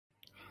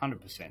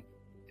100%.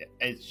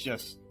 It's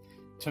just,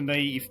 to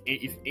me,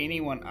 if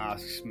anyone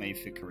asks me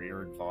for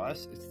career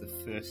advice, it's the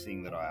first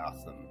thing that I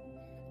ask them.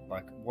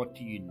 Like, what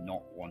do you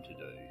not want to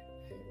do?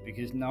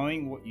 Because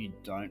knowing what you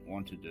don't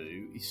want to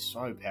do is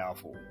so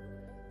powerful,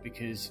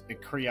 because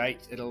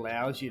it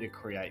allows you to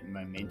create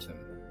momentum.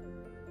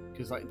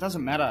 Because like, it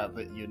doesn't matter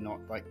that you're not,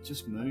 like,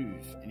 just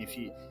move. And if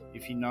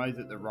you know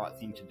that the right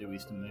thing to do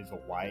is to move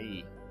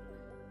away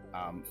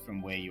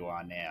from where you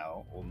are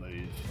now, or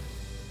move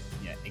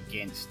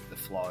against the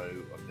flow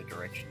of the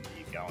direction that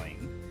you're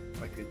going,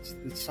 like, it's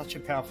such a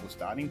powerful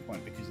starting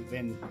point, because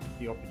then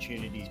the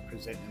opportunities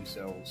present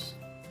themselves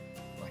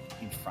like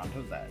in front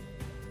of that.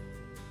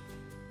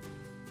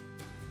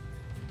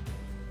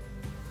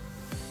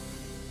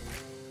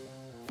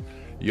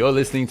 You're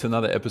listening to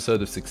another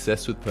episode of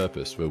Success with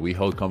Purpose, where we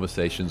hold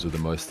conversations with the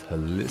most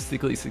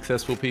holistically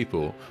successful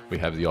people we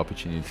have the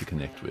opportunity to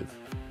connect with.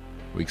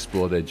 We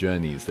explore their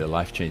journeys, their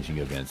life-changing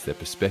events, their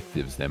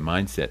perspectives, their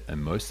mindset,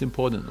 and most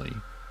importantly,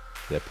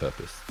 their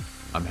purpose.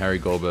 I'm Harry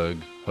Goldberg,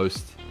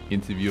 host,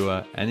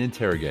 interviewer, and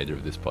interrogator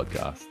of this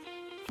podcast.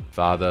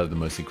 Father of the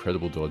most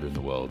incredible daughter in the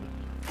world,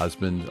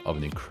 husband of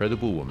an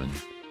incredible woman,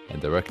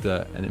 and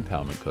director and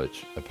empowerment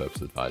coach at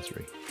Purpose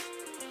Advisory.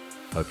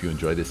 Hope you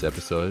enjoy this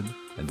episode,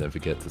 and don't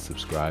forget to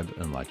subscribe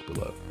and like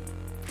below.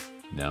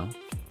 Now,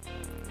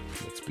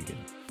 let's begin.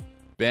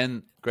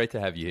 Ben, great to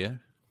have you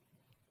here.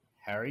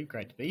 Harry,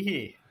 great to be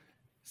here.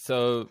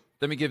 So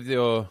let me give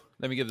the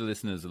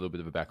listeners a little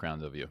bit of a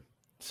background of you.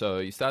 So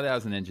you started out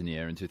as an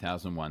engineer in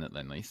 2001 at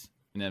Lendlease,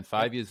 and then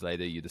 5 years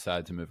later, you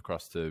decided to move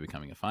across to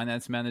becoming a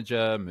finance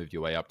manager, moved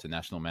your way up to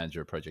national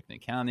manager of project and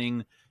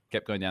accounting,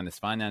 kept going down this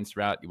finance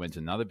route. You went to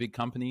another big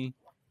company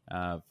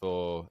as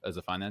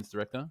a finance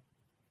director.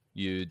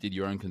 You did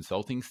your own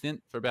consulting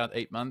stint for about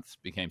 8 months,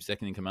 became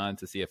second in command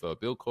to CFO at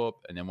Buildcorp,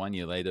 and then 1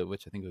 year later,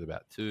 which I think was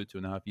about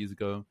 2.5 years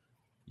ago,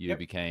 you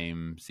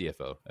became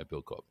CFO at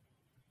Buildcorp.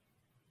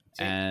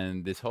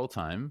 And this whole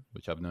time,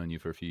 which I've known you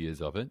for a few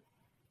years of it,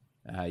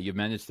 you've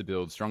managed to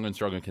build stronger and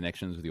stronger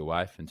connections with your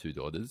wife and 2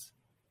 daughters.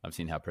 I've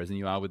seen how present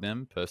you are with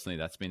them. Personally,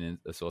 that's been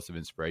a source of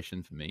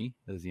inspiration for me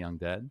as a young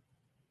dad.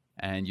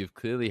 And you've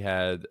clearly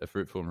had a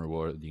fruitful and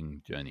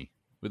rewarding journey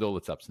with all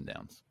its ups and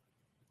downs.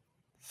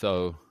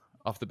 So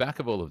off the back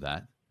of all of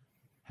that,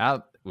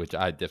 which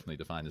I definitely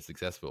define as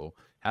successful,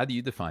 how do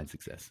you define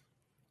success?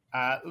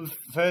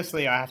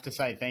 Firstly, I have to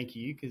say thank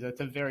you, because that's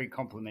a very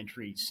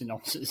complimentary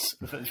synopsis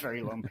of a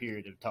very long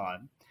period of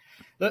time.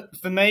 Look,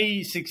 for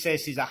me,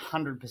 success is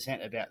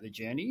 100% about the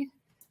journey,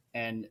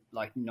 and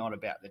like not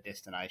about the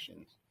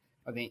destination.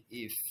 I think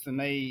for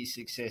me,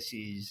 success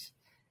is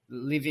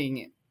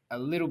living a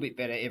little bit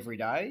better every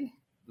day,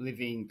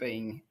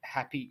 being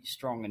happy,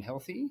 strong, and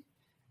healthy,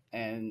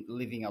 and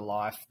living a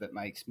life that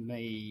makes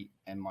me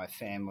and my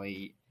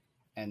family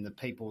and the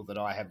people that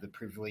I have the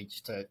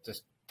privilege to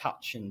just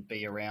touch and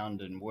be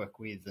around and work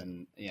with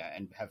and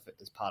have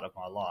as part of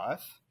my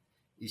life,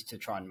 is to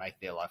try and make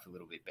their life a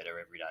little bit better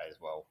every day as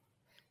well.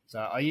 So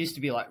I used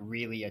to be like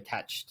really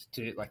attached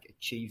to like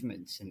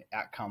achievements and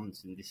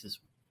outcomes, and this is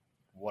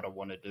what I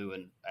want to do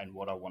and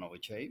what I want to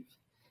achieve.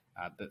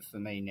 But for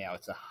me now,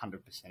 it's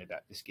 100%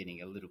 about just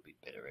getting a little bit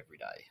better every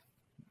day.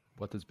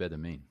 What does better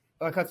mean?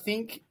 Like, I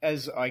think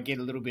as I get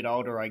a little bit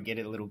older, I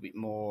get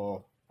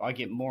more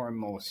and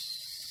more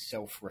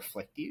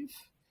self-reflective.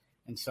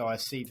 And so I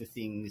see the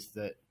things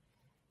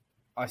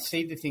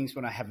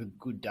when I have a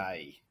good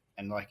day,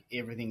 and like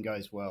everything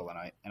goes well,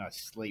 and I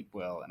sleep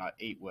well, and I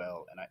eat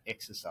well, and I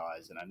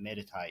exercise, and I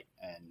meditate,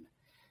 and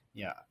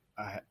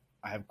I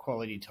have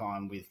quality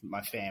time with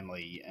my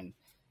family, and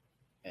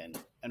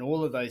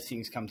all of those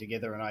things come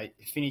together, and I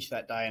finish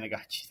that day and I go,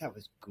 gee, that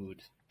was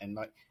good. And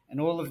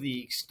all of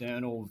the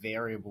external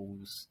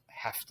variables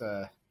have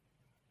to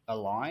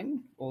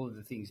align. All of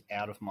the things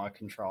out of my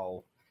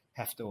control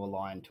have to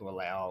align to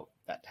allow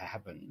that to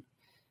happen.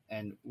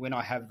 And when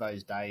I have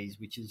those days,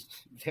 which is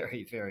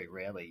very, very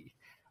rarely,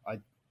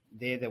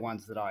 they're the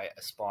ones that I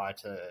aspire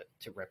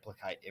to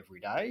replicate every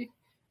day.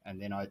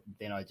 And then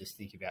I just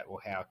think about,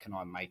 well, how can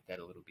I make that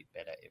a little bit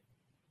better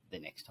the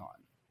next time?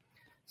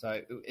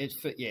 So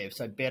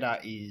so better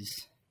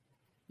is,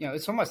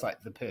 it's almost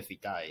like the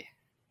perfect day.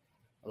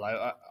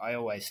 Although I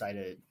always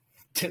say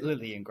to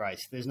Lily and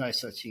Grace, there's no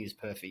such thing as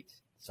perfect,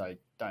 so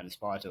don't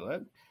aspire to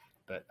it.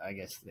 But I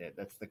guess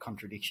that's the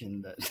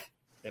contradiction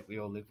that we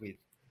all live with.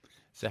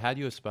 So how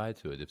do you aspire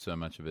to it if so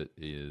much of it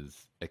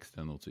is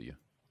external to you?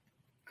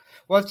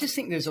 Well, I just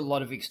think there's a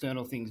lot of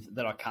external things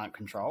that I can't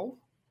control.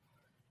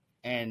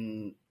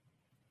 And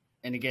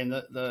again,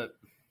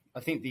 I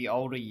think the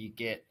older you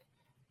get,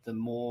 the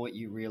more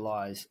you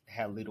realize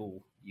how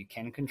little you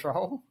can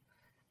control.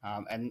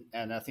 And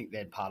I think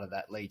that part of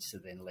that leads to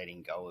then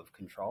letting go of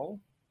control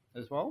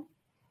as well.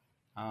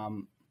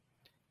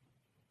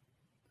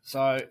 So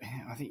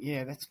I think,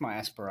 that's my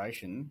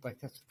aspiration. Like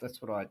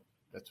that's what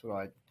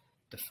I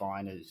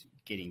define as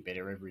getting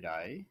better every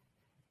day.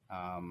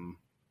 I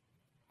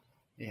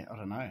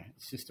don't know.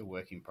 It's just a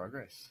work in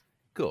progress.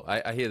 Cool.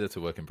 I hear that's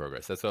a work in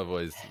progress. That's what I've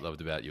always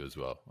loved about you as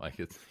well. Like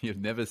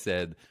you've never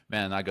said,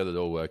 "Man, I got it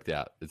all worked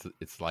out."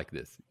 It's like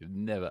this.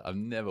 I've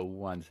never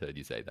once heard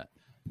you say that.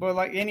 Well,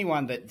 like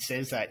anyone that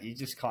says that, you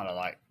just kind of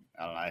like,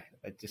 I don't know,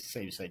 it just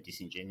seems so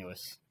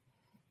disingenuous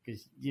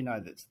because you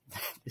know that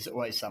there's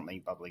always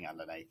something bubbling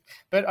underneath.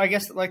 But I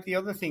guess like the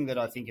other thing that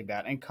I think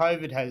about, and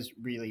COVID has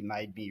really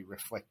made me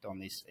reflect on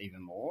this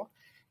even more,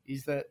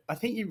 is that I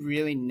think you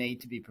really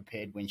need to be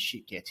prepared when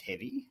shit gets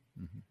heavy.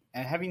 Mm-hmm.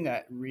 And having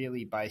that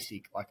really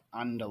basic, like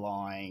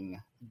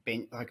underlying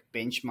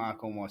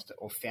benchmark almost,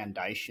 or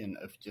foundation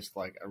of just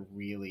like a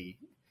really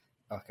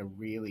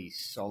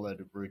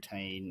solid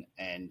routine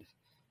and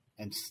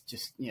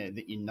just, you know,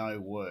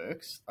 that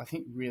works, I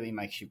think really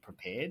makes you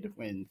prepared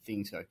when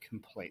things are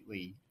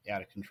completely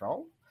out of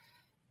control.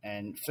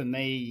 And for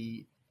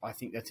me, I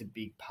think that's a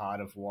big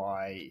part of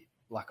why,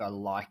 like, I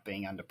like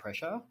being under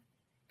pressure,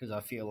 because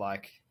I feel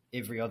like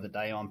every other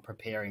day I'm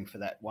preparing for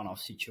that one-off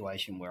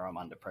situation where I'm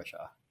under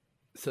pressure.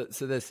 So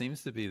there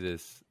seems to be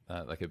this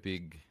like a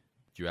big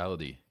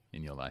duality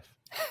in your life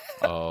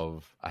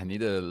of I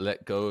need to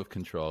let go of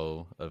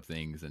control of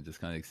things and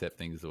just kind of accept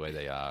things the way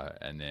they are,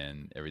 and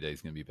then every day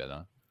is going to be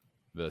better,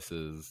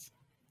 versus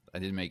I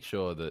need to make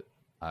sure that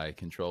I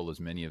control as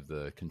many of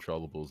the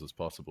controllables as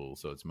possible,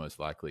 so it's most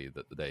likely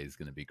that the day is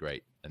going to be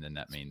great, and then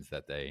that means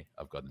that day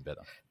I've gotten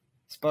better.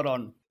 Spot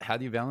on. How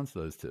do you balance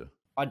those two?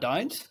 I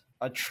don't.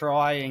 I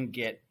try and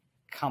get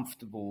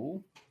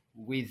comfortable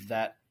with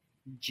that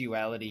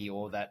duality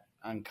or that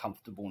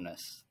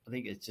uncomfortableness. I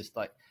think it's just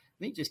like,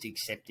 just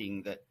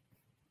accepting that,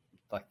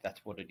 like, that's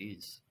what it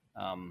is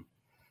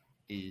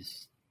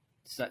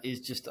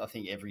just, I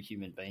think every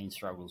human being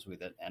struggles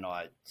with it, and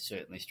I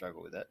certainly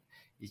struggle with it,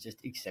 is just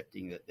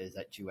accepting that there's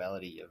that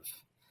duality of,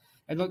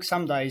 and look,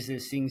 some days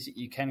there's things that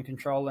you can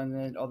control, and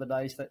then other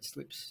days that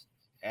slips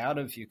out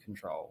of your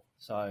control.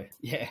 So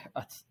yeah,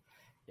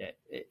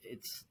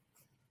 it's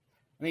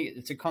I think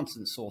it's a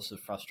constant source of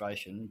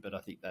frustration, but I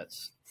think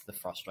it's the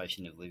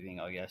frustration of living,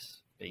 I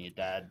guess, being a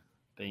dad,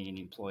 being an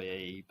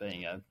employee,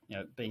 being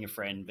a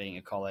friend, being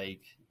a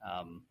colleague.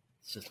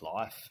 It's just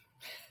life.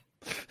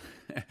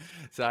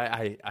 So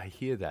I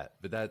hear that,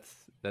 but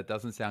that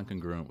doesn't sound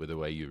congruent with the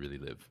way you really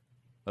live.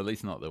 At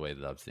least not the way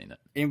that I've seen it.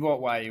 In what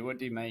way? What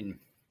do you mean?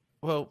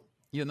 Well,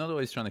 you're not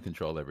always trying to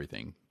control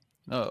everything.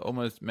 No,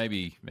 almost.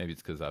 Maybe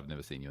it's because I've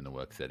never seen you in a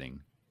work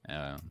setting.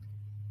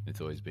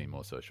 It's always been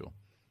more social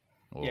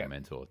or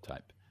mentor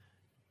type,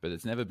 but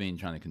it's never been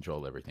trying to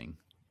control everything.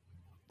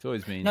 It's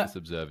always been just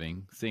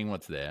observing, seeing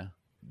what's there,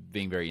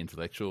 being very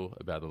intellectual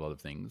about a lot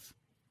of things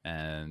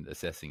and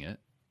assessing it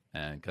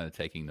and kind of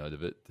taking note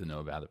of it to know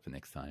about it for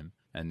next time,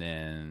 and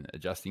then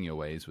adjusting your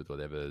ways with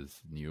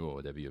whatever's new or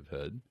whatever you've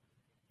heard.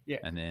 Yeah.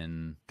 And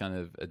then kind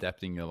of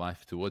adapting your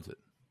life towards it.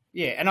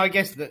 Yeah. And I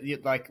guess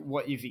that, like,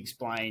 what you've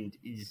explained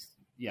is,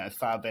 you know,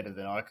 far better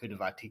than I could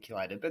have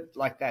articulated, but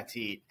like, that's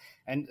it.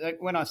 And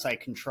when I say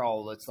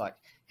control, it's like,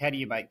 how do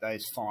you make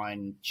those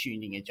fine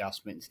tuning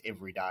adjustments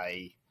every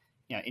day,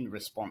 you know, in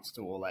response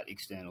to all that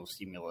external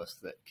stimulus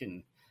that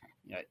can,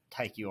 you know,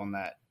 take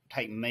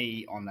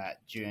me on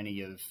that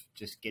journey of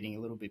just getting a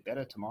little bit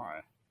better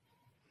tomorrow.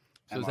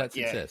 So is that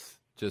success?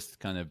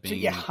 Just kind of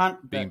being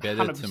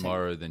better 100%.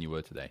 Tomorrow than you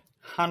were today.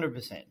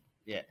 100%.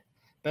 Yeah.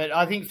 But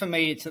I think for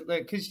me, it's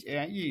because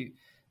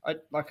I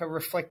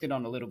reflected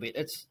on a little bit.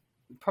 It's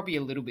probably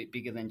a little bit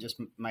bigger than just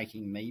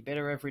making me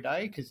better every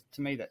day, because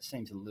to me that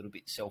seems a little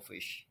bit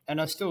selfish. And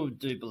I still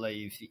do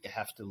believe that you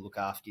have to look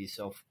after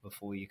yourself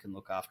before you can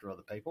look after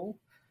other people.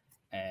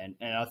 And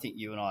I think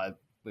you and I,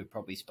 we've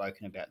probably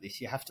spoken about this.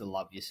 You have to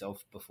love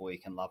yourself before you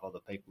can love other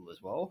people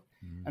as well.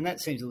 Mm. And that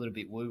seems a little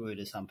bit woo-woo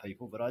to some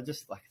people, but I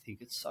just think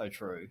it's so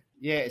true.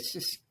 Yeah, it's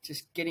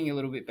just getting a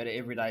little bit better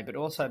every day, but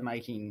also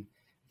making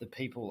the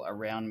people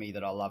around me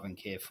that I love and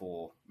care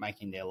for,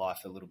 making their life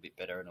a little bit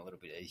better and a little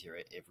bit easier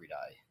every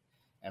day.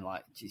 And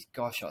like, geez,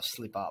 gosh, I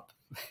slip up.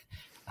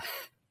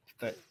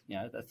 But, you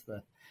know,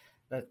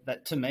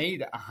 that to me,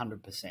 that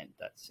 100%,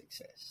 that's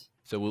success.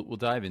 So we'll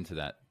dive into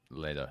that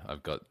later.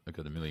 I've got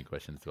a million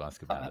questions to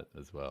ask about it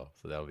as well.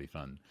 So that'll be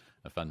fun,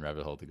 a fun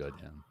rabbit hole to go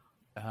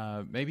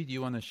down. Maybe do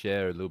you want to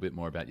share a little bit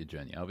more about your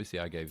journey? Obviously,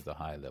 I gave the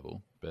high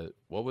level, but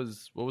what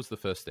was the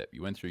first step?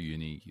 You went through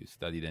uni, you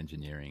studied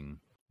engineering,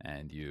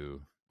 and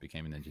you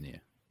became an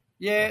engineer.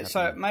 Yeah,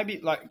 so maybe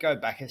like go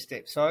back a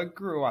step. So I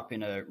grew up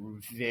in a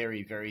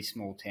very, very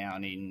small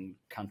town in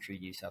country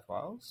New South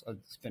Wales. I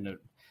spent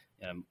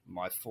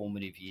my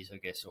formative years, I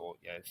guess, or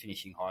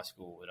finishing high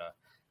school in a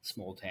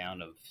small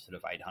town of sort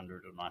of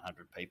 800 or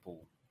 900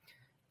 people,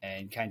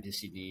 and came to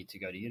Sydney to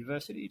go to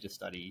university to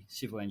study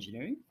civil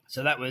engineering.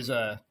 So that was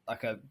a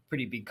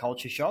pretty big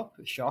culture shock,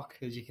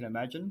 as you can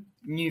imagine.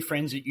 New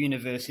friends at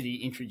university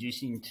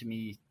introducing to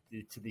me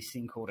to this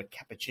thing called a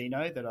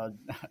cappuccino that I'd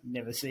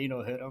never seen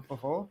or heard of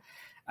before.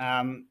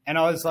 And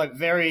I was like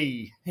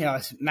very,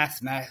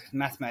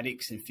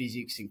 mathematics and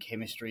physics and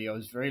chemistry. I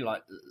was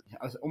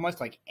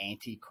almost like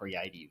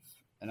anti-creative.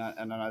 And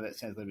I know that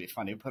sounds a little bit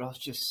funny, but I was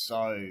just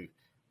so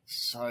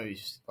so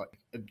like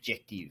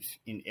objective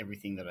in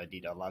everything that I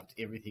did. I loved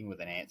everything with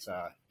an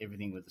answer,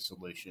 everything with a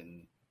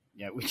solution,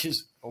 you know, which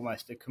is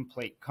almost a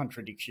complete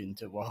contradiction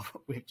to what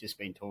we've just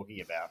been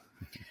talking about.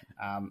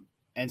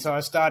 And so I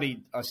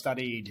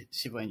studied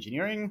civil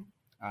engineering,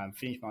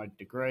 finished my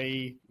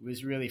degree,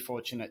 was really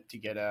fortunate to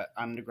get an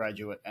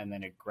undergraduate and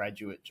then a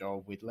graduate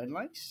job with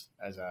Lendlease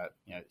as a,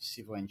 you know,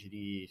 civil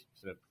engineer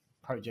sort of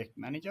project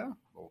manager,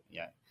 or,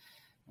 yeah,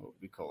 what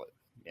we call it,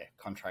 yeah,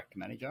 contract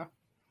manager.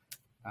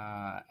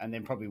 And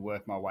then probably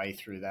work my way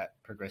through that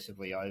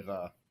progressively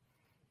over,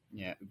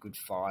 you know, a good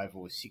 5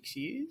 or 6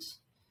 years.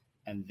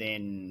 And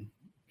then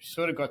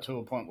sort of got to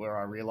a point where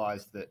I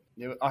realized that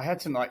I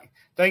had some, like,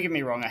 don't get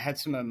me wrong, I had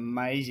some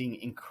amazing,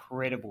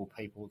 incredible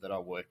people that I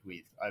worked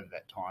with over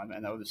that time,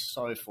 and they were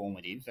so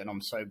formative, and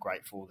I'm so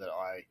grateful that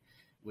I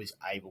was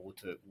able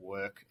to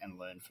work and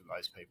learn from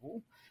those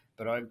people.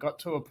 But I got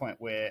to a point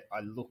where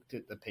I looked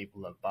at the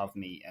people above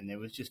me, and there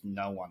was just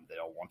no one that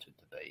I wanted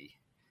to be.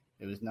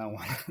 There was no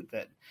one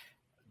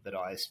that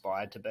I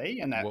aspired to be,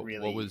 and that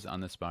what was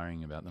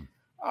unaspiring about them?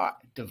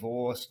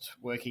 Divorced,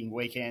 working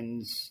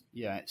weekends,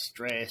 you know,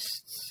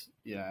 stressed,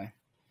 you know,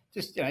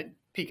 just, you know,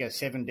 pick a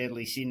 7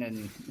 deadly sin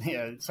and, you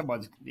know,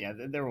 someone's, you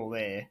know, they're all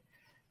there.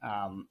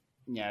 You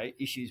know,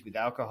 issues with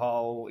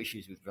alcohol,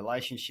 issues with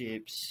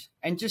relationships,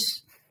 and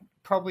just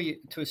probably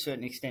to a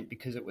certain extent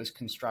because it was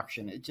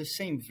construction,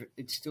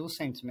 it still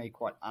seemed to me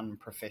quite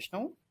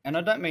unprofessional. And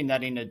I don't mean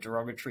that in a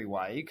derogatory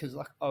way, because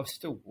like I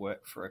still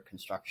work for a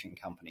construction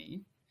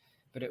company,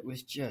 but it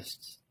was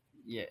just,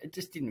 yeah, it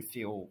just didn't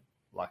feel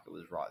like it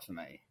was right for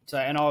me. So,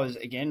 and I was,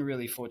 again,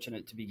 really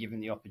fortunate to be given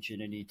the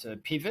opportunity to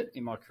pivot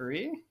in my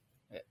career,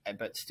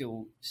 but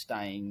still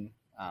staying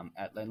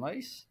at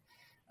Lendlease.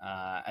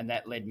 And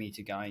that led me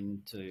to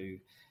going to,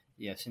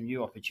 yeah, some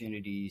new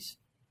opportunities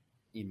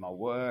in my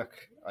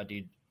work. I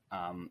did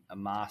a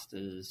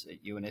master's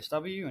at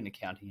UNSW in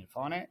accounting and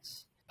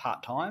finance,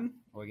 part-time,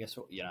 or I guess,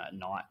 you know,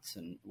 nights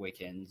and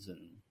weekends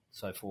and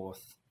so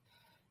forth.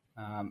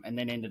 And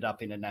then ended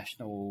up in a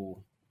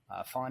national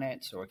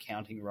finance or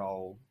accounting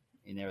role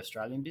in their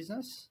Australian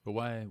business. But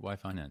why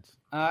finance?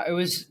 It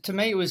was, to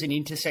me, it was an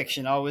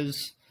intersection. I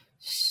was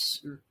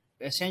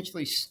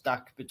essentially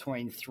stuck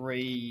between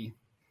 3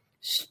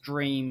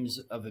 streams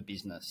of a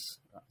business.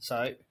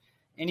 So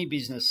any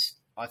business,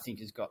 I think,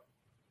 has got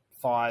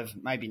 5,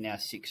 maybe now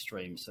 6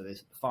 streams. So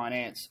there's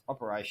finance,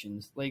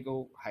 operations,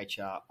 legal,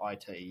 HR,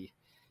 IT.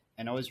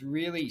 And I was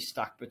really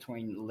stuck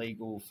between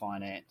legal,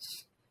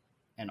 finance,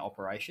 and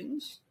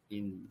operations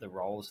in the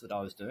roles that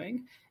I was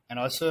doing. And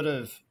I sort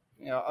of,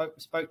 you know, I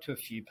spoke to a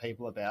few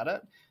people about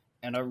it,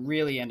 and I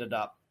really ended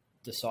up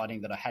deciding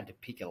that I had to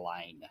pick a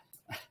lane.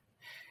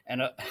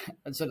 And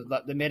sort of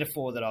like the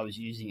metaphor that I was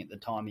using at the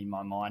time in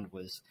my mind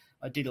was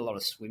I did a lot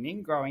of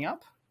swimming growing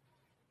up,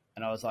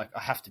 and I was like, I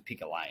have to pick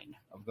a lane.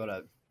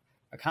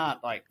 I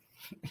can't like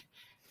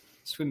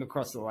swim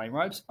across the lane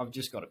ropes. I've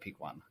just got to pick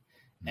one.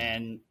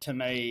 And to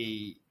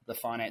me, the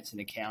finance and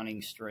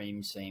accounting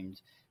stream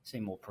seemed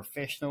more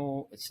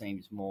professional. It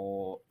seems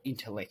more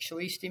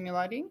intellectually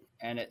stimulating,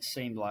 and it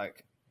seemed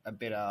like a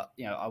better,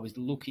 you know, I was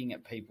looking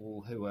at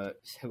people who were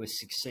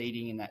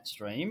succeeding in that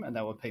stream, and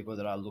they were people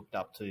that I looked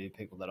up to,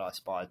 people that I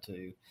aspired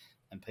to,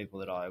 and people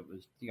that I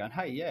was going,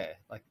 hey, yeah,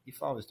 like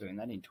if I was doing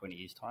that in 20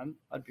 years' time,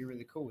 I'd be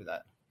really cool with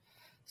that.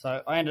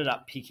 So I ended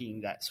up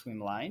picking that swim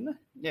lane.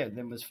 Yeah,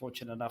 then was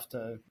fortunate enough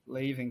to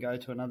leave and go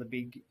to another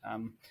big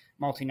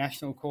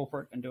multinational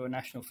corporate and do a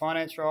national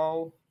finance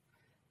role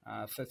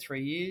for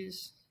 3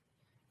 years.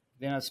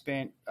 Then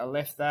I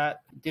left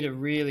that, did a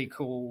really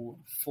cool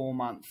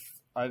 4-month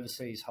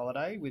overseas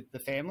holiday with the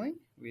family,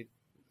 with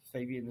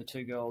Phoebe and the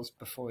 2 girls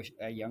before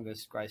our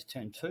youngest Grace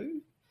turned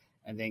 2,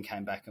 and then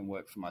came back and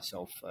worked for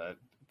myself for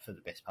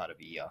the best part of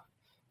a year.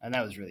 And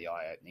that was really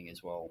eye-opening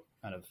as well,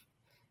 kind of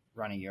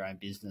running your own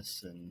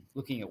business and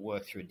looking at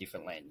work through a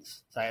different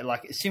lens. So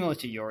like similar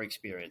to your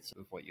experience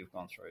of what you've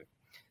gone through.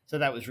 So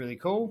that was really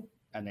cool.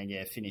 And then,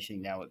 yeah,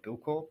 finishing now at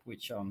Buildcorp,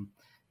 which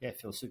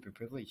feel super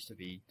privileged to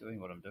be doing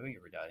what I'm doing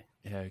every day.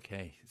 Yeah,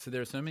 okay. So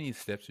there are so many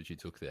steps which you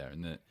took there,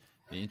 and the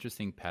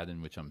interesting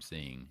pattern which I'm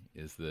seeing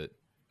is that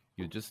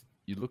you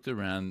looked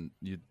around,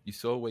 you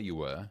saw where you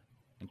were,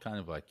 and kind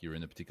of like you're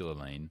in a particular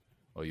lane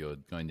or you're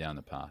going down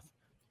a path.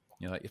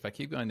 You're like, if I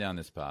keep going down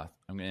this path,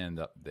 I'm going to end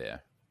up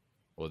there.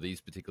 Or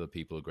these particular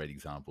people are great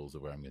examples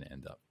of where I'm going to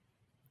end up.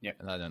 Yeah.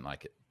 And I don't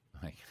like it.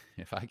 Like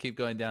if I keep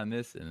going down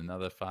this in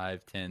another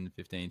 5, 10,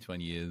 15,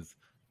 20 years,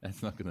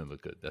 that's not going to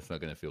look good. That's not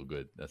going to feel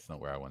good. That's not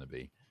where I want to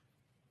be.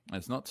 And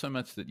it's not so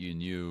much that you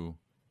knew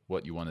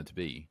what you wanted to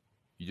be.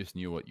 You just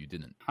knew what you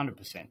didn't.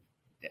 100%.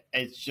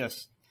 It's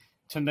just,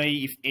 to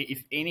me,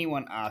 if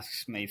anyone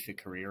asks me for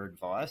career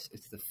advice,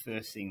 it's the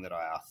first thing that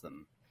I ask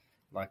them.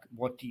 Like,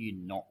 what do you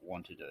not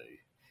want to do?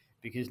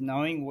 Because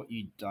knowing what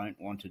you don't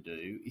want to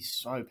do is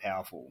so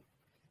powerful,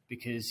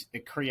 because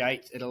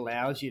it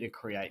allows you to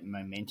create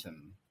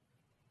momentum.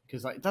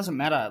 Because like, it doesn't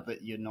matter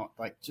that you're not,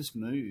 like, just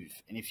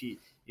move. And if you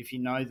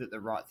know that the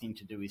right thing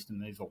to do is to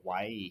move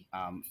away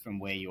from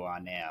where you are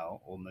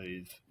now, or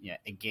move, you know,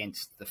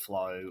 against the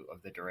flow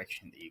of the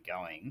direction that you're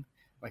going,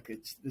 like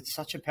it's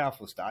such a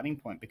powerful starting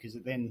point, because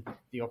then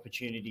the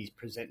opportunities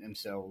present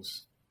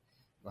themselves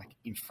like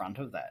in front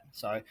of that.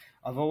 So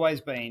I've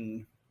always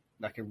been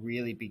like a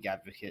really big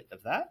advocate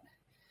of that.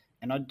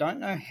 And I don't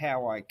know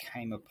how I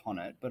came upon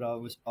it, but I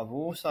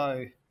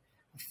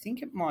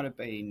think it might have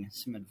been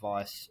some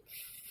advice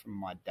from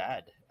my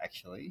dad,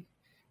 actually,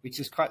 which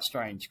is quite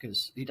strange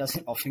because he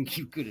doesn't often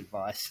give good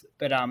advice.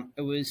 But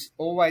it was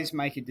always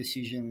make a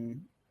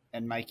decision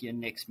and make your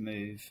next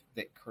move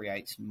that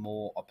creates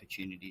more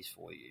opportunities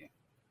for you.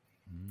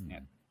 Yeah.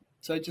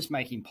 So just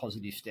making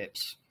positive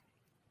steps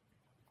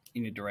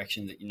in a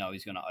direction that you know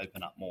is going to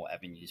open up more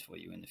avenues for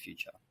you in the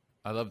future.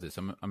 I love this.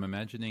 I'm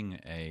imagining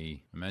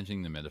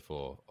the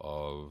metaphor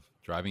of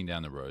driving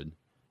down the road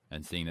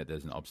and seeing that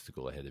there's an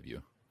obstacle ahead of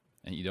you,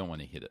 and you don't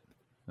want to hit it.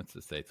 Let's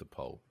just say it's a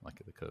pole,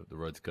 like the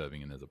road's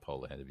curving and there's a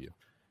pole ahead of you,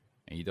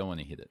 and you don't want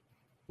to hit it.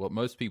 What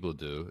most people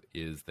do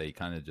is they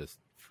kind of just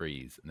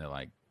freeze, and they're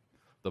like,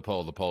 the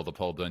pole,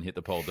 don't hit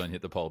the pole, don't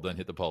hit the pole, don't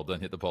hit the pole,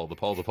 don't hit the pole, the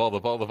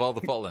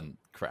pole, and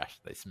crash.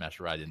 They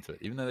smash right into it,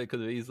 even though they could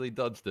have easily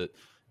dodged it.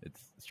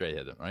 It's straight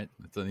ahead of them, right?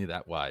 It's only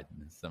that wide,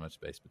 and there's so much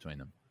space between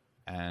them.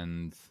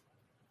 And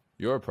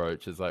your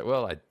approach is like,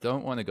 well, I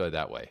don't want to go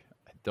that way.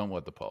 I don't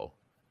want the pole.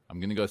 I'm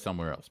going to go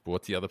somewhere else. But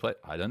what's the other place?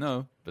 I don't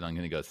know, but I'm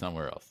going to go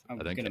somewhere else. I'm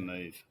going to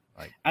move.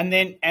 Like, and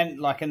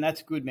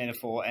that's a good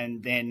metaphor.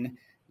 And then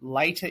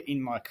later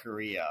in my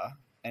career,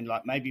 and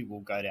like maybe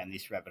we'll go down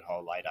this rabbit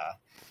hole later,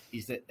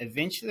 is that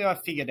eventually I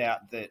figured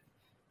out that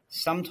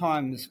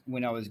sometimes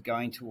when I was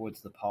going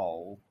towards the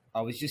pole,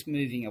 I was just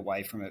moving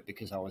away from it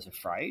because I was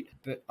afraid,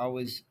 but I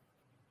was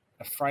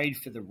afraid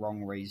for the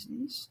wrong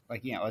reasons.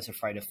 Like, I was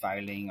afraid of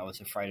failing. I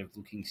was afraid of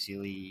looking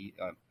silly.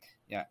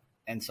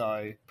 And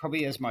so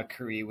probably as my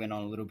career went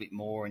on a little bit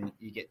more and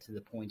you get to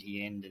the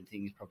pointy end and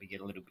things probably get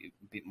a little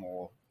bit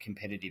more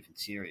competitive and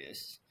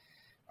serious,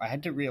 I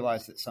had to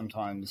realize that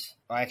sometimes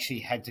I actually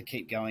had to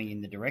keep going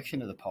in the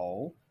direction of the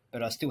pole,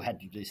 but I still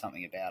had to do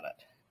something about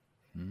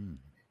it.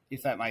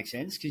 If that makes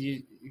sense,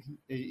 because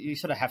you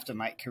sort of have to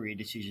make career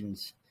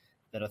decisions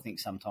that I think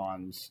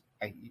sometimes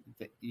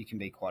that you can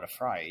be quite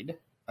afraid.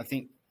 I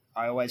think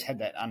I always had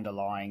that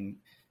underlying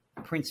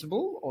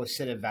principle or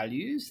set of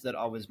values that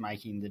I was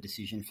making the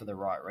decision for the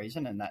right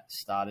reason, and that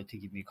started to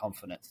give me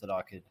confidence that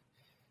I could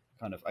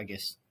kind of, I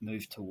guess,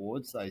 move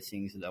towards those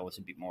things that I was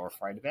a bit more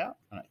afraid about.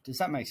 Does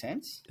that make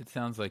sense? it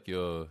sounds like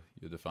you're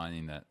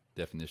defining that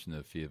definition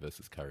of fear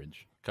versus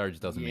courage. Courage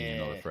doesn't mean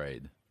you're not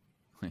afraid.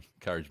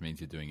 Courage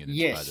means you're doing it in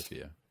spite of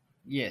fear.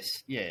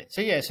 Yes, yeah.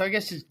 So I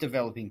guess it's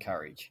developing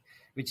courage,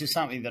 which is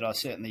something that I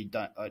certainly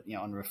don't,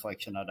 on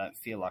reflection, I don't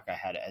feel like I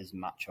had as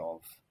much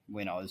of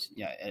when I was,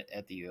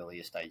 at the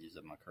earlier stages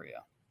of my career.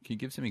 Can you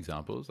give some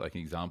examples, like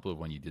an example of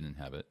when you didn't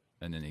have it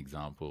and an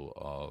example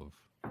of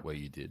where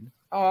you did?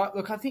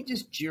 Look, I think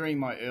just during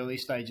my early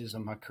stages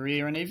of my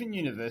career and even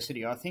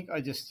university, I think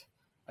I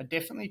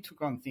definitely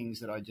took on things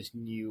that I just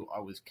knew I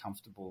was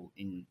comfortable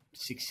in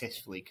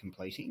successfully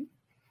completing,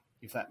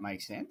 if that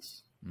makes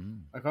sense.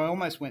 Like I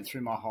almost went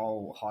through my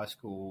whole high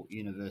school,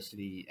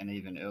 university, and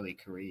even early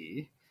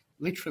career,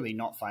 literally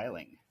not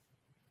failing,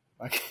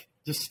 like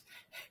just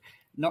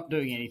not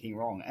doing anything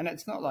wrong. And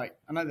it's not like,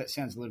 I know that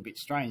sounds a little bit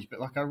strange,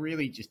 but like I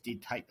really just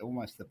did take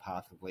almost the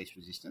path of least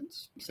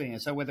resistance.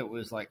 So whether it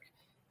was like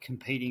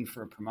competing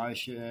for a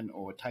promotion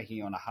or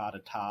taking on a harder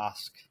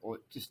task or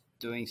just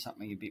doing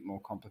something a bit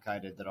more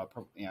complicated that I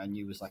probably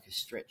knew was like a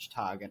stretch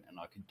target and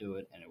I could do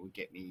it and it would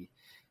get me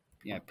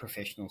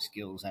professional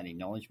skills and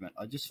acknowledgement,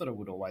 I just sort of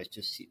would always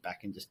just sit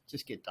back and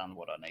just get done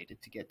what I needed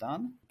to get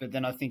done. But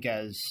then I think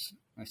as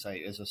I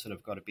sort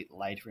of got a bit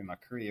later in my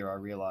career, I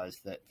realized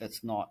that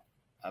that's not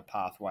a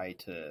pathway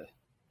to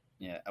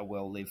a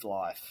well-lived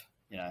life.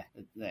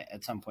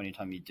 At some point in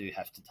time, you do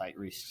have to take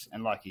risks.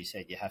 And like you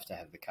said, you have to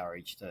have the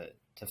courage to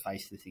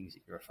face the things that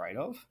you're afraid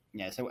of.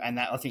 And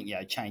that, I think,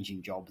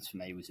 changing jobs for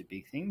me was a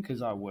big thing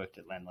because I worked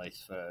at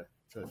Lendlease for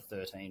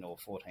 13 or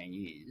 14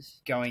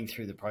 years. Going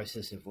through the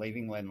process of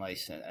leaving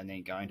Lendlease and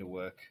then going to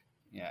work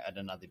at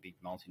another big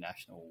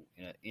multinational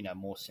in a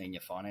more senior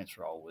finance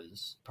role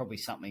was probably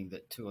something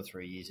that 2 or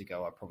 3 years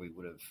ago I probably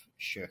would have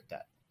shirked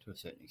that to a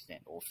certain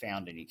extent or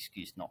found an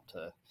excuse not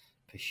to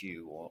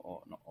pursue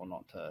or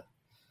not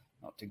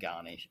to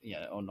garnish,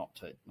 or not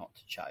to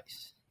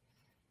chase.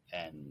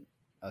 And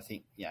I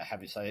think,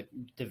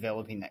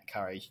 developing that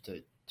courage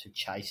to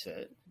chase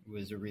it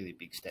was a really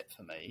big step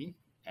for me.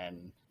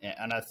 And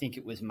I think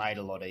it was made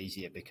a lot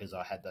easier because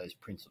I had those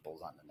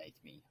principles underneath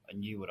me. I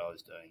knew what I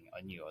was doing.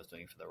 I knew I was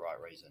doing it for the right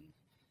reason.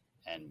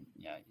 And,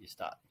 you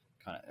start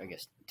kind of, I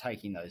guess,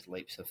 taking those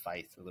leaps of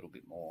faith a little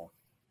bit more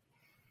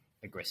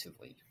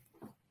aggressively.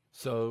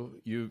 So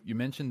you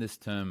mentioned this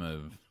term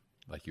of,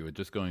 like, you were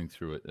just going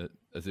through it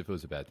as if it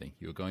was a bad thing.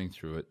 You were going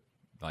through it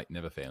like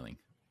never failing,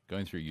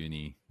 going through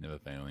uni, never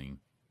failing,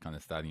 kind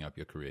of starting up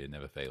your career,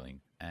 never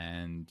failing.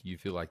 And you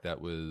feel like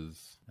that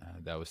was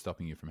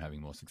stopping you from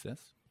having more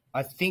success?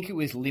 I think it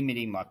was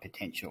limiting my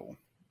potential,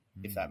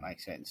 if that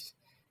makes sense.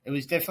 It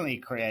was definitely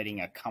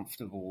creating a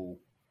comfortable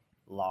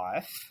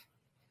life,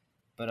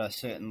 but I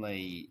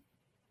certainly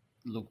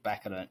look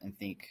back at it and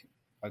think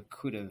I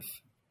could have.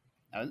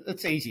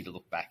 It's easy to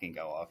look back and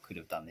go, oh, I could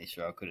have done this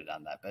or I could have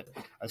done that. But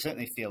I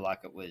certainly feel like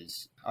it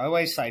was, I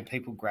always say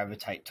people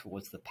gravitate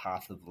towards the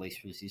path of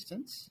least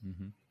resistance.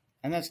 Mm-hmm.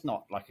 And that's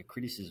not like a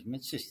criticism.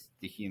 It's just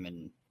the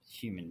human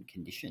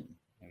condition.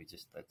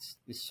 There's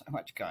so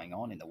much going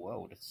on in the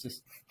world. It's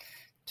just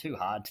too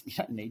hard. You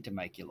don't need to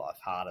make your life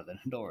harder than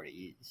it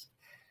already is.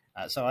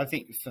 So I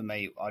think for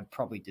me, I'd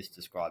probably just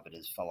describe it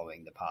as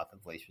following the path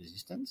of least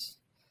resistance.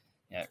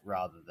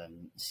 Rather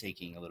than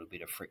seeking a little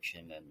bit of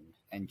friction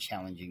and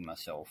challenging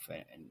myself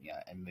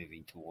and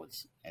moving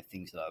towards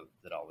things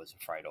that I was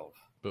afraid of.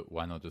 But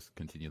why not just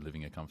continue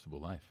living a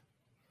comfortable life?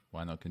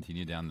 Why not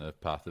continue down the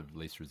path of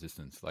least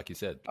resistance? Like you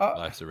said,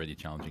 life's already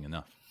challenging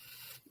enough.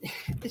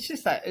 It's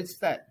just it's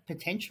that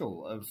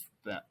potential of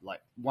like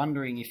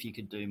wondering if you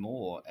could do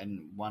more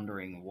and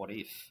wondering what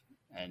if.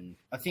 And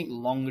I think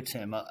longer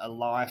term, a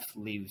life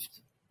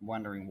lived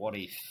wondering what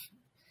if,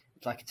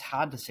 it's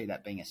hard to see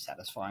that being a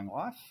satisfying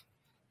life.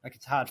 Like,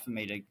 it's hard for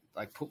me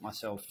to put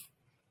myself,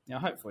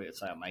 hopefully let's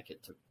say I make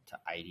it to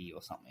 80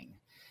 or something.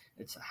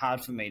 It's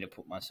hard for me to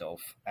put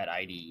myself at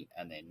 80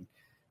 and then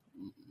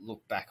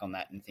look back on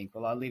that and think,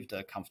 well, I lived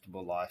a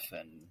comfortable life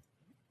and,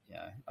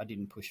 I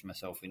didn't push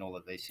myself in all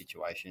of these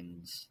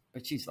situations,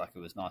 but geez, it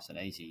was nice and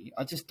easy.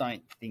 I just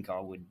don't think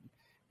I would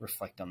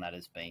reflect on that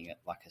as being a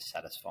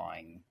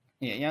satisfying,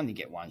 you only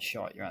get one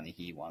shot. You're only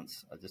here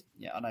once.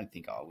 I don't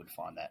think I would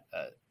find that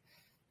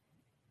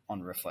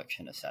on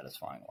reflection a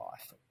satisfying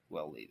life.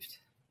 Well lived.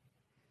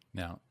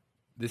 Now,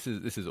 this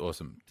is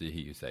awesome to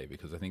hear you say,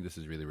 because I think this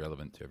is really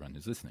relevant to everyone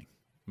who's listening.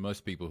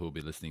 Most people who will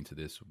be listening to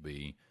this will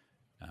be,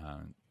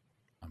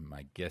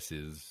 my guess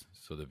is,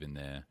 sort of in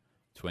their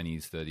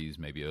 20s, 30s,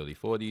 maybe early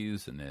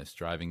 40s, and they're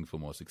striving for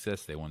more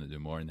success. They want to do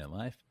more in their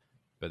life,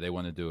 but they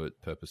want to do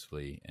it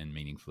purposefully and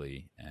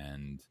meaningfully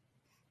and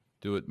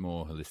do it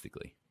more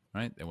holistically,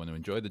 right? They want to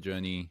enjoy the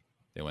journey.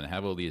 They want to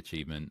have all the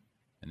achievement,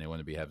 and they want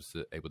to be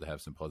able to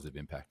have some positive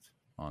impact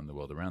on the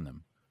world around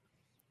them.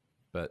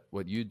 But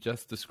what you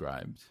just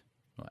described,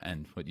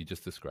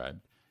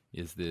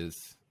 is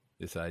this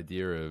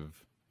idea of,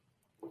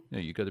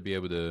 you've got to be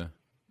able to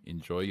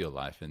enjoy your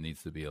life. It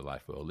needs to be a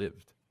life well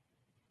lived.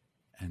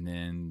 And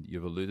then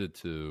you've alluded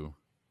to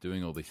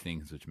doing all these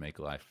things which make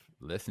life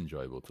less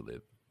enjoyable to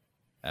live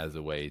as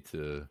a way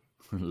to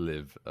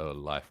live a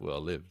life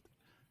well lived.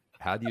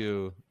 How do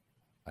you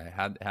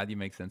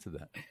make sense of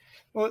that?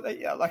 Well,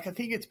 I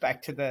think it's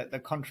back to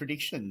the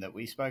contradiction that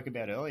we spoke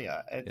about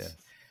earlier. Yes.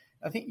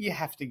 I think you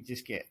have to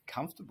just get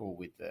comfortable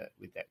with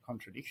that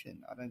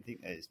contradiction. I don't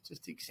think there's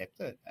just accept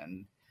it,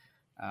 and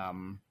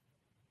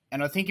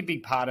I think a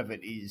big part of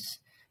it is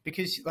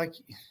because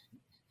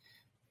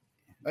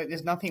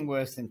there's nothing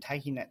worse than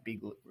taking that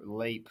big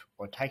leap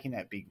or taking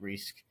that big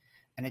risk,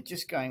 and it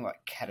just going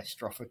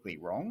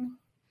catastrophically wrong,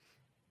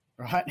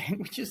 right?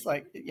 Which is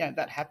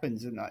that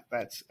happens, and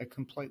that's a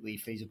completely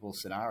feasible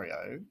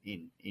scenario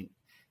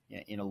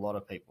in a lot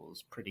of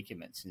people's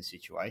predicaments and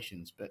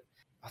situations, but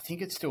I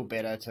think it's still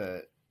better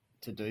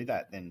to do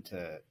that than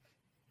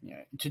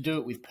to do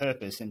it with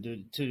purpose and to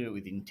do it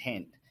with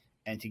intent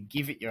and to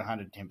give it your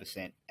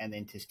 110% and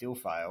then to still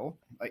fail.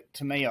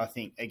 To me, I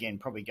think, again,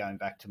 probably going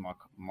back to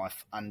my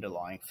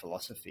underlying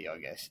philosophy, I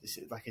guess,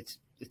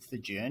 it's the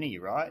journey,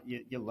 right?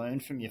 You learn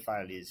from your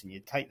failures and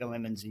you take the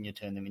lemons and you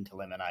turn them into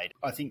lemonade.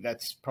 I think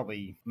that's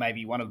probably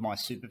maybe one of my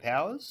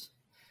superpowers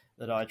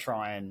that I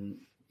try and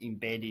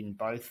embed in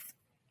both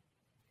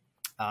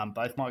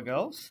my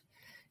girls.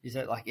 Is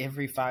that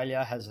every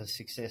failure has a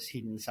success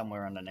hidden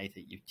somewhere underneath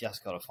it. You've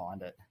just got to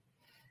find it.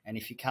 And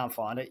if you can't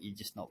find it, you're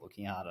just not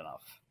looking hard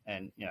enough.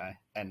 And,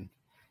 and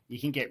you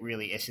can get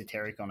really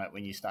esoteric on it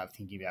when you start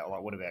thinking about,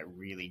 what about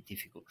really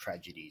difficult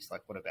tragedies?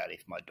 What about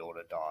if my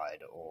daughter died?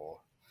 Or,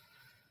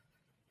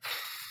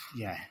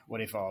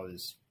 what if I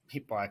was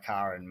hit by a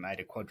car and made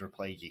a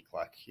quadriplegic?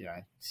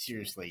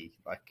 Seriously,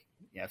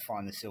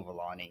 find the silver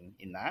lining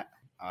in that.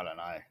 I don't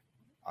know.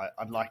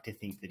 I'd like to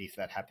think that if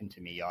that happened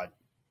to me, I'd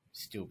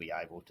still be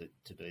able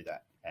to do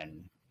that.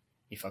 And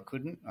if I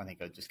couldn't, I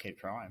think I'd just keep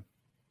trying.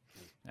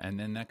 And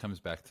then that comes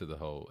back to the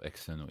whole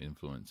external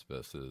influence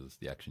versus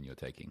the action you're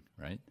taking,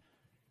 right?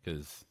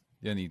 Because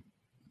at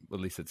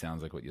least it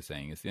sounds like what you're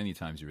saying, is the only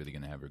times you're really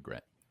going to have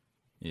regret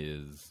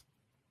is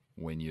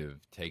when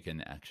you've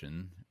taken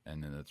action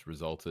and then it's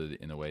resulted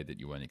in a way that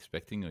you weren't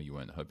expecting or you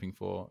weren't hoping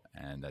for.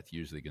 And that's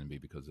usually going to be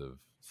because of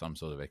some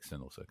sort of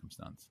external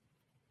circumstance.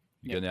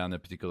 You go down a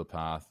particular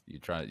path, you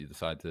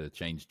decide to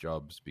change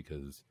jobs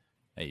because,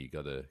 hey, you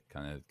got to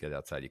kind of get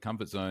outside your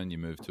comfort zone. You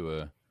move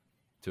to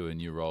a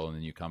new role in a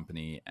new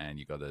company and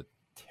you got a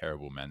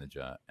terrible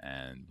manager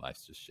and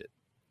life's just shit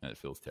and it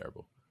feels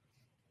terrible.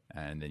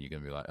 And then you're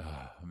going to be like,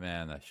 oh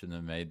man, I shouldn't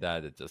have made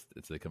that.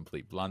 It's a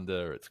complete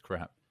blunder. It's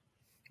crap.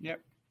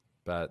 Yep.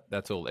 But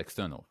that's all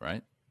external,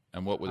 right?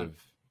 And what would have,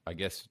 I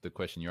guess the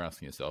question you're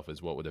asking yourself is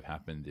what would have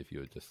happened if you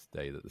had just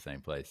stayed at the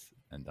same place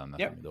and done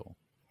nothing at all?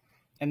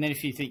 And then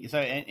if you think,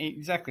 and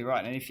exactly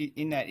right. And if you,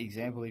 in that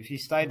example, if you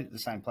stayed at the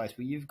same place,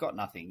 well, you've got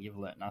nothing, you've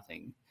learnt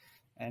nothing.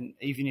 And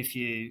even if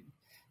you've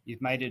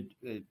made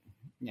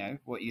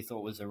what you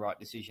thought was the right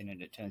decision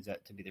and it turns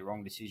out to be the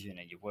wrong decision,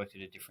 and you've worked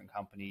at a different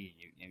company,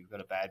 you've got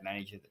a bad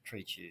manager that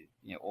treats you,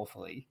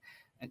 awfully.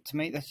 And to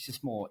me, that's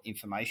just more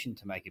information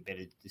to make a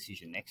better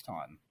decision next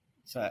time.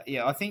 So,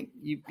 yeah, I think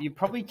you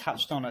probably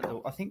touched on it.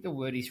 I think the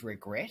word is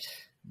regret.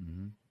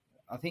 Mm-hmm.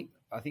 I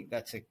think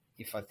that's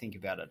if I think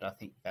about it, I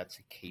think that's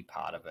a key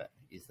part of it,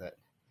 is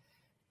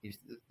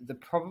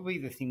probably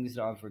the things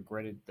that I've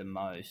regretted the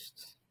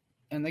most,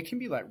 and they can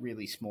be like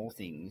really small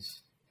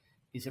things,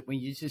 is that when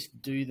you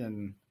just do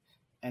them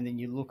and then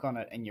you look on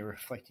it and you're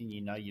reflecting,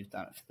 you've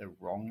done it for the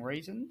wrong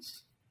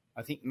reasons.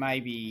 I think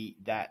maybe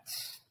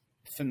that's,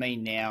 for me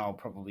now,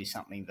 probably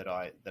something that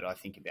I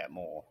think about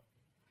more.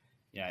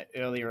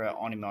 Earlier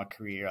on in my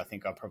career, I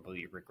think I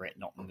probably regret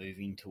not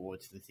moving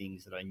towards the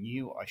things that I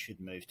knew I should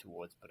move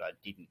towards, but I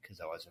didn't because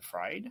I was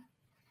afraid.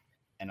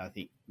 And I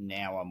think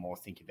now I more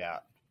think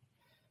about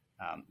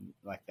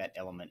like that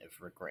element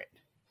of regret,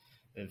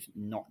 of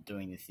not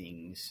doing the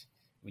things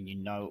when you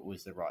know it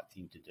was the right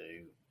thing to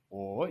do,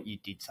 or you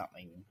did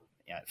something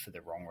for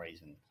the wrong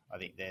reason. I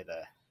think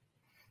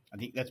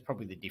that's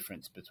probably the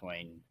difference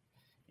between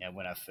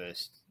when I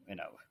first,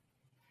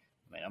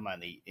 I'm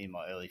only in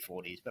my early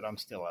 40s, but I'm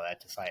still allowed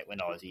to say it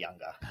when I was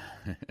younger.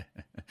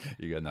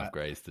 You got enough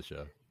grace to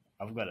show.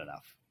 I've got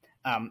enough.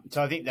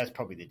 So I think that's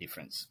probably the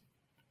difference.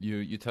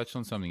 You touched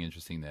on something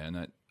interesting there,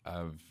 and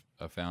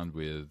I've found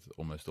with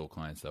almost all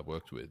clients I've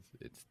worked with,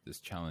 it's this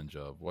challenge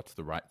of what's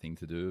the right thing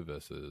to do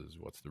versus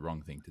what's the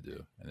wrong thing to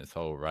do, and this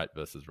whole right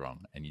versus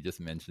wrong. And you just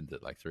mentioned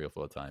it like 3 or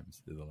 4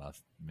 times in the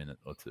last minute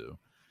or two.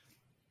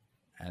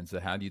 And so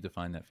how do you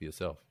define that for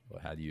yourself? Or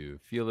how do you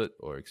feel it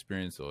or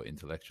experience or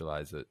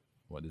intellectualize it?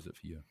 What is it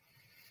for you?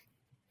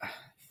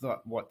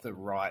 What the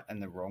right and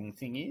the wrong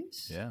thing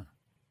is? Yeah.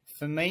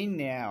 For me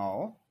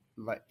now,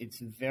 like, it's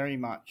very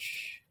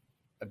much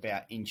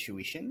about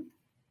intuition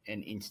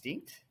and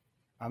instinct.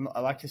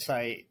 I like to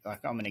say, like,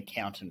 I'm an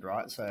accountant,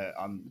 right? So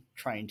I'm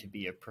trained to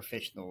be a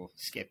professional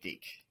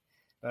skeptic.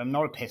 But I'm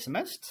not a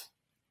pessimist,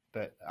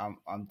 but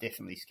I'm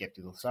definitely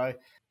skeptical. So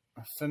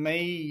for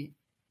me,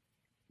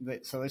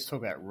 so let's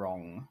talk about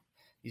wrong,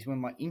 is when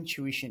my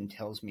intuition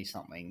tells me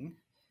something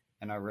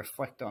and I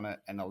reflect on it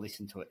and I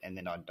listen to it and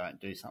then I don't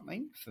do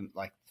something.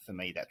 For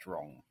me, that's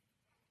wrong.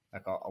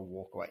 Like, I'll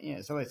walk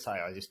away. So let's say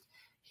I just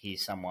hear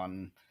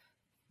someone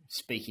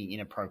speaking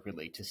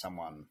inappropriately to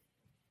someone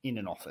in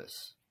an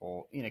office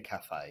or in a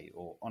cafe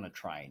or on a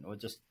train, or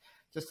just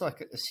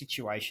like a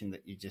situation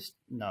that you just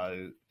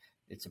know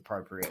it's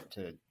appropriate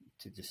to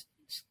just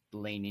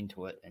lean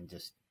into it and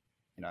just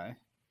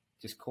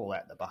call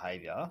out the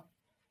behavior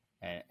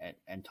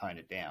and tone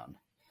it down.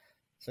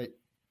 So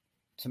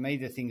to me,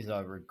 the things that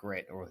I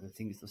regret, or the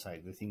things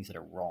that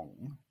are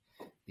wrong,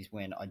 is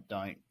when I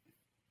don't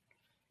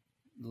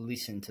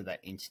listen to that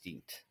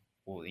instinct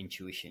or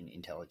intuition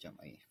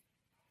intelligently.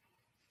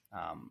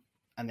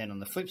 And then on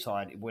the flip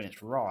side, when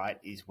it's right,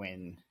 is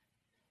when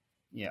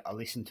I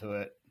listen to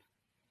it.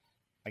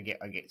 I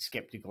get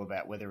skeptical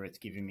about whether it's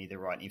giving me the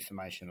right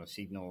information or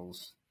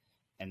signals,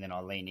 and then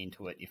I lean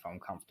into it if I'm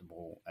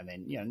comfortable. And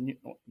then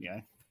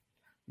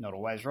not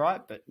always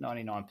right, but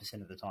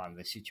 99% of the time,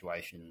 the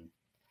situation,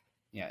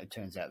 it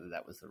turns out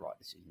that was the right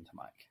decision to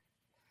make.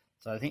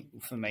 So I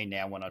think for me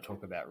now, when I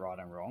talk about right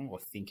and wrong, or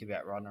think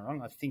about right and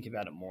wrong, I think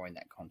about it more in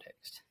that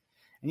context.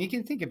 And you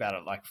can think about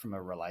it like from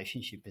a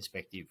relationship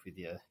perspective with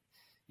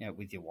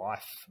your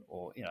wife,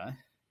 or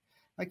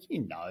like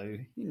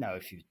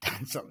if you've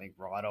done something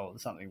right or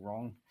something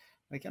wrong.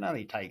 Like, you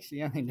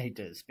only need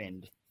to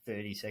spend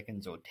 30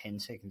 seconds or 10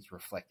 seconds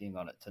reflecting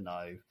on it to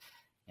know,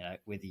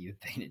 whether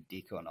you've been a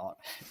dick or not.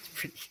 It's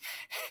pretty.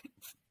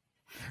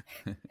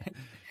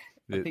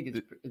 I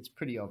think it's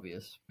pretty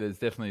obvious. There's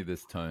definitely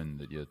this tone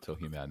that you're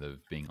talking about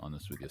of being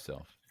honest with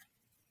yourself,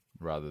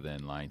 rather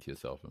than lying to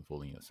yourself and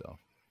fooling yourself.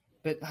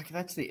 But like,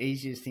 that's the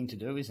easiest thing to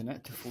do, isn't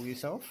it? To fool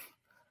yourself.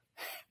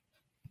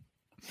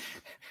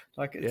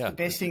 Like, it's the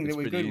best thing that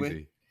we're good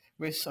with.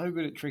 We're so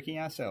good at tricking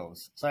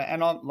ourselves. So,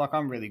 and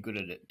I'm really good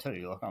at it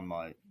too. Like, I'm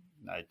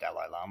no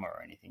Dalai Lama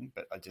or anything,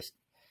 but I guess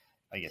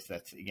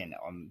that's, again,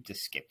 I'm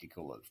just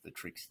skeptical of the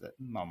tricks that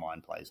my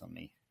mind plays on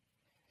me.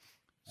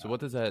 So what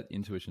does that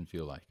intuition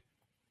feel like?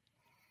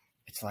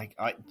 It's like,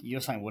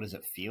 you're saying, what does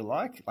it feel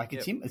like? Like,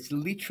 it's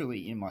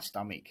literally in my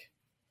stomach.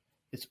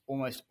 It's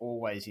almost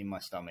always in my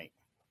stomach.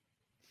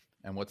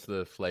 And what's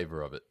the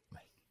flavor of it?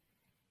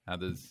 How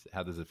does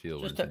it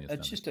feel?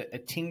 It's just a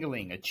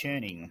tingling, a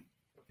churning.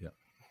 Yeah.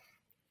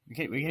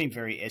 We're getting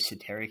very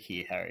esoteric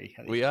here, Harry.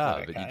 We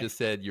are, but you just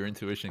said your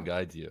intuition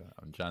guides you.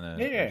 I'm trying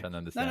to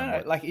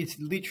understand. No. Like, it's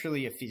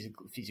literally a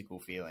physical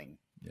feeling.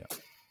 Yeah.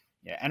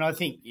 Yeah, and I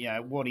think,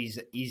 what is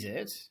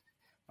it?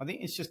 I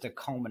think it's just a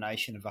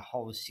culmination of a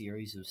whole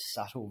series of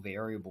subtle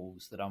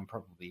variables that I'm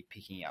probably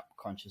picking up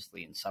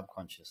consciously and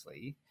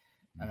subconsciously,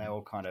 and they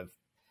all kind of,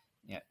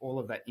 all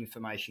of that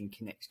information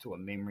connects to a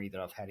memory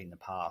that I've had in the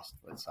past,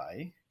 let's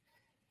say,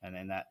 and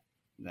then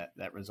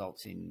that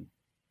results in,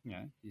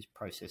 is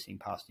processing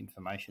past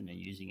information and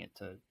using it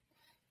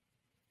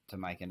to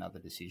make another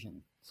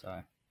decision.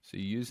 So So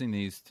you're using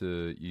these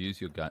to you use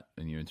your gut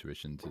and your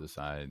intuition to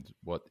decide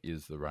what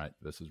is the right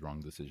versus wrong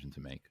decision to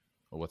make,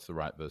 or what's the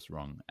right versus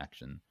wrong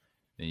action.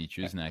 Then you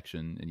choose an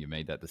action, and you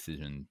made that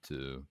decision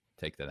to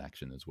take that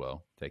action as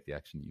well. Take the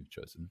action you've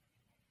chosen.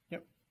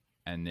 Yep.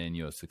 And then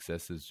your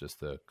success is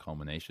just a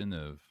culmination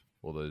of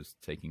all those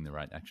taking the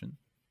right action.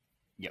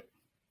 Yep.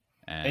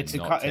 And it's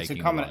a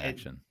common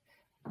action.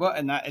 Well,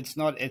 and that it's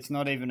not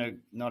even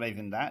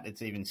that.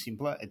 It's even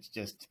simpler. It's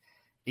just,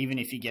 even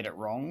if you get it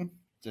wrong,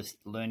 just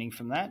learning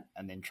from that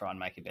and then try and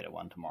make a better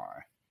one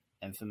tomorrow.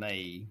 And for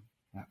me,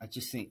 I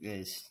just think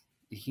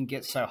you can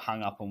get so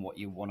hung up on what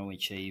you want to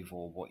achieve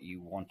or what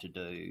you want to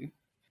do.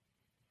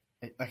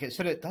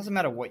 It doesn't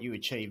matter what you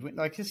achieve.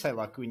 Like, just say,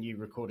 like, when you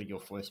recorded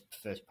your first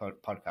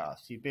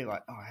podcast, you'd be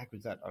like, oh, how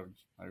was that?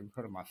 I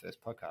recorded my first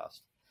podcast.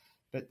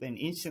 But then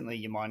instantly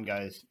your mind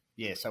goes,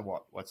 yeah, so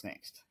what? What's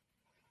next?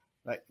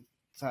 Like,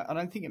 so I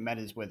don't think it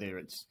matters whether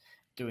it's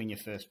doing your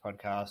first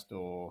podcast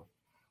or,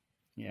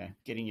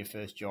 getting your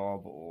first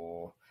job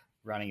or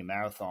running a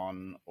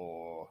marathon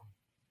or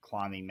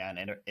climbing Mount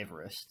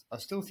Everest. I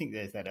still think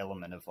there's that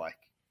element of like,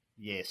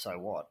 yeah, so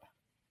what?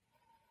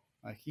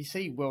 Like, you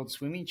see World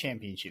Swimming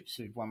Championships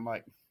who've won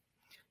like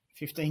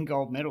 15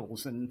 gold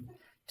medals, and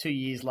 2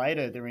 years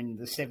later they're in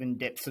the 7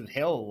 depths of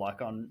hell,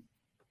 like on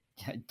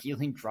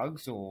dealing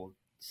drugs or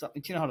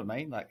something. Do you know what I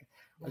mean? Like,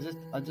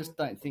 I just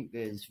don't think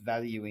there's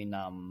value in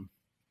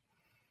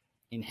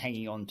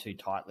hanging on too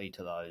tightly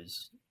to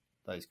those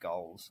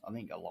goals. I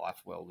think a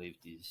life well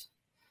lived is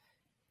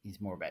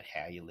more about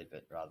how you live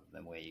it rather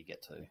than where you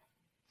get to.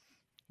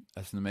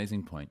 That's an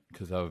amazing point,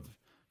 because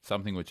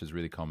something which is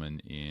really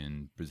common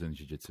in Brazilian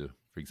Jiu-Jitsu,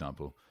 for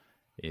example,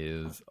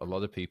 is a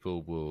lot of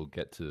people will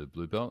get to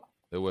blue belt.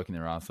 They're working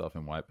their ass off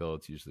in white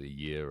belt. It's usually a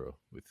year, or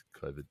with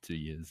COVID, 2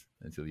 years,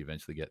 until you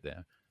eventually get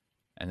there.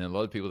 And then a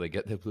lot of people, they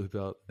get their blue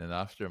belt, and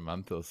after a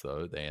month or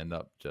so, they end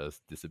up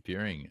just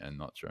disappearing and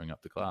not showing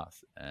up to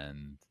class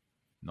and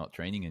not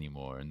training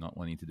anymore and not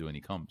wanting to do any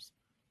comps,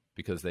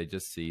 because they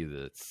just see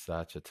that it's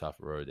such a tough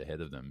road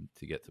ahead of them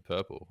to get to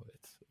purple.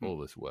 It's all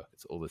this work.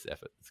 It's all this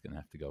effort that's going to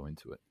have to go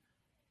into it.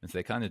 And so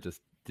they kind of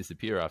just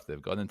disappear after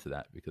they've got into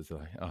that, because they're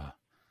like, oh,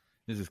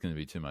 this is going to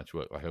be too much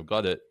work. Like, I've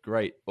got it.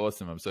 Great.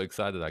 Awesome. I'm so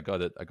excited. I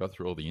got it. I got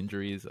through all the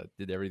injuries. I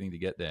did everything to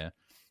get there.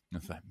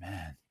 And it's like,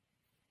 man,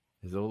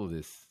 there's all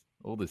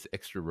this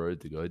extra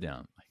road to go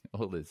down,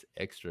 like all this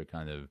extra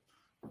kind of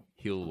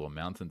hill or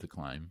mountain to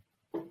climb.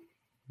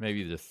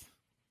 Maybe just,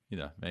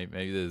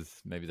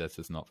 maybe that's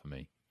just not for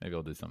me. Maybe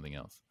I'll do something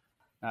else.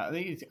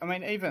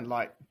 Even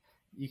like,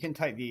 you can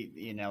take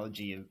the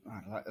analogy of,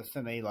 like,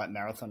 for me, like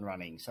marathon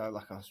running. So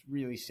like, I was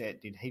really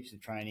set, did heaps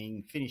of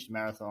training, finished the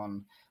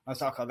marathon. I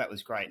was like, oh, that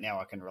was great. Now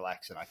I can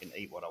relax and I can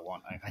eat what I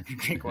want. I can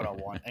drink what I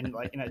want. And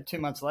like, 2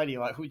 months later,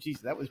 you're like, oh, geez,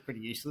 that was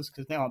pretty useless,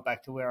 because now I'm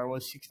back to where I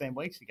was 16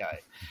 weeks ago.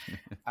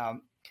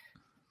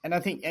 And I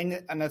think,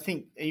 and I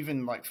think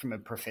even like from a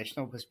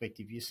professional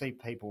perspective, you see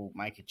people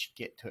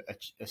get to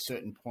a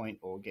certain point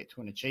or get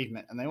to an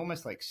achievement, and they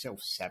almost like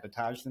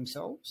self-sabotage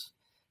themselves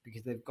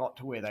because they've got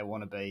to where they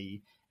want to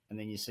be. And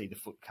then you see the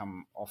foot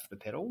come off the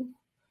pedal.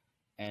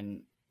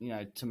 And,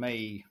 to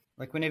me,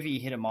 like, whenever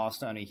you hit a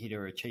milestone or you hit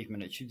an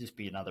achievement, it should just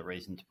be another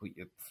reason to put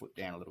your foot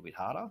down a little bit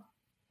harder.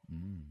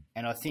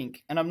 And I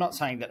think, and I'm not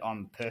saying that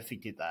I'm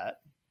perfect at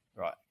that,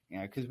 right?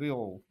 Because we're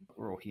all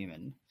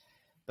human.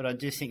 But I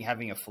just think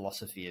having a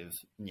philosophy of,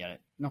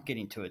 not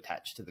getting too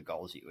attached to the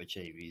goals that you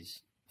achieve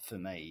is, for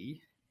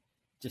me,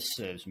 just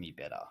serves me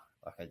better.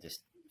 Like, I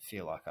just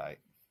feel like I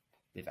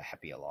live a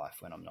happier life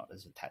when I'm not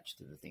as attached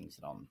to the things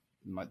that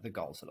the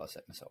goals that I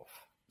set myself.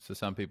 So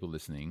some people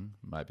listening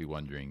might be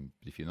wondering,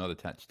 if you're not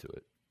attached to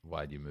it,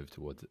 why do you move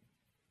towards it?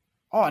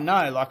 Oh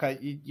no, like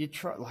you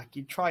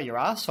try your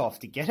ass off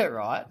to get it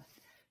right,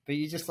 but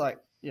you just like,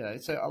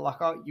 so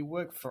like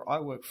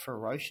I work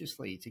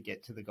ferociously to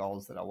get to the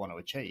goals that I want to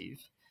achieve.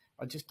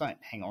 I just don't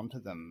hang on to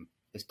them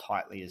as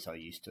tightly as I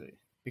used to,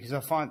 because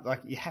I find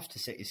like you have to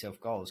set yourself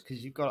goals,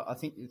 because I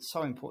think it's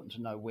so important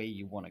to know where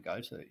you want to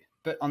go to.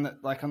 But on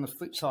the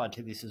flip side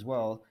to this as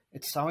well,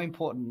 it's so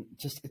important.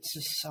 It's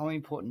just so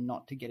important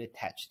not to get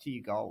attached to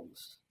your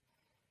goals,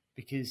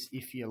 because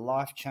if your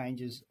life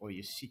changes or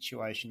your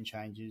situation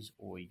changes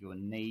or your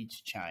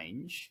needs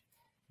change,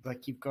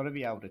 like, you've got to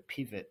be able to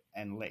pivot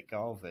and let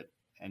go of it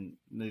and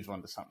move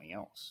on to something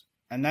else.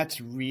 And that's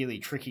really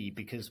tricky,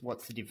 because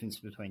what's the difference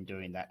between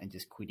doing that and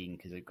just quitting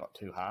because it got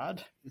too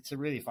hard? It's a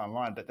really fine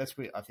line, but that's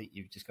where I think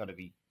you've just got to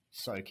be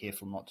so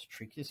careful not to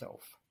trick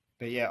yourself.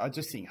 But yeah, I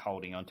just think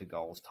holding on to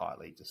goals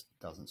tightly just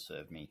doesn't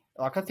serve me.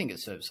 Like, I think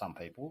it serves some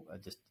people.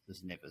 It just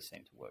has never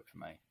seemed to work for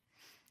me.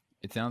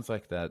 It sounds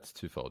like that's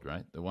twofold,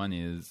 right? The one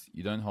is,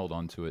 you don't hold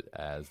on to it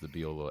as the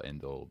be all or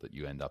end all that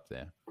you end up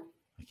there.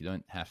 Like, you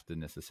don't have to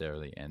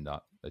necessarily end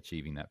up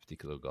achieving that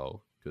particular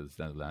goal, because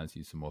that allows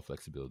you some more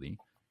flexibility.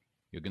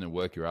 You're going to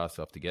work your ass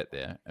off to get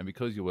there. And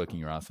because you're working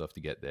your ass off to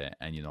get there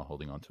and you're not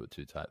holding on to it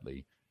too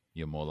tightly,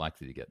 you're more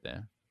likely to get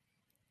there.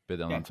 But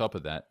then on top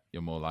of that,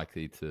 you're more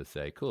likely to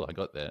say, cool, I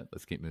got there.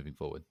 Let's keep moving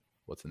forward.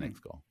 What's the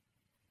next goal?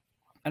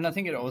 And I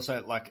think it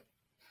also, like,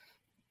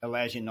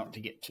 allows you not to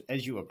get to,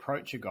 as you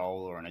approach a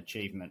goal or an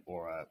achievement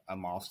or a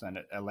milestone,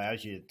 it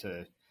allows you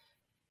to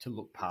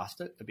look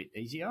past it a bit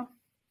easier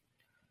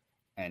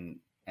and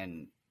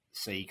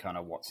see kind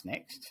of what's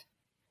next.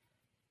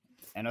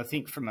 And I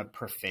think from a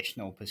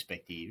professional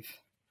perspective,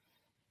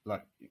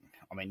 like,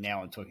 I mean,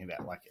 now I'm talking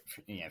about like,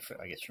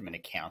 I guess from an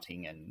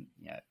accounting and,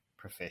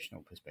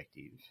 professional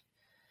perspective,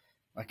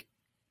 like,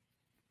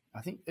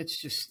 I think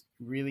it's just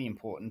really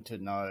important to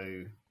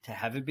know, to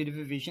have a bit of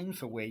a vision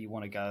for where you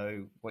want to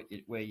go,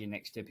 where your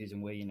next step is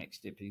and where your next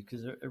step is,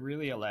 because it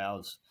really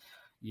allows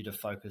you to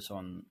focus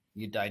on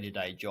your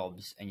day-to-day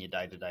jobs and your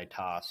day-to-day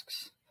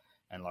tasks.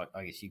 And like,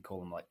 I guess you call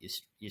them like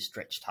your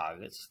stretch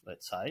targets,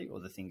 let's say, or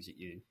the things that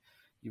you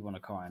want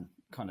to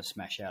kind of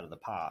smash out of the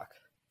park.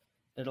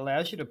 It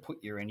allows you to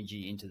put your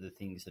energy into the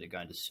things that are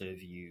going to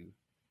serve you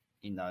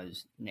in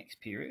those next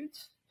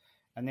periods.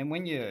 And then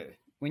when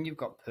you've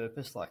got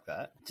purpose like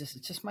that, it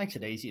just makes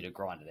it easier to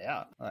grind it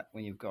out. Like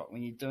when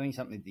you're doing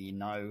something that you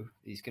know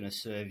is going to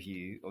serve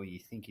you, or you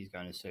think is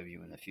going to serve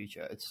you in the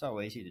future, it's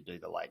so easy to do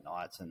the late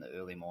nights and the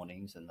early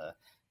mornings and the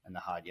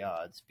hard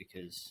yards,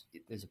 because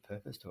there's a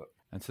purpose to it.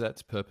 And so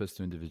that's purpose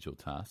to individual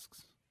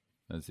tasks,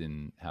 as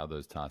in how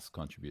those tasks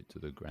contribute to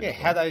the greater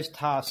goal. How those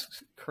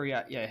tasks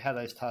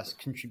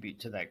contribute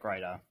to that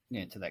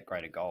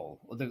greater goal,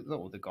 or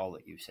the goal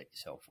that you've set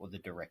yourself, or the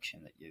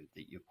direction that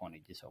you've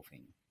pointed yourself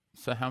in.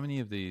 So how many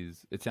of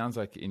these, it sounds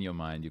like in your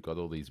mind, you've got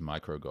all these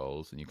micro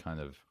goals and you kind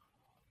of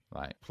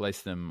like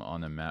place them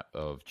on a map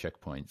of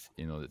checkpoints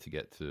in order to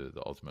get to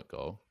the ultimate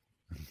goal.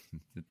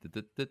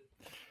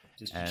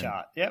 Just a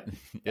chart. Yep.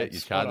 Yeah, you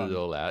charted it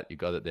all out. You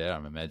got it there.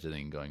 I'm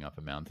imagining going up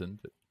a mountain,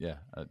 but yeah.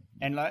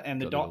 And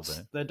the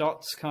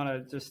dots kind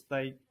of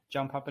they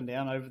jump up and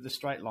down over the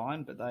straight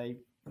line, but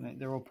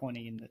they're all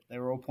pointing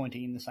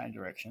in the same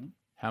direction.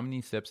 How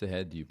many steps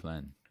ahead do you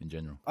plan in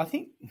general?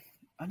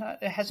 I know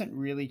it hasn't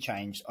really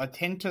changed. I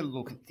tend to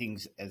look at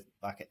things as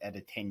like at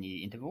a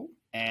 10-year interval.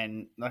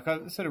 And like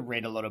I've sort of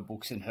read a lot of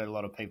books and heard a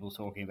lot of people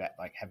talking about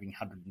like having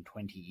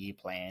 120-year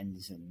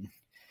plans and,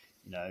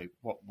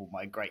 what will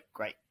my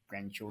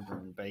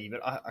great-great-grandchildren be?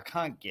 But I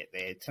can't get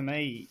there. To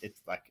me,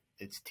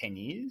 it's 10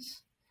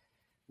 years.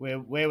 Where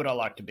would I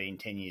like to be in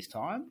 10 years'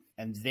 time?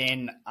 And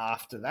then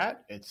after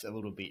that, it's a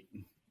little bit,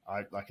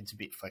 it's a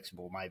bit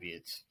flexible. Maybe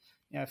it's,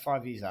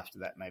 5 years after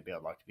that, maybe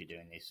I'd like to be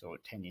doing this, or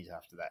 10 years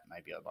after that,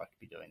 maybe I'd like to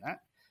be doing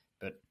that.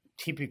 But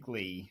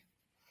typically,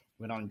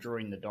 when I'm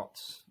drawing the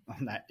dots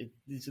on that,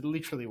 it's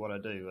literally what I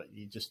do.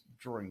 You're just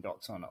drawing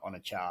dots on a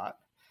chart.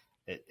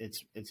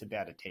 It's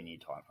about a 10-year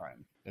time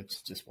frame.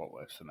 It's just what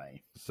works for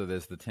me. So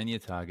there's the 10-year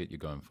target you're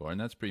going for,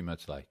 and that's pretty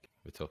much like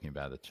we're talking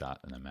about a chart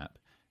and a map.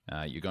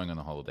 You're going on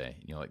a holiday,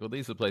 and you're like, well,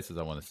 these are the places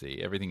I want to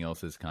see. Everything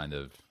else is kind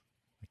of,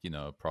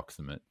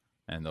 approximate,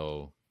 and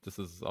I'll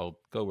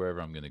go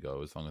wherever I'm going to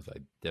go, as long as I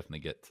definitely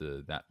get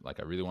to that. Like,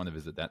 I really want to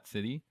visit that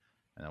city,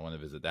 and I want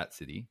to visit that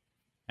city.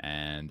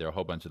 And there are a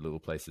whole bunch of little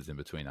places in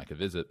between I could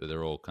visit, but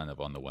they're all kind of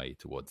on the way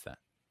towards that.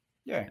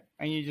 Yeah.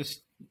 And you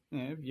just,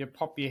 you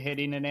pop your head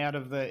in and out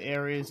of the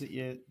areas that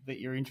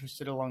you're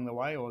interested along the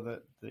way, or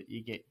that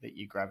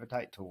you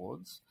gravitate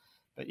towards.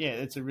 But yeah,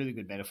 it's a really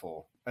good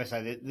metaphor. I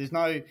say there's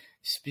no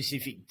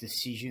specific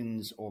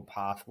decisions or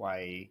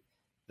pathway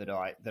that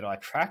I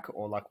track,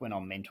 or like when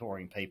I'm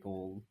mentoring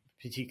people,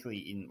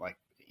 particularly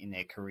in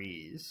their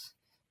careers,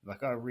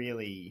 like I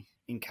really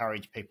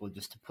encourage people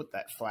just to put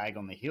that flag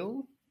on the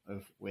hill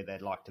of where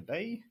they'd like to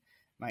be,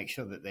 make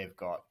sure that they've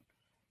got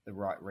the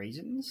right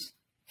reasons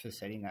for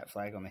setting that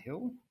flag on the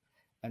hill,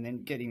 and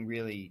then getting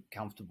really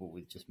comfortable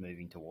with just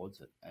moving towards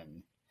it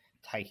and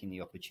taking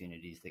the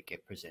opportunities that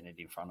get presented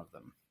in front of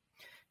them.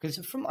 Because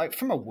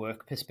from a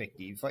work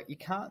perspective, like you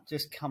can't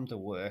just come to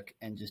work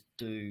and just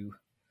do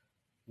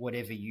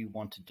whatever you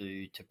want to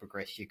do to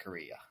progress your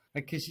career,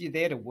 because you're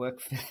there to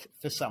work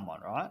for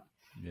someone, right?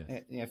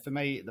 Yeah. For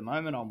me at the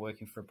moment, I'm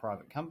working for a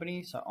private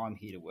company, so I'm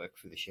here to work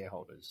for the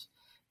shareholders.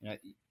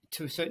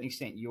 To a certain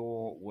extent,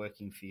 you're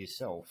working for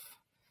yourself,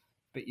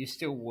 but you're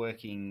still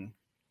working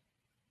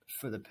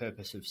for the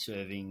purpose of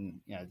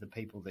serving, the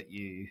people that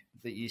you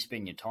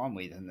spend your time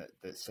with and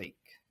that seek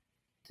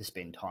to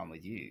spend time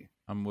with you.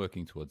 I'm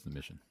working towards the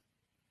mission.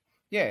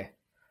 Yeah.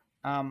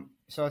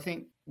 So I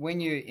think when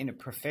you're in a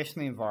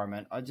professional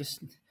environment, I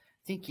just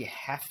think you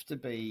have to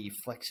be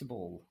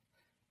flexible,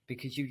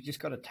 because you've just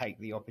got to take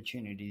the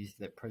opportunities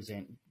that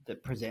present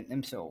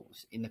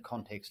themselves in the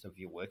context of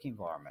your work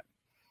environment.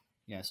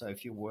 So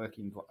if you're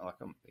working, like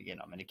I'm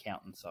an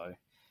accountant, so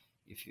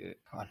if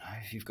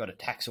you've got a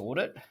tax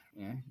audit,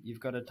 you've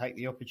got to take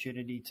the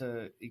opportunity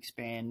to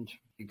expand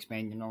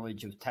your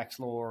knowledge of tax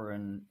law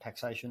and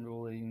taxation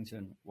rulings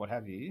and what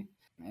have you.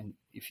 And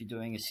if you're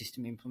doing a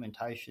system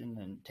implementation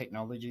and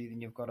technology, then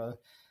you've got to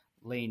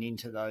lean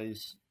into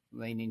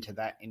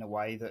that in a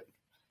way that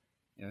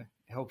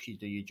helps you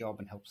do your job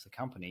and helps the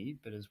company,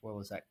 but as well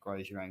as that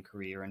grows your own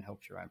career and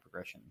helps your own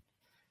progression.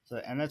 So,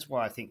 and that's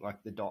why I think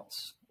like the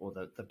dots or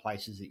the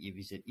places that you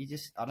visit,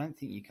 I don't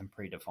think you can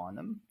predefine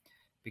them,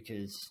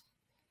 because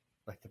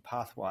like the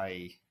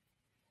pathway,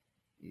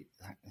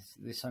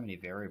 there's so many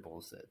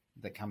variables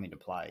that come into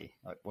play,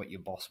 like what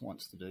your boss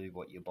wants to do,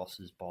 what your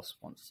boss's boss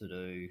wants to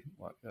do,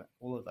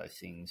 all of those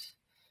things.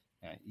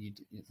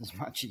 As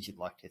much as you'd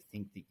like to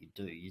think that you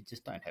do, you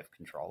just don't have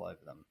control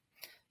over them.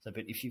 So,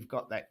 but if you've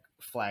got that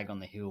flag on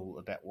the hill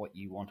about what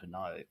you want to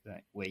know,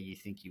 where you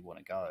think you want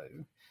to go,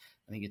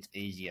 I think it's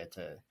easier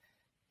to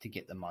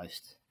get the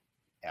most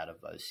out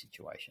of those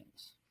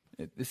situations.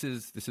 This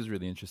is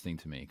really interesting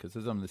to me, because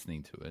as I'm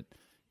listening to it,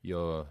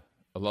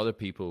 a lot of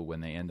people, when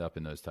they end up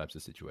in those types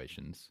of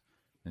situations,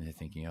 and they're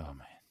thinking, oh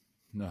man,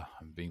 no,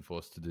 I'm being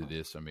forced to do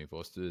this, I'm being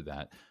forced to do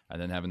that. I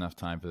don't have enough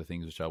time for the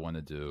things which I want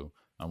to do.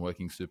 I'm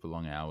working super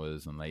long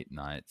hours and late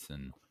nights,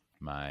 and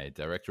my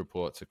direct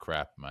reports are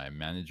crap. My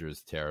manager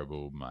is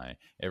terrible.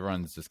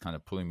 Everyone's just kind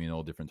of pulling me in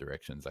all different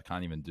directions. I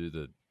can't even do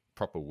the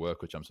proper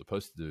work which I'm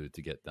supposed to do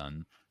to get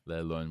done, let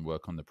alone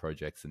work on the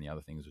projects and the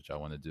other things which I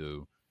want to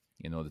do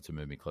in order to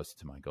move me closer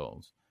to my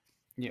goals.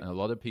 Yeah. And a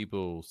lot of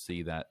people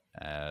see that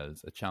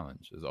as a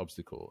challenge, as an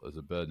obstacle, as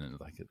a burden.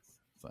 Like it's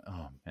like,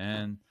 oh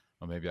man,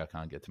 or maybe I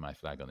can't get to my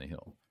flag on the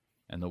hill.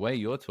 And the way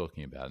you're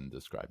talking about and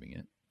describing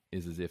it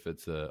is as if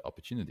it's an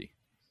opportunity.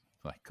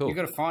 Like, cool. You've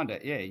got to find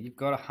it. Yeah. You've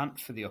got to hunt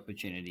for the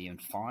opportunity and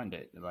find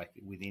it, like,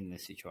 within the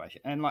situation.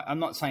 And like, I'm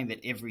not saying that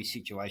every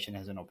situation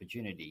has an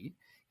opportunity,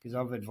 because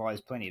I've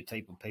advised plenty of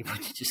people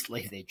to just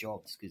leave their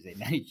jobs because their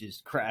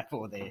manager's crap,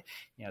 or there's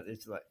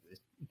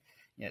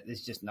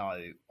just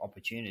no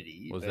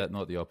opportunity. Was that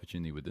not the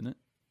opportunity within it?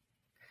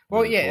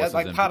 Well, yeah,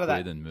 like part of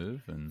that and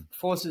move and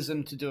forces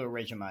them to do a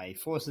resume,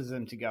 forces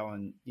them to go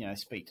and,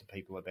 speak to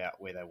people about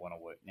where they want to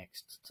work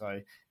next. So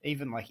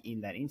even like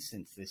in that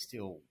instance, there's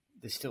still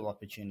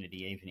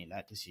opportunity even in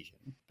that decision.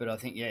 But I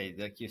think, yeah,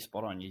 like you're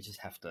spot on. You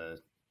just got to,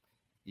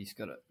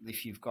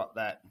 if you've got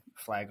that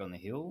flag on the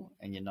hill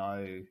and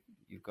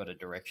you've got a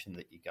direction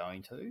that you're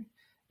going to,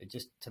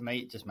 to me,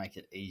 it just makes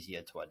it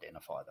easier to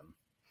identify them.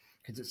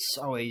 Because it's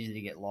so easy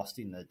to get lost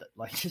in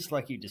just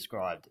like you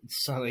described,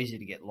 it's so easy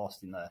to get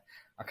lost in I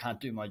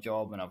can't do my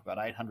job and I've got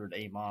 800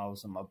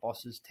 emails and my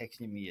boss is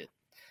texting me at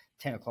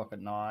 10 o'clock at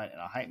night and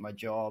I hate my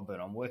job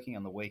and I'm working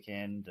on the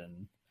weekend,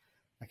 and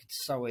like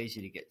it's so easy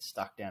to get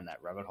stuck down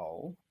that rabbit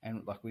hole,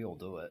 and like we all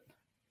do it.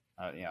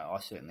 I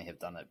certainly have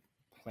done it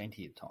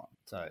plenty of times.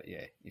 So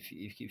yeah, if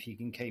you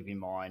can keep in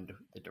mind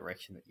the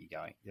direction that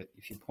you're going,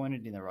 if you're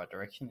pointed in the right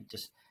direction, it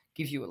just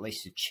gives you at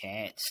least a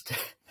chance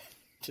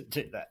to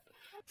do that.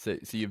 So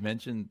you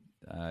mentioned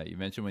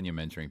when you're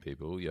mentoring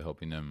people, you're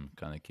helping them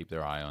kind of keep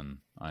their eye on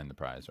the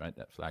prize, right?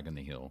 That flag on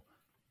the hill,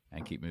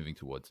 and keep moving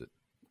towards it.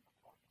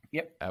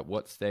 Yep. At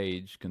what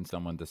stage can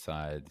someone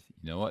decide,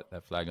 you know what,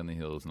 that flag on the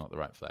hill is not the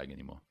right flag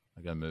anymore?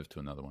 I got to move to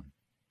another one.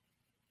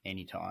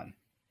 Anytime.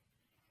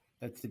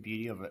 That's the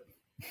beauty of it.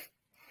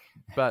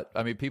 But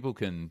I mean, people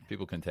can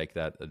take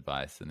that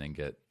advice and then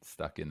get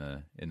stuck in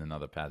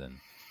another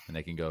pattern, and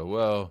they can go,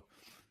 well,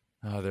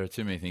 there are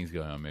too many things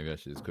going on. Maybe I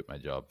should just quit my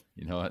job.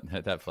 You know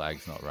what? That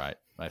flag's not right.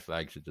 My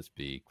flag should just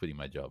be quitting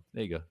my job.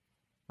 There you go.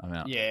 I'm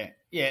out. Yeah.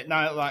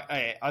 No,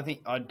 I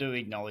think I do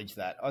acknowledge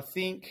that. If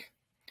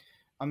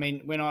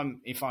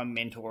I'm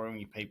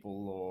mentoring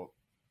people, or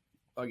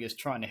I guess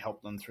trying to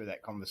help them through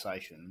that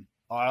conversation,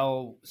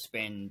 I'll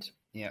spend,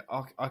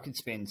 I could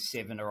spend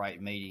 7 or 8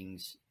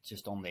 meetings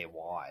just on their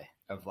why,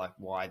 of like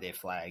why their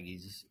flag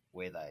is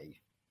where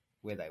they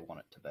want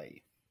it to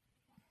be.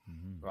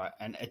 Mm-hmm. Right.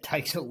 And it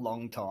takes a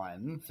long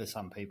time for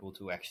some people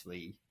to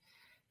actually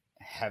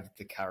have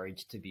the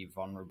courage to be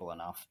vulnerable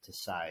enough to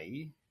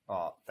say,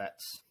 oh,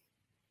 that's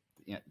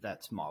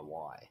my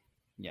why.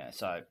 Yeah.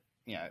 So,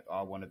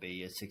 I want to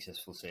be a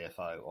successful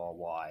CFO, or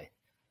why?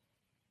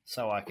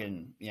 So I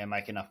can,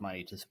 make enough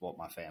money to support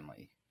my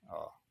family.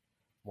 Oh,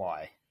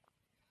 why?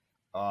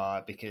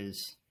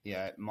 Because,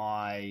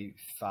 my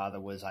father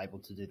was able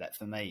to do that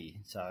for me.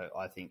 So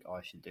I think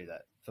I should do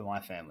that for my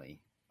family.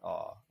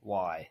 Oh,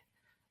 why?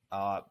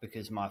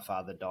 Because my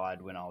father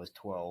died when I was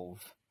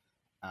 12,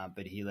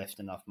 but he left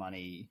enough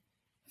money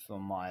for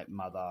my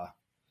mother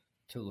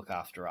to look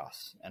after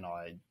us, and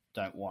I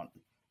don't want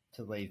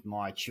to leave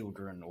my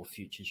children or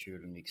future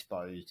children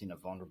exposed in a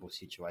vulnerable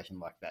situation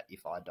like that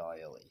if I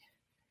die early.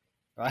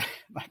 Right?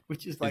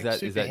 Which is like,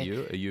 is that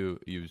you? Are you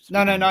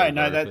No.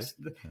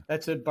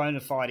 That's a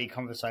bona fide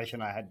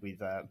conversation I had with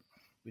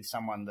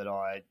someone that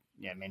I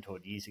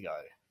mentored years ago.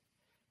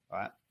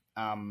 Right?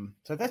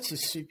 So that's a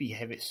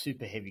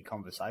super heavy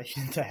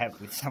conversation to have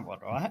with someone,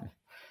 right?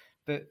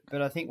 But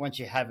I think once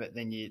you have it,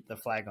 then the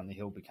flag on the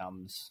hill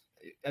becomes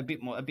a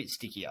bit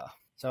stickier.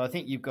 So I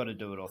think you've got to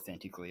do it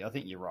authentically. I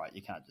think you're right.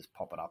 You can't just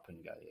pop it up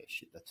and go, yeah,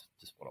 shit, that's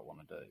just what I want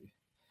to do.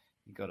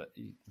 You got to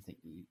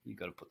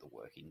put the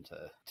work in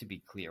to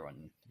be clear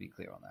on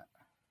that.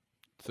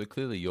 So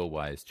clearly your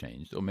why has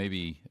changed, or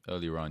maybe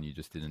earlier on you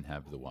just didn't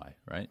have the why,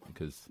 right?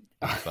 Because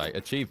it's like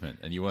achievement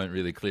and you weren't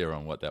really clear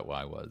on what that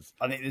why was.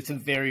 I think it's a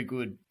very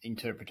good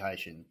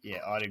interpretation. Yeah,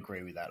 I'd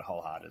agree with that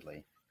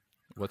wholeheartedly.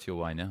 What's your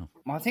why now?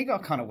 I think I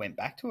kind of went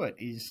back to it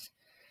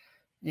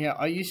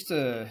I used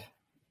to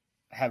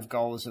have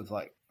goals of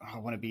like, I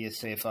want to be a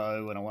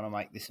CFO and I want to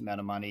make this amount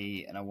of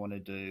money and I want to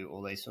do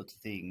all these sorts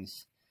of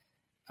things.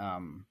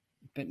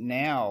 but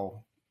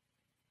now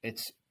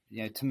it's,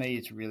 to me,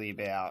 it's really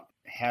about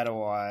how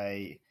do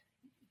I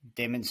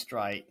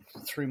demonstrate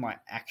through my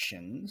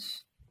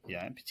actions,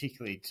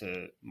 particularly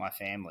to my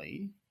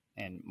family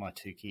and my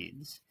two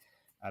kids,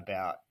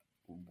 about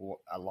what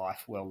a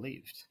life well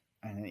lived.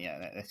 And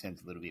that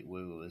sounds a little bit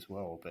woo-woo as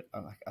well, but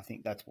I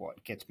think that's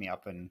what gets me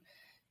up and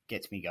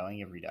gets me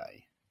going every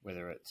day,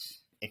 whether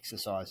it's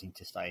exercising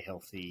to stay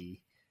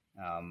healthy,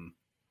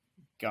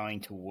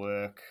 going to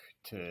work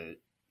to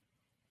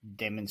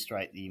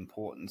demonstrate the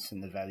importance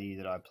and the value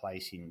that I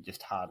place in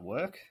just hard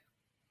work.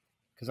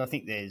 Because I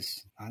think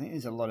there's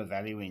a lot of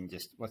value in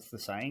just, what's the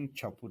saying?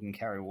 Chop wood and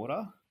carry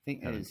water.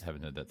 I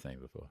haven't heard that saying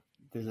before.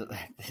 I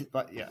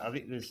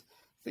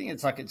think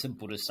it's like it's a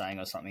Buddhist saying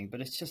or something,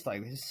 but it's just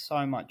like there's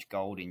so much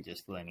gold in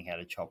just learning how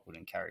to chop wood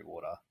and carry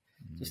water.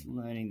 Just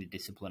learning the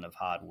discipline of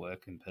hard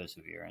work and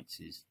perseverance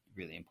is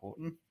really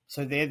important.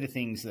 So they're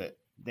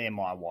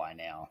my why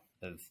now,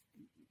 of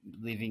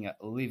living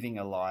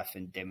a life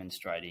and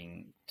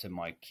demonstrating to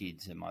my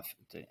kids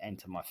and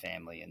to my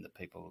family and the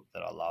people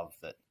that I love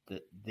that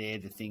they're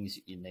the things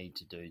that you need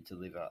to do to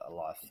live a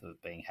life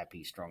of being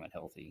happy, strong, and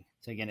healthy.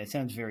 So again, it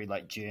sounds very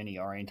like journey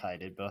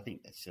orientated, but I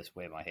think that's just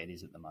where my head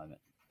is at the moment.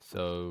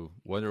 So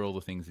what are all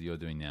the things that you're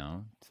doing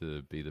now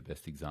to be the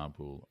best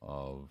example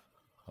of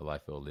a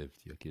life well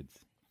lived to your kids?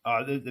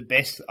 I think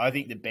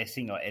the best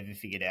thing I ever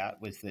figured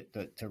out was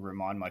that to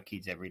remind my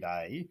kids every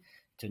day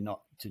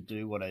to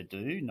do what I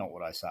do, not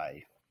what I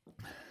say.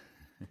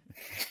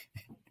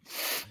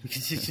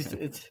 Because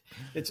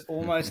it's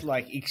almost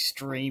like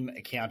extreme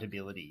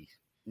accountability.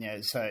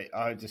 So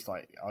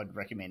I'd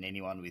recommend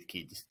anyone with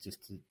kids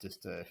just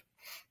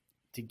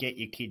to get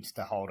your kids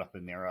to hold up a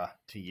mirror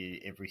to you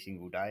every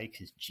single day,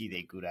 because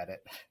they're good at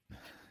it.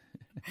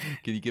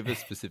 Can you give a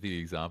specific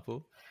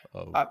example?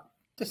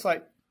 Just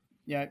like,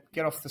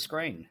 get off the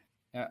screen.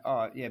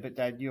 But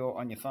Dad, you're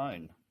on your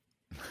phone.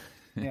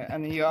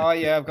 And then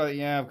I've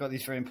got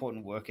this very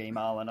important work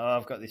email, and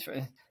I've got this.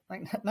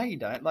 Like, no, you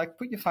don't. Like,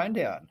 put your phone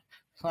down.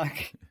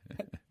 Like,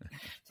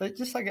 so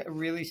just like a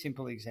really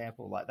simple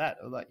example like that,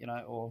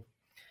 or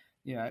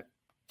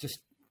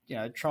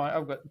try.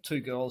 I've got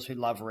two girls who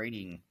love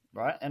reading,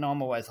 right? And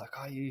I'm always like,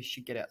 oh, you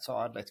should get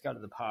outside. Let's go to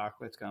the park.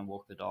 Let's go and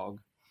walk the dog.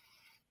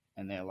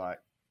 And they're like,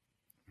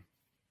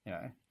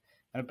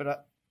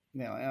 whatever.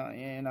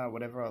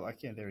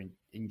 They're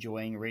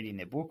enjoying reading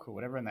their book or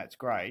whatever, and that's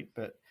great.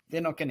 But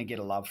they're not going to get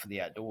a love for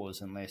the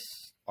outdoors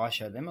unless I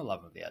show them a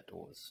love of the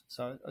outdoors.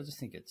 So I just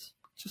think it's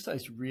just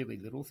those really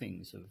little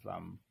things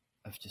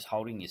of just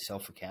holding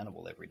yourself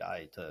accountable every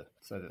day so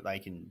that they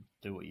can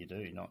do what you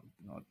do, not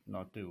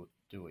do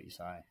what you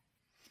say.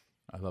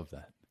 I love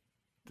that.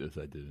 Do as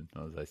I do,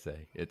 not as I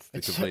say. It's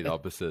the complete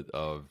opposite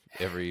of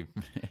every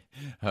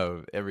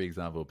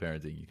example of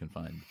parenting you can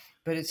find.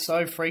 But it's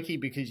so freaky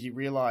because you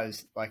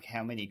realize like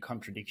how many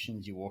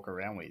contradictions you walk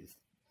around with.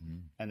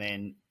 And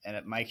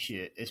it makes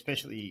you,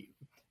 especially,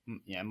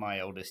 my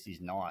eldest is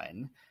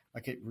 9,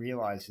 like it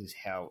realizes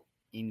how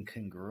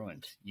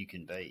incongruent you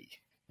can be.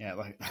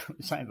 Like I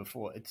was saying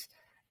before, it's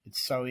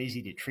so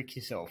easy to trick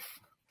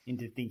yourself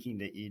into thinking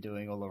that you're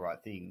doing all the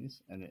right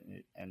things.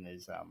 And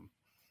there's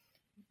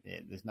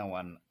no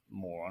one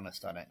more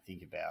honest, I don't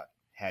think, about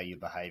how you're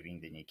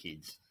behaving than your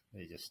kids.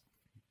 They're just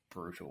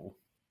brutal.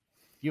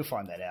 You'll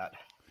find that out.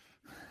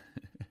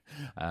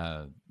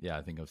 I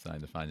think I'm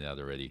starting to find it out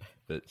already,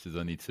 but she's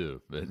only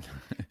 2. But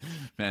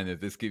man,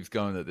 if this keeps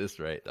going at this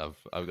rate,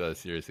 I've got a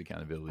serious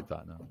accountability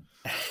partner.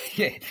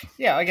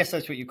 Yeah. I guess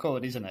that's what you call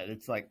it, isn't it?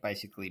 It's like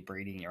basically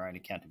breeding your own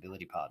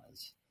accountability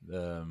partners.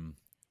 There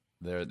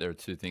are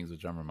 2 things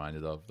which I'm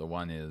reminded of. The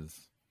one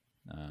is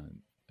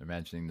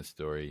imagining the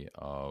story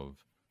of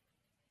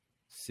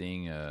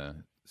seeing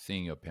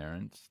your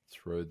parents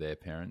throw their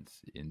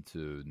parents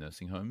into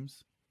nursing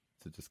homes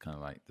to just kind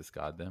of like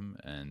discard them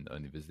and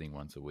only visiting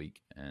once a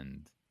week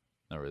and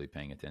not really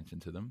paying attention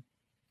to them.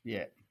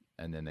 Yeah.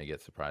 And then they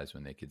get surprised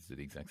when their kids do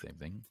the exact same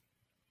thing.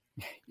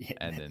 Yeah.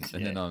 And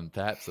then on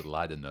perhaps a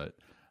lighter note,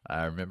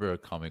 I remember a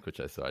comic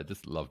which I saw. I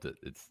just loved it.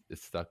 It's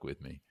stuck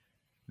with me.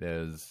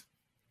 There's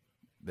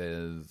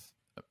 2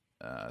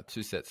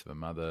 sets of a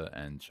mother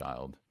and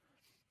child,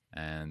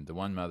 and the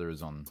one mother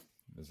is on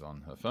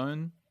her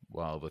phone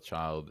while the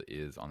child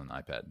is on an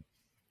iPad,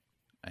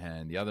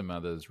 and the other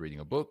mother is reading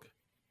a book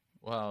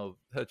while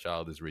her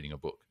child is reading a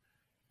book.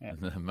 Yeah.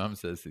 And the mum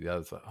says to the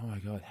other, like, "Oh my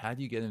God, how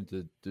do you get him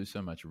to do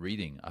so much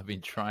reading? I've been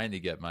trying to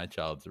get my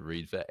child to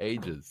read for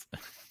ages."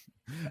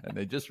 And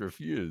they just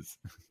refuse.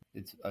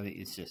 I think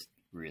it's just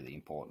really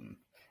important.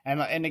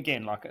 And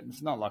again, like,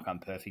 it's not like I'm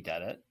perfect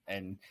at it.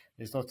 And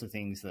there's lots of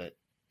things that,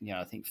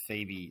 I think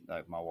Phoebe,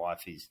 like my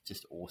wife, is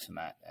just awesome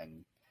at,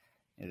 and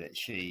that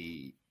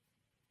she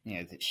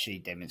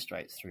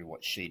demonstrates through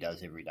what she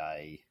does every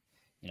day,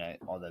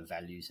 other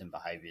values and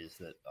behaviors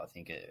that I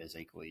think are as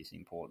equally as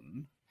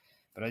important.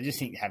 But I just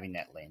think having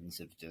that lens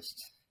of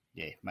just,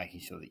 making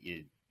sure that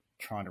you're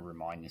trying to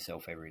remind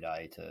yourself every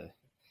day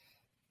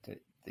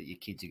that your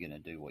kids are going to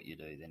do what you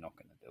do. They're not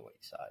going to do what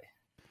you say.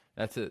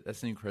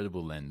 That's an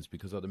incredible lens,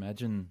 because I'd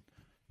imagine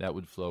that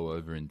would flow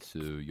over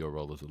into your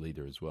role as a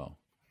leader as well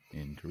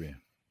in career.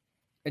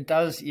 It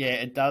does. Yeah,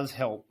 it does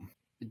help.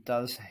 It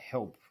does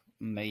help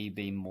me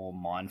be more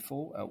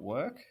mindful at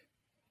work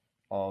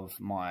of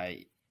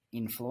my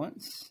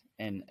influence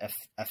and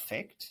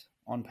effect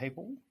on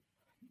people.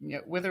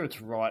 Yeah, whether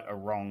it's right or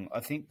wrong, I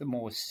think the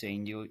more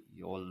senior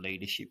your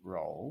leadership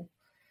role,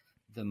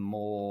 the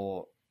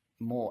more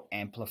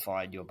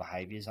amplified your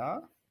behaviors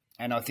are.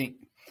 And I think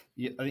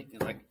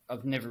like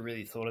I've never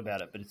really thought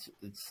about it, but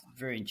it's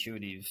very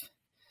intuitive.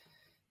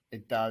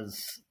 It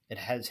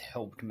has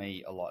helped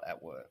me a lot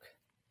at work,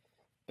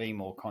 being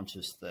more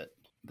conscious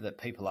that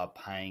people are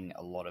paying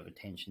a lot of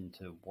attention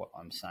to what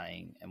I'm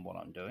saying and what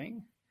I'm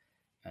doing,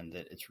 and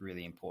that it's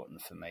really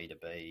important for me to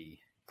be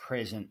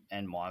present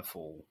and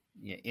mindful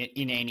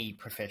in any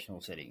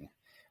professional setting,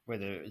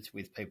 whether it's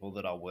with people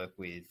that I work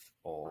with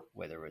or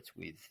whether it's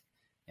with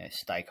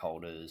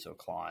stakeholders or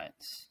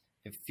clients.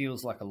 It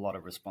feels like a lot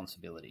of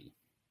responsibility,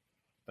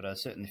 but I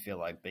certainly feel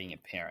like being a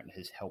parent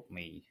has helped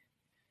me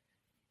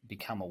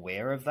become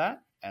aware of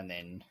that and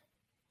then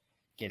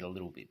get a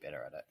little bit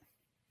better at it.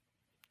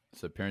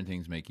 So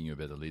parenting is making you a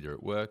better leader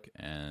at work,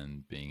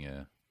 and being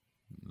a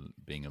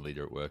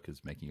leader at work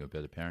is making you a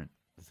better parent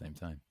at the same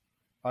time.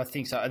 I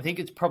think so. I think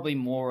it's probably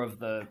more of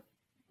the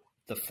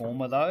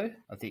former, though.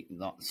 I think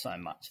not so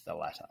much the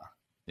latter.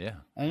 Yeah.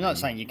 And I'm not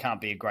saying you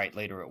can't be a great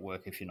leader at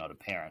work if you're not a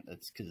parent.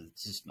 It's because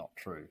it's just not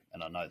true.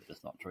 And I know that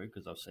it's not true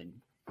because I've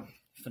seen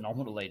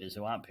phenomenal leaders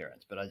who aren't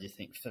parents. But I just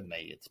think for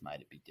me, it's made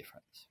a big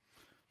difference.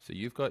 So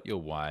you've got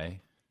your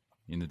why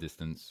in the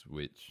distance,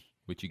 which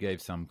you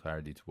gave some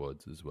clarity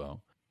towards as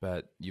well.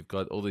 But you've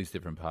got all these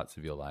different parts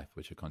of your life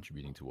which are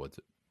contributing towards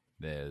it.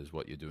 There's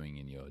what you're doing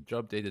in your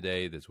job day to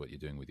day. There's what you're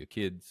doing with your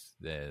kids.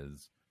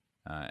 There's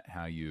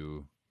how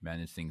you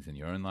manage things in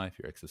your own life,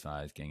 your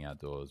exercise, getting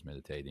outdoors,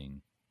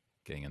 meditating,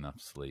 getting enough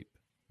sleep,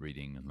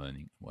 reading and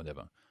learning,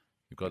 whatever.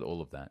 You've got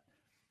all of that.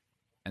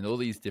 And all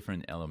these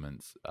different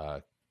elements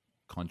are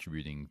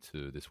contributing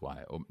to this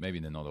why, or maybe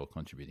they're not all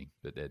contributing,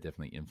 but they're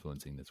definitely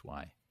influencing this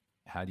why.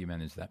 How do you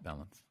manage that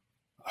balance?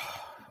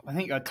 I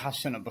think I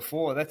touched on it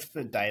before. That's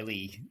the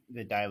daily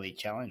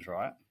challenge,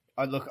 right?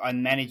 I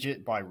manage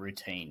it by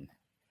routine.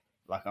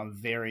 Like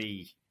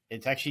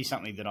it's actually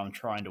something that I'm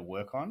trying to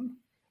work on.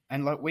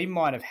 And like we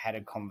might have had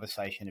a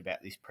conversation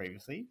about this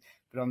previously,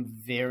 but I'm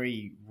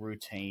very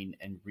routine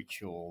and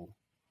ritual,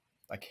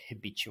 like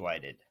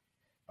habituated.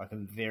 Like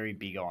I'm very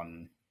big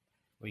on,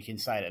 we can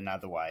say it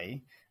another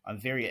way, I'm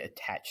very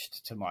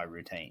attached to my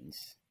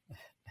routines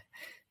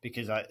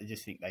because I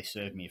just think they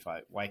serve me. If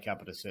I wake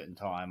up at a certain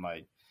time,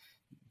 I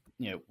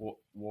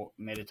walk,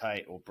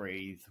 meditate or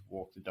breathe,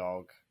 walk the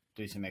dog,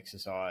 do some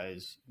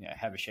exercise,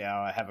 have a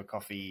shower, have a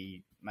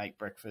coffee, make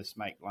breakfast,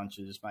 make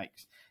lunches,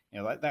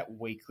 like that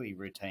weekly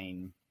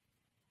routine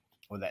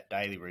or that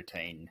daily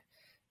routine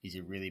is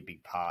a really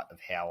big part of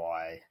how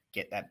I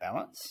get that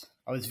balance.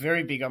 I was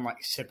very big on like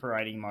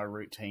separating my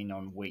routine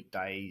on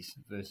weekdays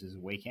versus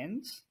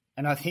weekends.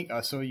 And I think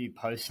I saw you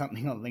post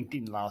something on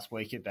LinkedIn last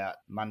week about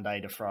Monday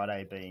to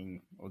Friday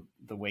being, or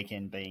the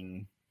weekend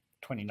being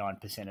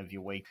 29% of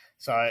your week.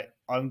 So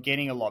I'm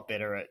getting a lot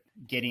better at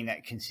getting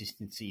that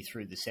consistency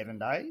through the 7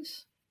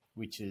 days,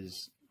 which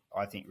is,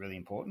 I think, really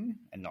important,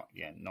 and not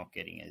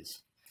getting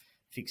as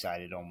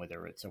fixated on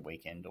whether it's a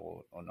weekend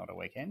or not a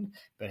weekend,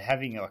 but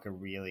having like a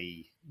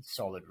really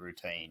solid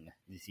routine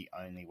is the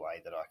only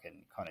way that I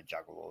can kind of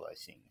juggle all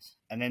those things.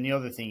 And then the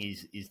other thing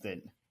is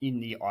that in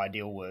the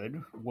ideal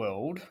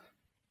world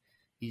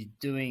is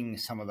doing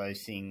some of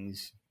those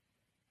things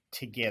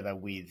together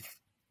with,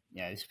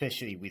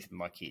 especially with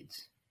my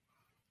kids,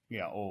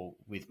 or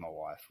with my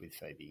wife, with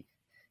Phoebe.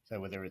 So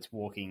whether it's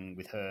walking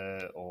with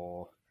her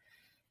or,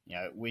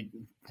 we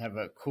have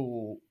a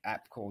cool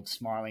app called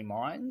Smiling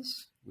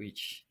Minds,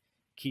 which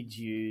kids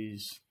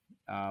use.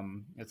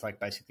 It's like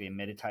basically a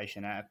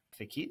meditation app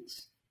for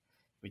kids,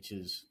 which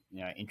is,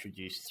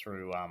 introduced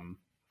through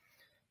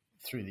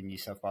the New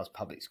South Wales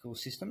public school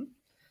system.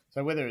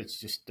 So whether it's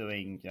just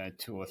doing,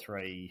 2 or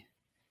 3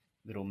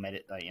 little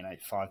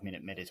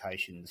 5-minute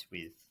meditations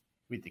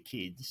with the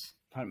kids,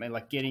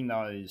 like getting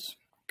those,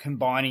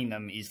 combining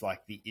them is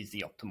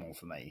the optimal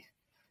for me.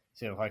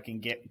 So if I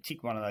can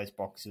tick one of those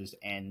boxes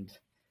and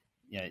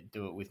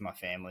do it with my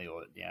family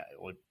or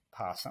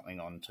pass something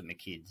on to my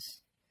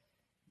kids,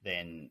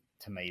 then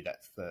to me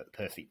that's the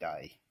perfect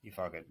day. If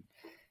I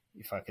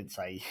could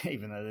say,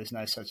 even though there's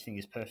no such thing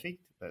as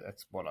perfect, but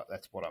that's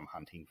what I'm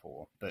hunting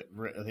for. But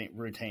I think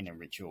routine and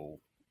ritual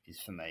is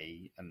for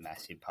me a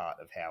massive part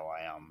of how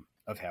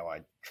I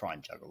try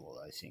and juggle all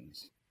those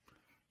things.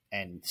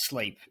 And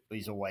sleep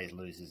is always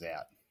loses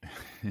out.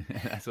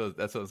 That's what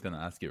I was going to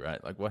ask you,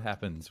 right? Like, what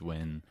happens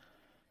when,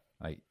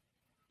 like,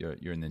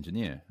 you're an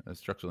engineer, a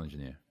structural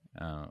engineer,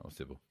 or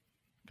civil,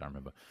 can't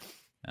remember.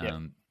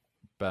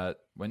 But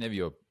whenever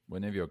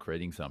you're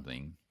creating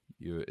something,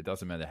 it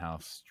doesn't matter how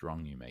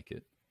strong you make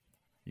it,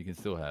 you can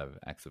still have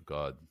acts of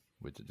God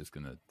which are just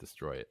going to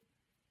destroy it.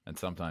 And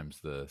sometimes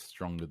the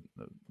stronger,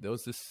 there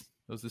was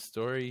this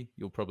story,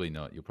 you'll probably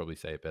know it, you'll probably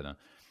say it better.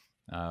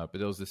 But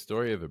there was this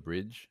story of a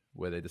bridge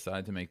where they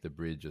decided to make the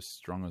bridge as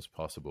strong as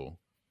possible,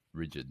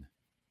 rigid.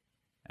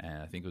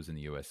 And I think it was in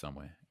the US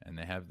somewhere. And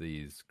they have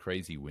these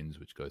crazy winds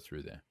which go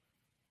through there.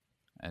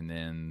 And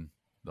then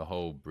the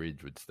whole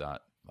bridge would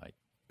start like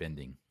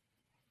bending.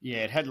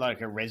 Yeah, it had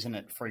like a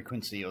resonant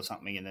frequency or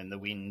something, and then the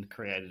wind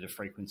created a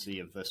frequency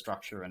of the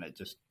structure, and it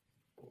just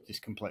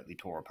completely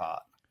tore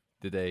apart.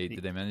 Did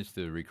they manage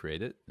to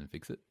recreate it and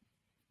fix it?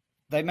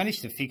 They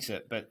managed to fix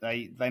it, but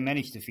they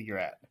managed to figure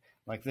out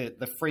like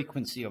the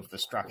frequency of the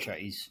structure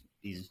is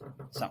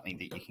something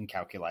that you can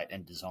calculate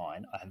and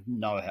design. I have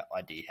no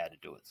idea how to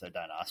do it, so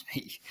don't ask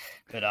me.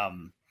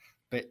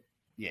 But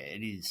yeah,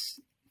 it is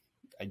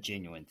a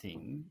genuine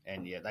thing,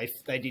 and yeah,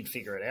 they did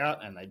figure it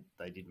out, and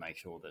they did make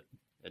sure that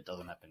it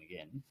doesn't happen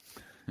again.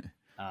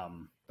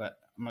 But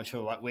I'm not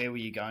sure, like, where were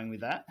you going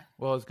with that?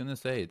 Well, I was going to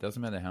say, it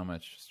doesn't matter how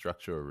much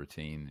structure or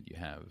routine that you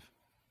have.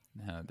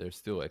 There's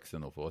still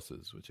external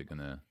forces which are going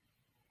to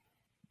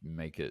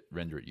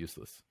render it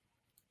useless.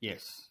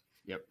 Yes.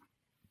 Yep.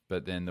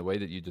 But then the way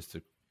that you just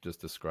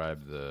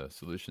described the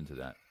solution to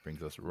that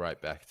brings us right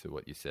back to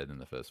what you said in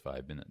the first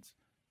 5 minutes,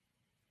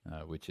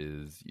 which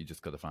is you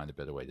just got to find a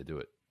better way to do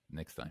it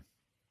next time.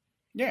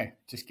 Yeah,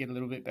 just get a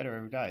little bit better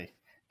every day.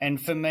 And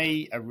for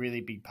me, a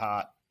really big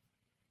part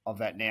of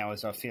that now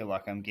is I feel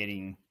like I'm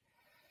getting,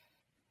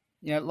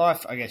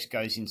 life, I guess,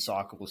 goes in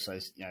cycles. So,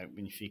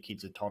 when your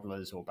kids are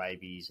toddlers or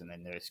babies and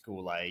then they're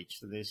school age,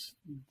 so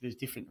there's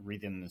different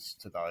rhythms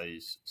to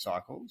those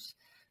cycles.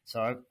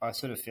 So I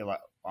sort of feel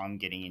like I'm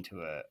getting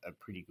into a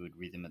pretty good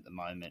rhythm at the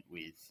moment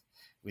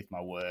with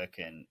my work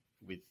and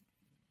with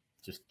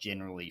just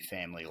generally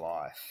family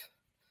life.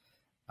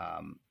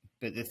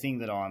 But the thing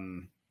that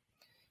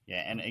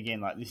and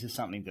again, like, this is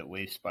something that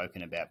we've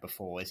spoken about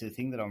before, is the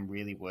thing that I'm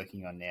really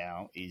working on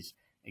now is,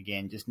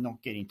 again, just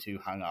not getting too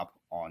hung up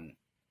on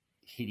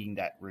hitting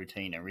that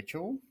routine and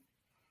ritual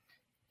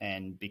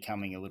and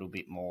becoming a little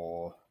bit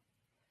more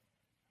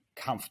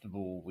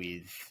comfortable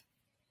with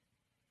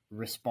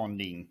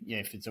responding.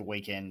 If it's a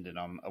weekend and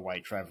I'm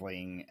away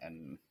traveling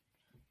and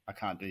I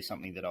can't do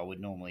something that I would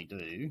normally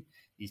do,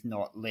 is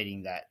not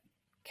letting that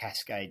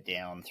cascade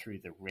down through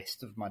the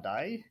rest of my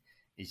day,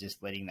 is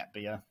just letting that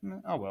be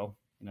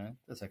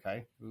that's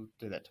okay. We'll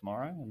do that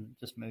tomorrow and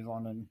just move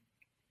on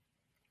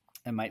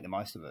and make the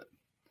most of it.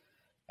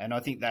 And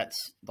I think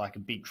that's like a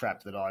big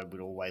trap that I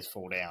would always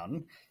fall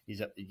down, is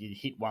that you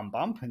hit one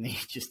bump and then you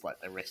just like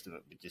the rest of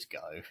it would just go.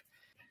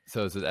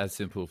 So is it as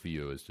simple for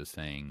you as just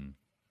saying,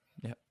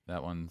 yeah,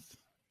 that one's,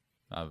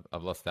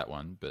 I've lost that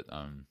one, but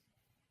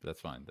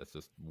that's fine. That's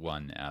just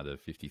one out of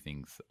 50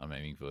 things I'm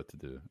aiming to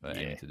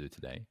do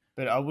today.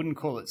 But I wouldn't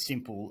call it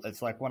simple.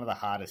 It's like one of the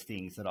hardest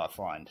things that I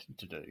find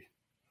to do.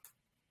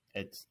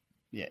 It's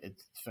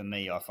for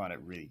me, I find it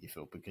really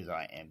difficult because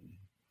I am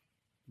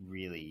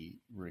really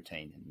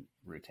routine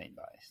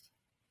based.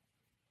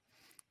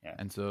 Yeah.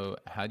 And so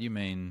how do you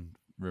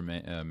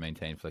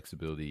maintain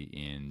flexibility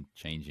in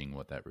changing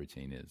what that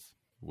routine is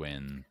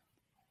when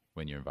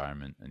your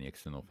environment and the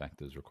external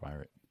factors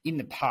require it? In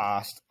the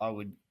past,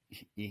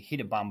 you hit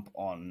a bump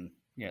on,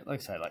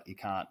 let's say, like,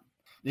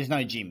 there's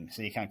no gym,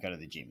 so you can't go to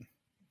the gym.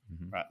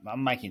 Mm-hmm. Right.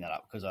 I'm making that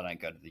up because I don't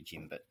go to the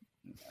gym, but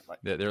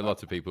there are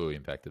lots of people who are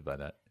impacted by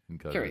that.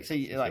 Correct. So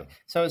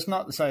so it's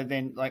not, so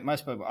then like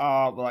most people,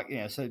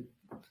 so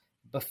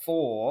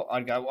before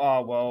I'd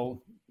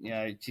go,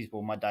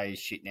 my day is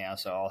shit now,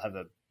 so I'll have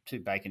 2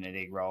 bacon and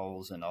egg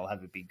rolls and I'll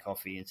have a big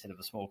coffee instead of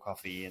a small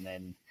coffee, and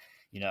then,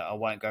 I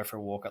won't go for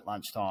a walk at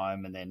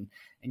lunchtime, and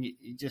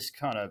you just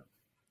kind of,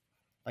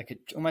 like,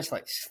 it almost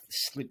like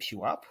slips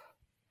you up.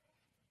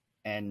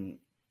 And,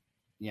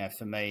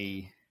 for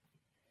me,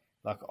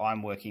 like,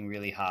 I'm working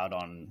really hard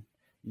on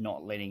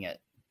not letting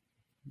it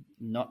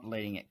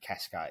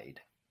cascade,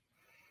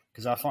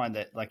 because I find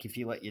that, like, if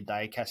you let your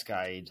day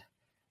cascade,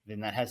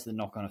 then that has the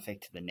knock-on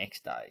effect to the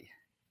next day.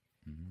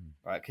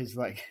 Mm-hmm. Right? Because,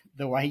 like,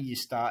 the way you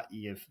start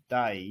your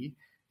day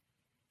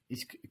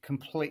is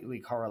completely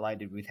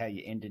correlated with how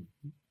you ended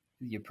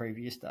your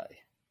previous day.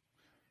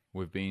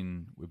 We've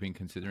been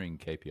considering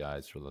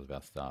KPIs for a lot of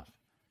our staff,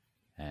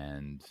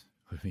 and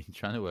we've been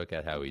trying to work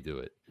out how we do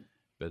it.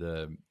 But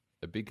a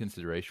big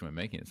consideration we're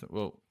making is,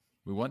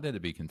 we want there to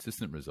be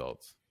consistent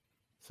results.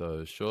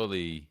 So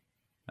surely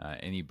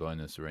any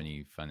bonus or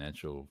any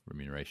financial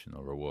remuneration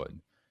or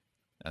reward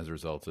as a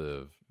result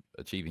of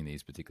achieving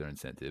these particular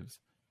incentives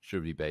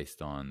should be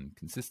based on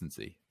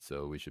consistency.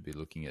 So we should be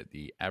looking at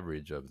the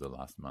average over the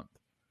last month.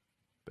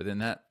 But then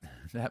that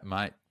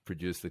might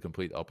produce the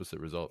complete opposite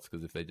results,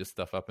 because if they just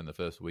stuff up in the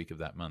first week of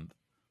that month,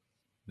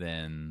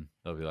 then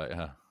they'll be like,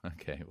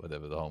 okay,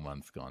 whatever, the whole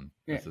month's gone.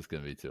 Yeah. It's just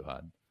going to be too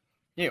hard.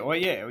 Or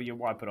you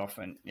wipe it off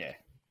and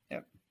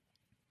Yep.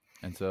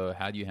 And so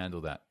how do you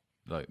handle that?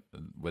 Like,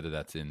 whether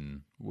that's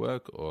in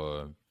work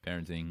or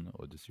parenting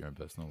or just your own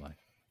personal life?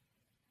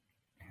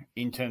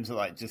 In terms of,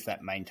 like, just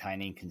that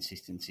maintaining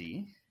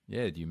consistency?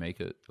 Yeah, do you make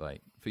it,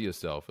 like, for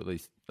yourself, at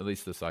least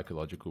the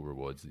psychological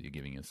rewards that you're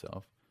giving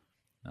yourself,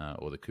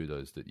 or the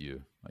kudos that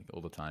you, like,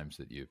 all the times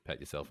that you pat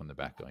yourself on the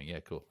back going, yeah,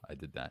 cool, I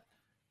did that.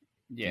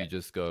 Yeah. You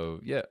just go,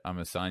 yeah, I'm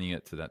assigning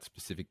it to that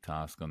specific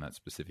task on that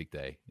specific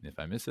day. And if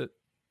I miss it,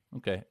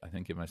 okay, I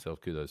then give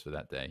myself kudos for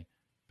that day.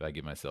 But I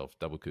give myself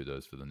double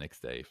kudos for the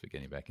next day for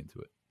getting back into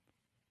it.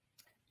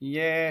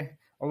 Yeah.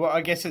 Well,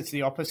 I guess it's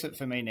the opposite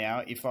for me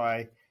now. If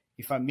I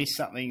miss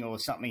something or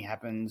something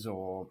happens,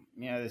 or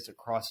there's a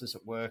crisis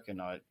at work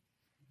and I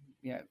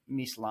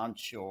miss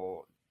lunch,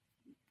 or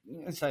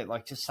say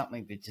like just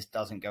something that just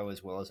doesn't go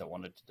as well as I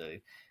wanted to do,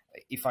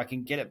 if I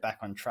can get it back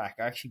on track,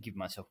 I actually give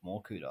myself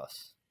more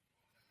kudos.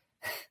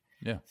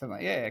 Yeah. So I'm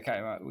like, yeah, okay,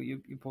 right. Well,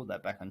 you pulled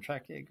that back on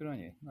track. Yeah, good on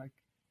you. Like,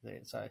 yeah,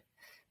 so,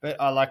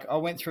 but I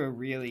went through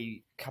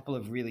a couple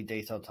of really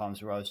detailed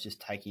times where I was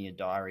just taking a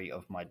diary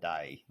of my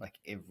day, like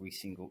every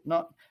single,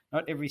 not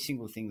every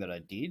single thing that I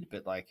did,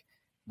 but like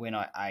when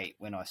I ate,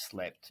 when I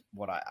slept,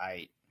 what I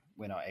ate,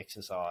 when I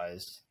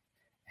exercised,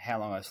 how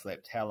long I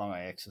slept, how long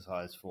I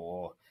exercised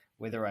for,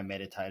 whether I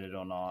meditated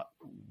or not,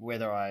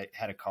 whether I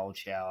had a cold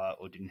shower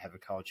or didn't have a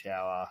cold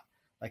shower,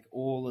 like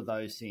all of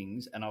those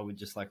things. And I would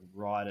just like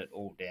write it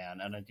all down.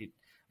 And I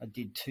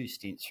did 2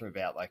 stints for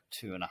about like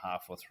 2.5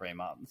 or 3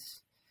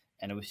 months.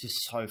 And it was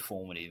just so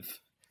formative.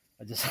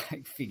 I just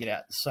like figured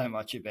out so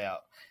much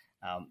about,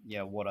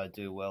 what I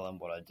do well and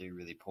what I do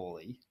really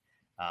poorly.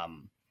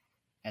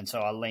 And so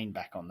I lean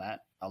back on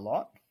that a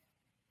lot.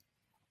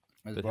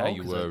 But how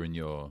you were in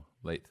your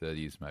late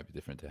 30s might be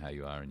different to how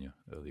you are in your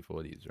early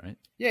 40s, right?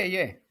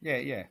 Yeah.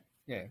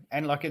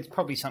 And like it's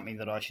probably something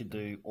that I should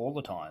do all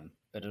the time,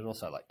 but it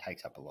also like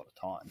takes up a lot of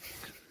time.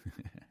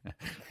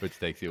 Which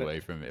takes you away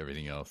from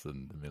everything else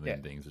and the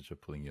million things which are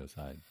pulling you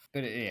aside.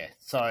 But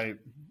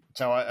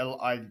so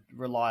I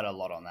relied a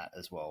lot on that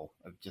as well,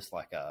 of just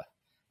like a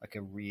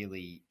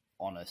really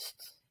honest,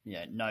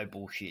 no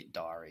bullshit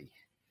diary,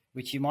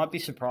 which you might be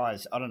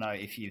surprised. I don't know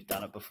if you've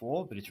done it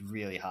before, but it's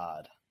really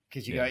hard.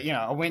 Because you go,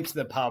 I went to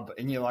the pub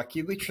and you're like,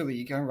 you're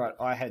going, right,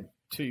 I had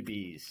 2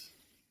 beers.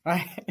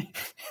 Right?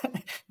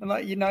 And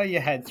like,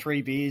 you had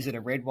 3 beers and a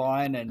red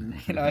wine and,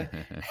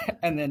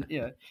 and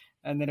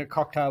then a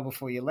cocktail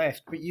before you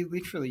left. But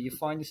you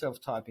find yourself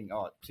typing,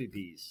 2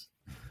 beers.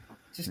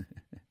 Just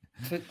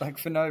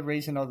for no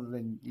reason other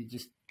than you're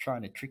just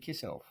trying to trick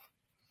yourself.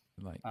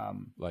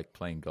 Like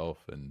playing golf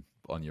and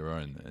on your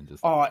own and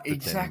just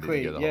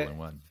exactly. That you get a hole in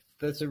one.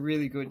 That's a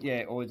really good,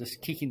 or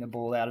just kicking the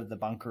ball out of the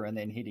bunker and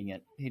then hitting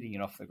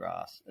it off the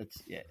grass.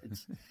 It's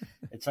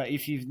so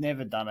if you've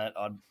never done it,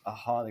 I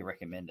highly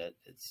recommend it.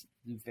 It's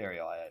very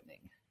eye opening.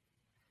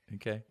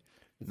 Okay.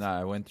 No,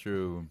 I went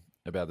through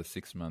about a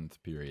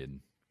 6-month period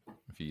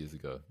a few years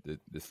ago.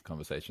 This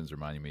conversation's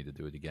reminding me to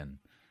do it again.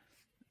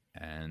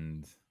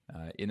 And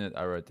in it,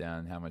 I wrote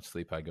down how much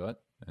sleep I got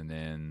and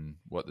then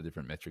what the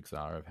different metrics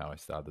are of how I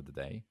started the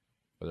day.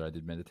 Whether I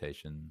did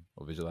meditation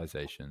or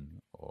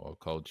visualization or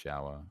cold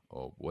shower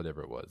or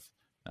whatever it was.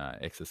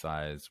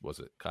 Exercise, was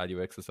it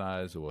cardio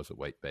exercise or was it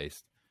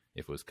weight-based?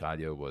 If it was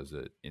cardio, was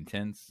it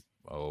intense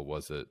or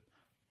was it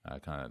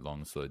kind of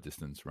long, slow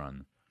distance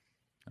run?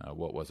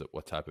 What was it?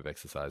 What type of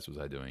exercise was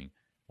I doing?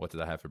 What did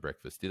I have for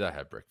breakfast? Did I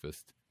have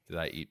breakfast? Did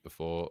I eat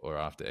before or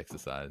after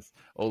exercise?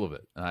 All of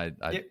it.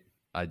 And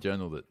I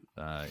journaled it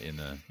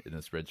in a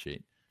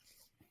spreadsheet.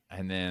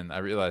 And then I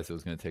realized it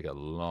was going to take a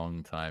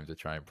long time to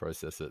try and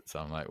process it. So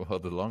I'm like, well,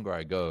 the longer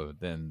I go,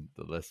 then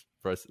the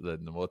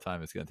more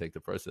time it's going to take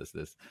to process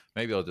this.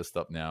 Maybe I'll just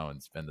stop now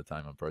and spend the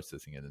time on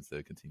processing it instead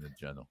of continue to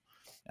journal.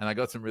 And I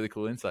got some really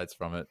cool insights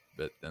from it,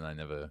 but then I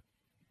never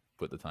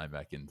put the time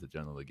back into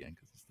journal again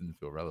because it didn't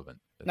feel relevant.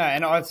 No,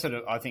 and I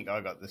think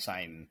I got the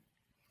same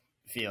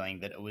feeling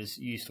that it was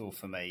useful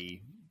for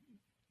me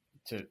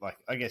to, like,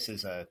 I guess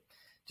as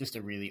just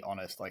a really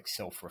honest, like,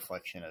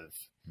 self-reflection of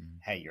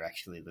how you're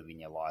actually living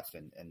your life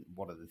and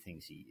what are the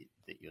things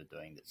that you're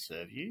doing that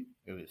serve you.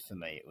 It was, for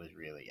me, it was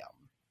really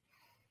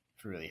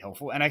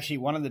helpful. And actually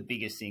one of the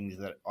biggest things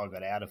that I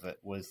got out of it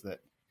was that,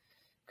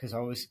 because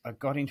I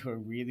got into a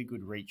really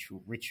good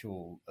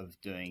ritual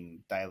of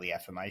doing daily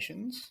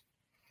affirmations,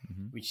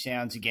 which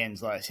sounds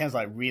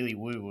like really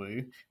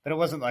woo-woo, but it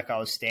wasn't like I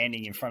was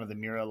standing in front of the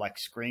mirror, like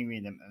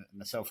screaming them at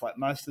myself. Like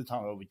most of the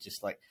time I would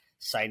just like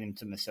say them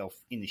to myself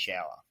in the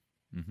shower.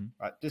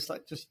 Right,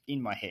 just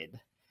in my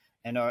head,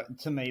 and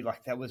to me,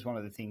 like that was one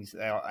of the things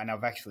and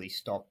I've actually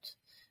stopped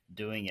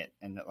doing it.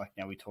 And like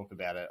now we talk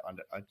about it,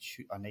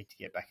 I need to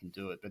get back and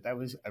do it. But that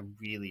was a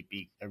really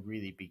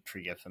big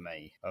trigger for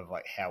me of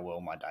like how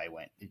well my day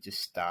went. It's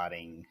just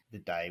starting the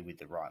day with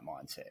the right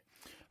mindset.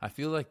 I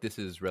feel like this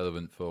is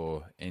relevant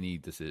for any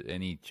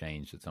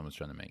change that someone's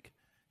trying to make,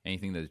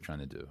 anything that they're trying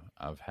to do.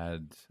 I've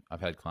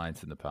had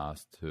clients in the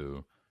past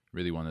who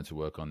really wanted to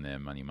work on their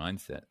money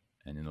mindset.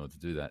 And in order to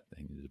do that,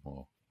 they needed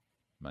more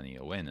money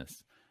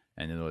awareness.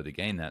 And in order to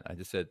gain that, I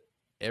just said,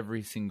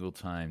 every single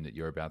time that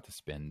you're about to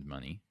spend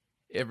money,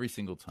 every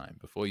single time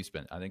before you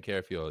spend, I don't care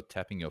if you're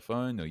tapping your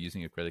phone or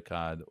using a credit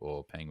card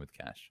or paying with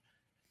cash.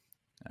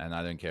 And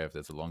I don't care if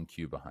there's a long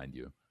queue behind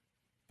you.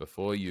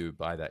 Before you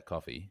buy that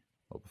coffee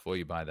or before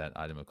you buy that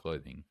item of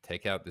clothing,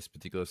 take out this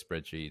particular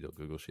spreadsheet or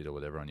Google Sheet or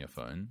whatever on your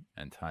phone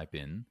and type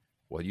in,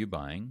 what are you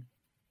buying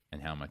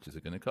and how much is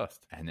it going to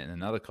cost? And then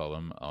another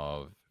column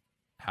of,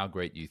 how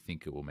great you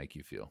think it will make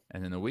you feel.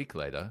 And then a week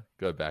later,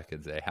 go back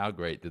and say, how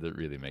great did it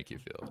really make you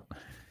feel?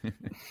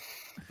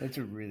 That's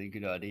a really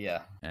good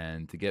idea.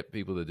 And to get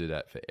people to do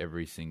that for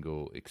every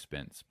single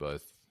expense,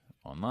 both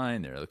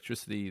online, their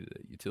electricity,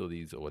 their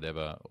utilities or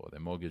whatever, or their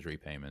mortgage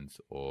repayments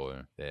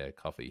or their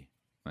coffee,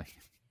 like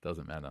it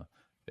doesn't matter,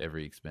 for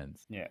every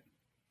expense. Yeah.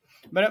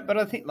 But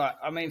I think, like,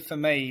 I mean, for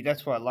me,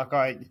 that's why, like,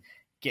 I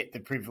get the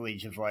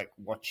privilege of, like,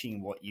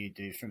 watching what you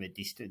do from a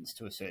distance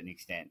to a certain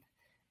extent.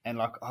 And,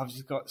 like, I've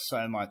just got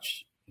so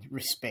much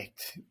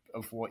respect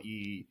of what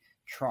you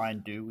try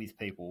and do with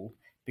people,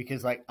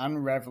 because, like,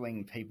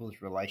 unraveling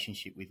people's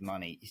relationship with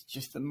money is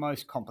just the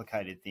most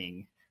complicated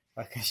thing.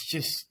 Like, it's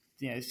just,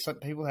 you know, some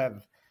people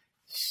have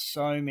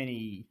so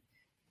many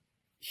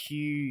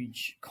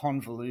huge,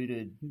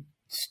 convoluted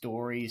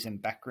stories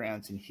and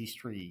backgrounds and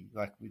history,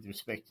 like with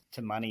respect to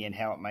money and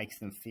how it makes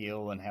them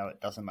feel and how it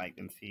doesn't make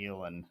them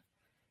feel, and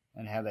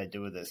how they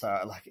do with it. So,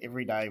 like,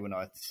 every day when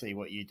I see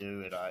what you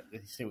do and I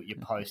see what you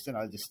post, and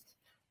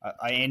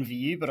I envy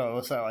you, but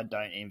I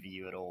don't envy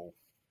you at all.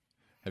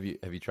 Have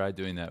you tried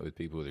doing that with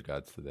people with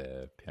regards to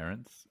their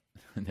parents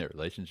and their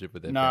relationship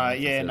with their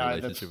parents?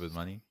 Relationship with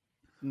money?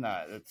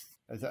 No,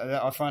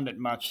 I find it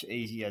much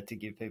easier to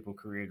give people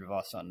career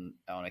advice on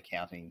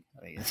accounting.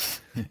 I think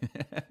it's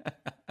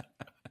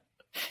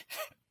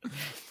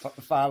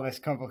far less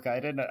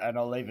complicated, and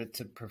I'll leave it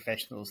to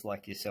professionals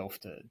like yourself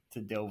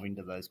to delve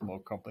into those more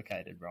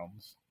complicated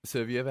realms. So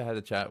have you ever had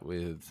a chat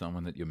with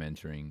someone that you're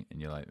mentoring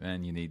and you're like,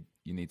 man, you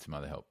need some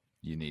other help.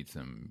 You need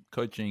some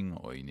coaching,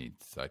 or you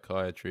need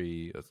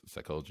psychiatry or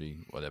psychology,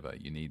 whatever.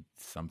 You need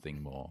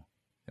something more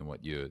than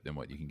what you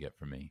can get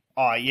from me.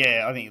 Oh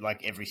yeah, I think,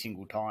 like, every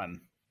single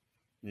time.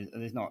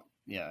 There's not,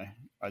 you know,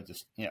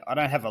 I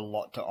don't have a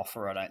lot to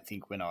offer. I don't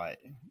think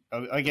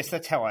I guess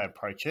that's how I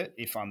approach it.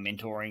 If I'm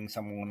mentoring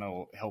someone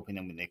or helping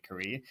them with their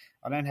career,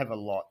 I don't have a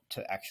lot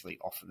to actually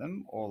offer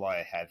them. All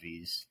I have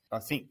is, I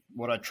think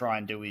what I try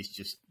and do is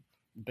just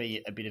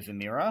be a bit of a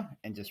mirror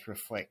and just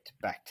reflect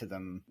back to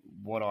them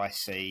what I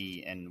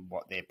see and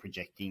what they're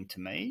projecting to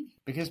me.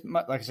 Because,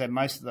 like I said,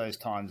 most of those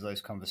times,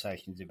 those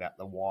conversations about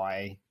the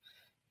why,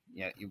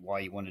 you know, why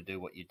you want to do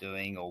what you're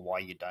doing, or why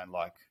you don't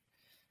like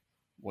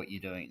what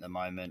you're doing at the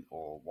moment,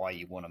 or why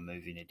you want to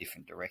move in a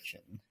different direction.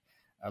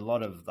 A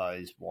lot of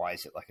those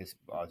whys that, like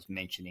I was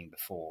mentioning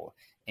before,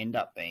 end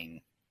up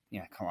being, you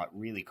know, kind of like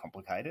really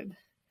complicated.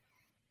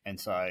 And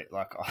so,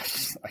 like,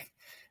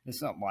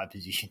 it's not my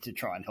position to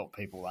try and help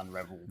people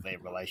unravel their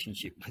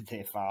relationship with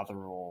their father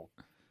or,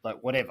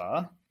 like,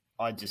 whatever.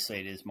 I just see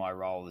it as my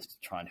role is to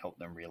try and help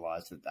them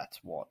realize that that's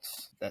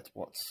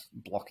what's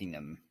blocking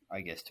them,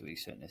 I guess, to a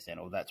certain extent,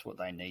 or that's what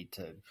they need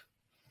to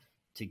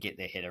get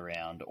their head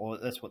around, or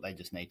that's what they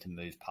just need to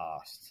move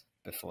past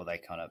before they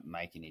kind of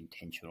make an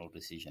intentional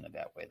decision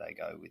about where they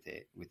go with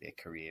their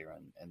career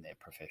and their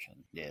profession.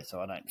 Yeah, so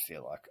I don't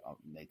feel like I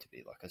need to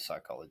be like a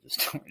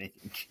psychologist or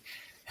anything.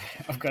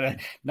 I've got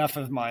enough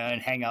of my own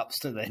hang-ups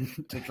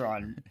to try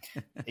and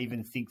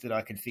even think that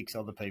I could fix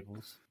other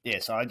people's. Yeah,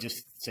 so I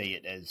just see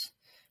it as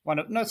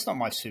no, it's not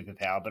my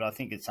superpower, but I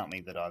think it's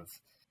something that I've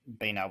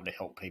been able to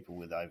help people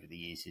with over the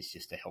years, is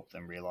just to help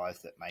them realize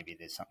that maybe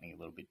there's something a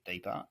little bit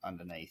deeper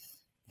underneath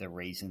the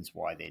reasons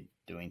why they're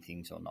doing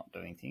things or not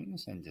doing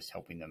things, and just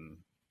helping them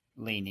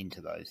lean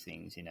into those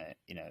things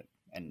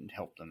and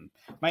help them,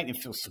 make them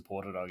feel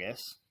supported, I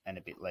guess, and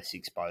a bit less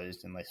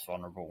exposed and less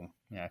vulnerable,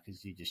 you know,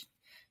 because you just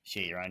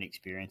share your own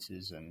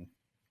experiences, and,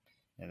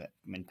 you know,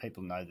 when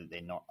people know that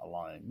they're not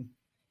alone,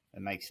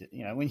 it makes it,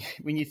 you know,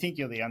 when you think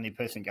you're the only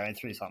person going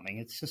through something,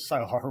 it's just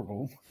so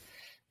horrible.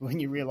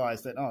 When you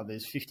realize that,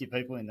 there's 50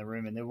 people in the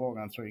room and they're all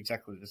going through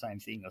exactly the same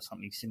thing or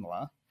something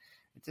similar,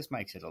 it just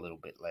makes it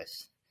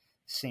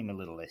seem a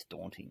little less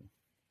daunting.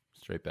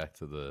 Straight back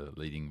to the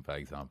leading by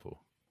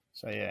example.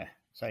 So yeah,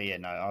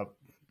 no, I've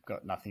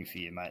got nothing for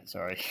you, mate.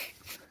 Sorry.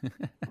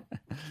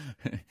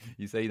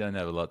 You say you don't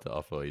have a lot to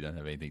offer, you don't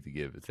have anything to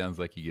give. It sounds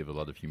like you give a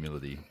lot of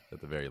humility at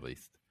the very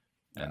least,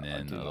 and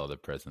then a lot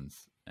of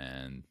presence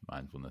and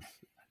mindfulness.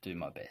 I do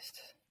my best.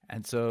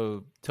 And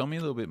so tell me a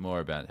little bit more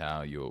about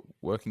how you're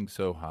working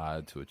so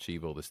hard to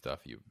achieve all this stuff.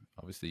 You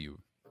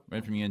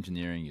went from your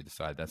engineering, you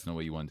decided that's not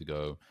where you wanted to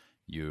go.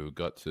 You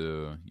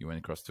went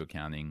across to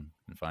accounting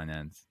and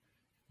finance,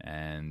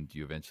 and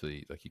you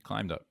eventually, like, you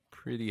climbed up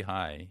pretty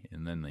high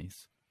in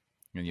Lendlease,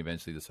 and you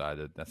eventually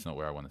decided that's not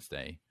where I want to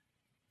stay.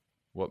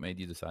 What made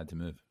you decide to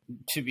move?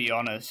 To be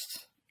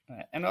honest,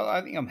 and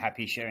I think I'm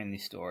happy sharing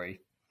this story,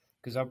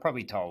 because I've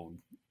probably told,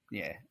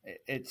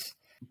 it's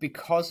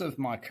because of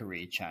my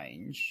career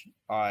change.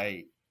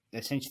 I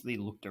essentially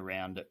looked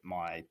around at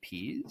my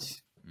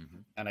peers. Mm-hmm.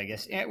 And I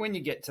guess when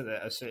you get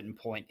to a certain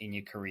point in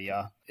your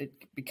career,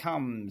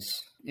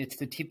 it's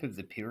the tip of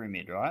the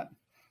pyramid, right?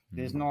 Mm-hmm.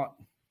 There's not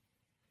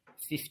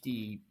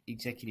 50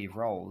 executive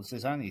roles.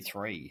 There's only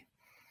 3.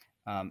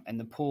 And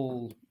the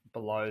pool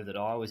below that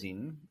I was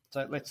in,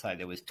 so let's say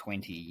there was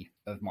 20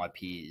 of my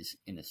peers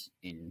in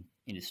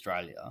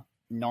Australia.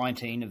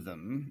 19 of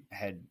them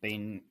had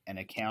been an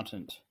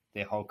accountant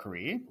their whole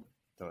career.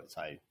 So let's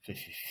say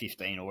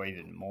 15 or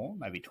even more,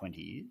 maybe 20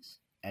 years.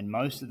 and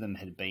most of them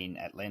had been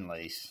at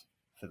Lendlease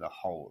for the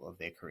whole of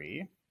their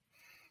career.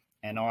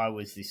 And I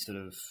was this sort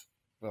of,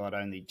 well, I'd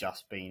only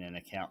just been an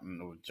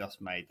accountant or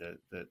just made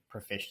the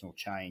professional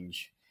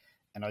change.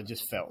 And I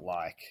just felt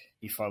like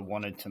if I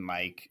wanted to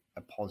make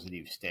a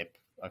positive step,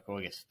 like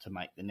I guess to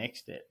make the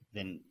next step,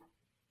 then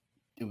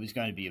it was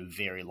going to be a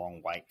very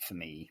long wait for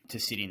me to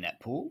sit in that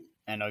pool.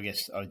 And I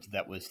guess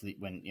that was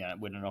when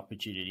an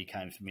opportunity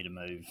came for me to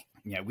move,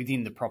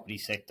 within the property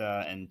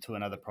sector and to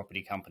another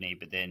property company.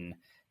 But then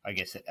I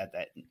guess at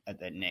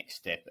that next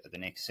step, at the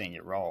next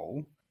senior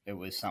role, it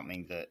was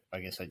something that I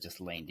guess I just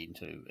leaned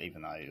into,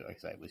 even though, like I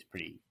say, it was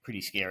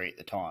pretty scary at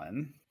the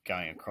time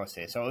going across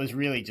there. So it was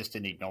really just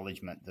an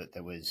acknowledgement that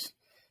there was,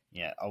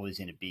 I was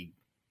in a big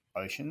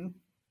ocean,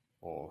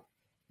 or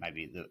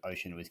maybe the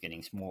ocean was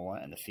getting smaller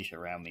and the fish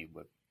around me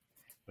were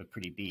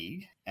pretty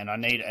big. And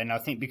I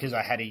think because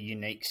I had a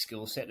unique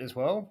skill set as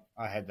well,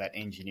 I had that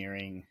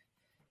engineering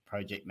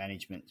project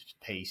management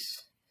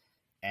piece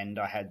and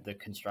I had the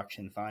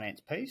construction finance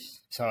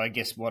piece. So I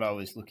guess what I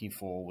was looking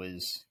for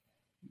was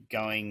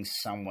going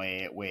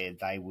somewhere where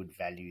they would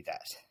value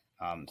that.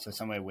 So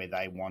somewhere where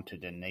they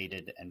wanted and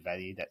needed and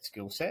valued that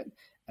skill set.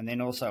 And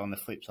then also on the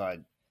flip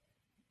side,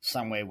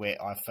 somewhere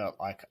where I felt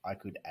like I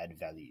could add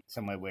value,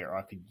 somewhere where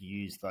I could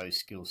use those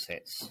skill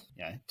sets,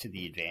 to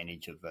the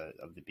advantage of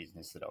the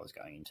business that I was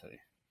going into.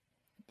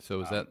 So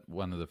was that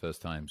one of the first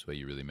times where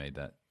you really made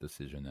that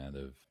decision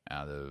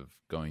out of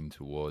going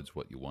towards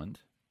what you want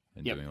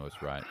and doing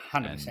what's right,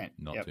 100%, and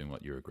not doing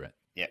what you regret?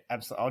 Yeah,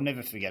 absolutely. I'll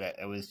never forget it.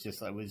 It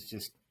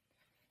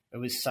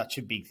was such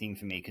a big thing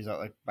for me because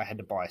I had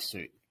to buy a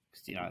suit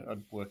because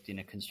I'd worked in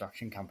a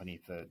construction company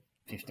for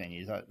 15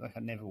 years. I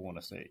never worn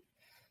a suit,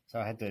 so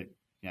I had to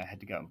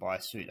go and buy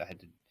a suit. I had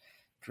to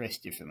dress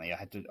differently. I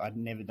hadn't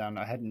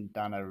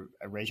done a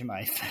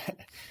resume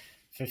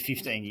for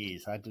 15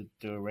 years. I had to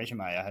do a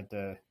resume. I had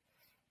to,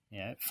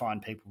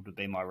 find people to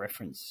be my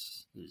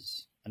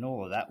references. And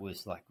all of that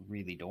was like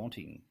really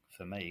daunting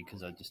for me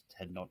because I just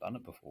had not done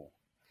it before.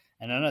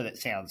 And I know that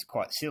sounds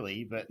quite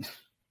silly, but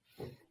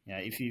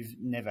if you've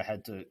never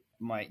had to,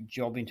 my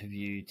job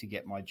interview to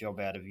get my job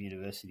out of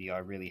university, I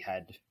really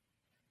had,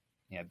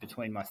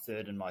 between my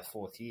third and my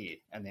fourth year.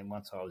 And then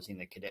once I was in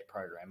the cadet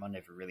program, I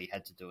never really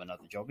had to do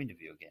another job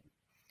interview again.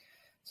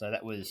 So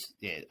that was,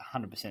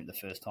 100% the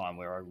first time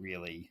where I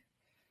really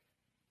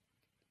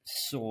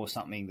saw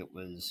something that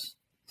was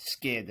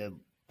scared the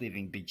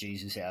living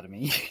bejesus out of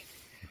me.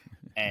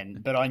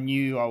 But I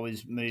knew I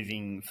was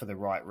moving for the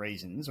right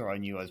reasons, or I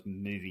knew I was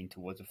moving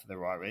towards it for the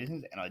right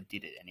reasons, and I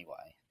did it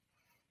anyway.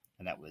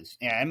 And that was,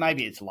 and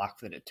maybe it's luck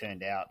that it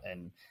turned out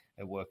and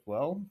it worked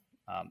well.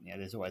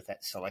 There's always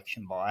that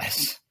selection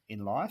bias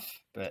in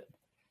life, but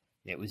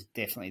it was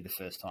definitely the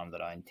first time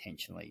that I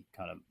intentionally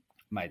kind of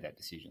made that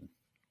decision.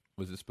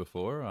 Was this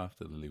before or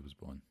after Lily was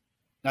born?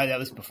 No, that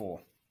was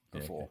before.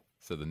 Yeah, okay.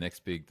 So the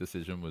next big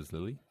decision was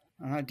Lily?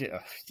 I did.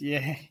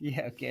 Yeah,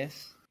 I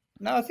guess.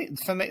 No, I think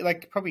for me,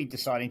 like probably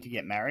deciding to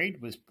get married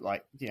was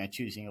like,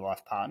 choosing a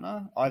life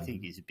partner, I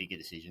think is a bigger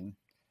decision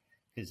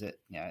because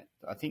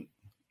I think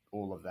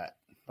all of that,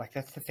 like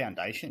that's the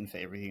foundation for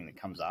everything that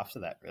comes after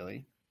that,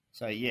 really.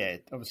 So yeah,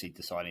 obviously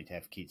deciding to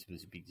have kids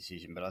was a big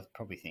decision, but I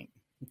probably think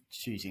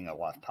choosing a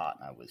life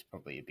partner was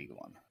probably a bigger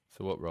one.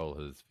 So what role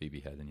has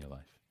Phoebe had in your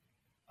life?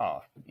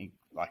 Oh,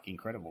 like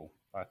incredible.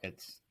 Like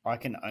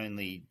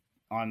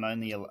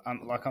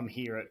I'm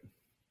here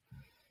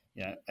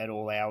at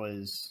all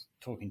hours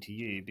talking to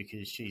you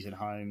because she's at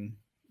home,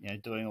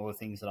 doing all the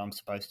things that I'm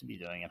supposed to be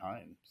doing at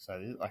home.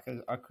 So like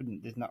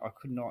there's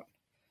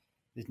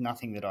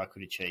nothing that I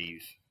could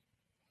achieve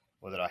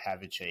or that I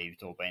have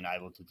achieved or been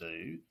able to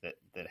do that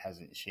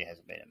she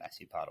hasn't been a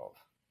massive part of,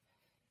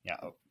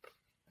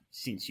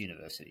 since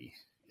university.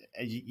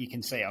 As you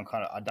can see, I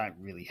don't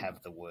really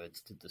have the words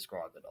to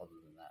describe it other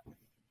than that.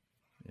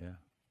 Yeah.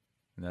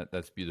 And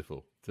that's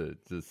beautiful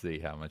to see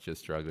how much you're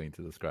struggling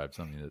to describe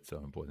something that's so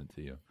important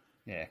to you.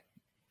 Yeah.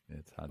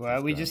 It's hard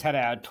well, we just had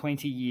our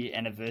 20-year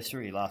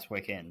anniversary last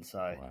weekend,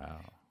 so wow.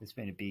 It's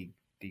been a big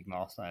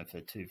milestone for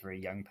two very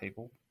young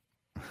people.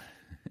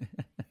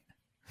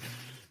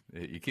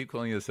 You keep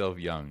calling yourself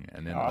young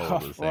and then old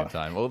at the same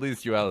time. All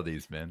these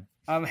dualities, man.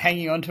 I'm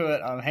hanging on to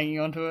it.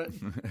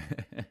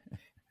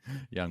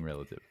 Young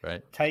relative,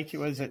 right? Take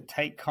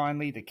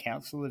kindly the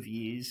counsel of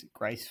years,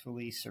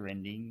 gracefully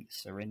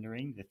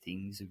surrendering the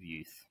things of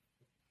youth.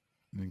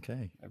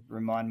 Okay. I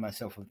remind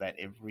myself of that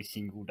every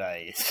single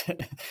day.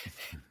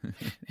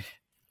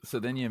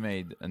 So then you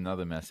made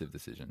another massive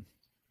decision.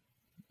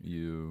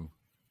 You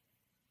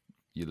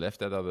left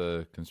that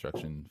other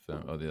construction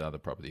firm or the other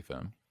property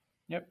firm.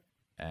 Yep.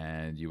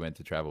 And you went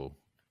to travel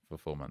for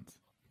 4 months.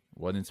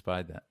 What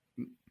inspired that?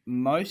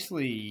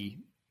 Mostly,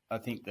 I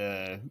think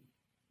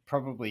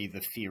probably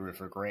the fear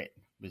of regret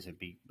was a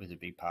big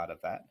part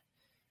of that,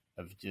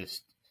 of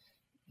just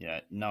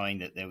knowing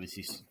that there was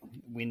this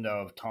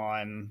window of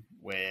time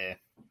where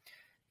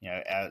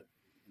our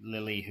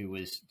Lily, who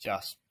was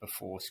just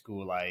before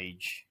school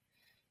age,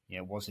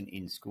 wasn't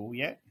in school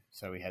yet,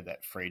 so we had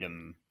that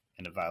freedom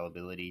and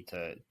availability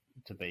to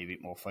be a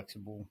bit more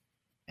flexible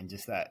and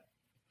just that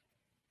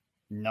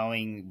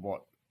knowing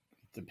what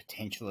the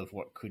potential of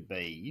what could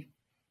be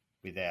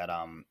without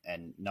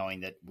and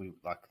knowing that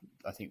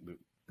I think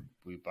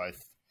we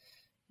both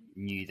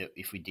knew that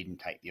if we didn't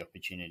take the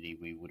opportunity,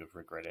 we would have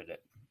regretted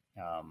it.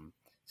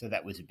 So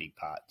that was a big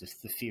part.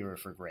 Just the fear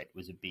of regret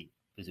was a big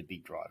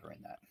driver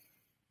in that.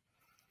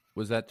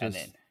 Was that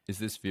just, is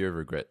this fear of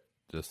regret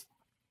just,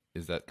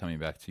 is that coming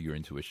back to your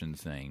intuition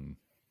saying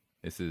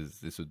it's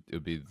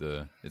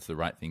the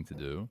right thing to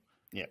do?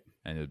 Yeah.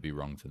 And it would be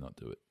wrong to not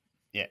do it.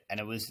 Yeah. And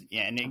it was,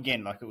 and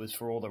again, like, it was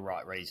for all the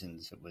right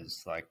reasons. It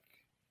was like,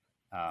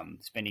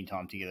 spending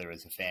time together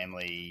as a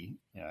family,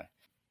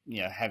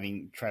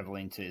 having travel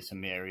into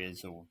some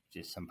areas or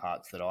just some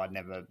parts that I'd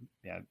never,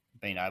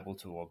 been able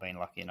to or been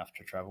lucky enough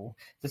to travel.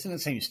 Doesn't it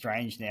seem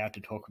strange now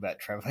to talk about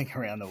traveling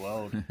around the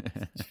world?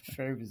 It's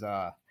very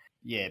bizarre.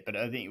 Yeah, but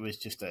I think it was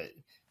just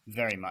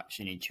very much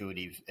an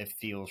intuitive, it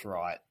feels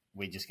right,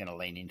 we're just going to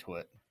lean into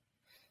it.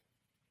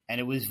 And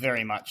it was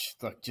very much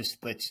like,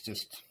 let's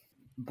just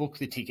book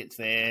the tickets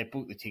there,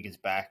 book the tickets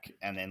back,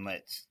 and then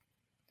let's,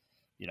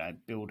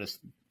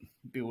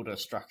 build a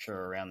structure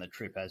around the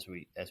trip as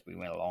we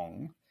went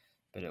along.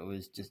 But it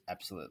was just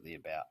absolutely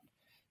about,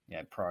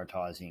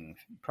 prioritizing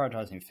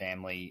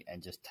family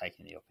and just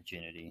taking the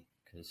opportunity,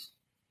 because,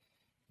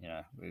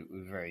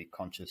 we're very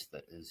conscious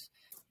that as,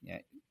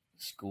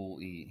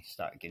 school, you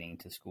start getting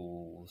into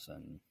schools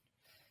and,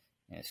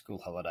 school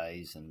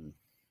holidays and,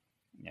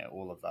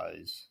 all of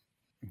those,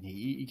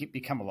 you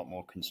become a lot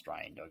more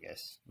constrained, I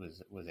guess,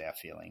 was our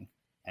feeling.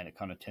 And it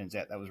kind of turns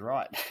out that was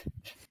right.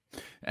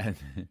 And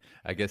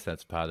I guess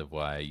that's part of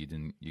why you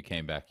didn't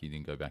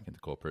go back into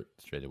corporate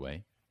straight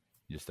away.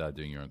 You just started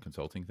doing your own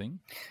consulting thing.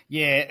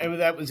 Yeah,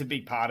 that was a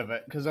big part of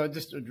it, because I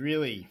just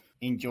really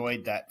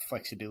enjoyed that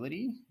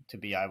flexibility to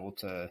be able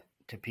to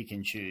pick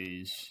and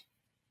choose,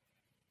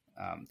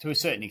 to a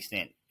certain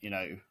extent,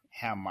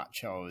 how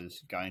much I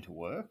was going to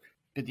work.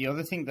 But the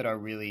other thing that I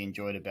really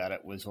enjoyed about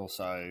it was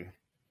also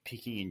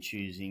picking and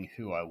choosing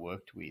who I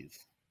worked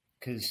with.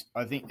 Because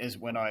I think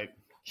when I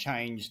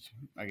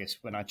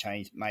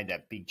made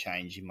that big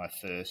change in my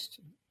first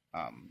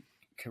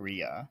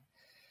career,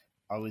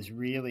 I was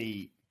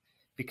really,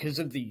 because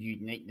of the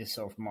uniqueness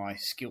of my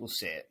skill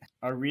set,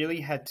 I really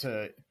had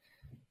to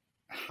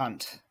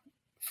hunt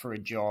for a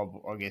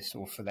job, I guess,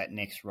 or for that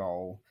next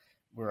role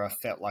where I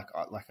felt like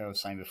I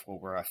was saying before,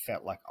 where I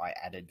felt like I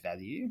added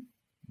value.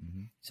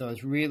 Mm-hmm. So I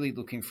was really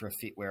looking for a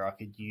fit where I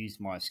could use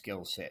my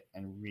skill set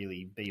and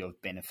really be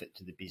of benefit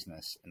to the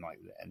business and like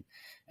that.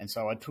 And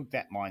so I took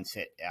that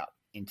mindset out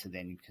into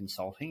then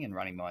consulting and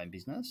running my own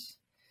business,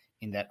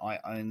 in that I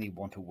only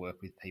want to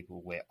work with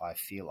people where I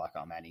feel like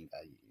I'm adding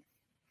value.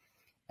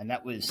 And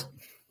that was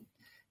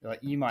like,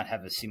 you might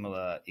have a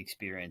similar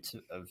experience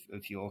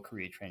of your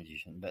career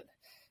transition, but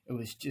it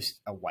was just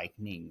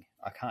awakening.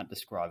 I can't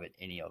describe it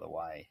any other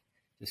way.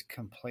 Just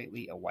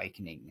completely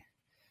awakening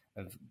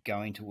of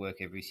going to work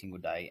every single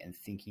day and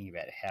thinking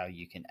about how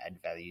you can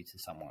add value to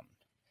someone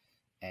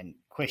and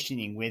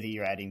questioning whether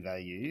you're adding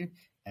value.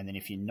 And then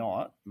if you're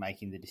not,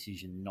 making the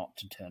decision not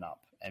to turn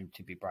up and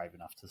to be brave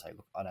enough to say,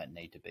 look, I don't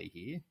need to be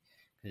here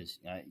because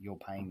you're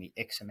paying me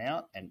X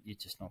amount and you're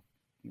just not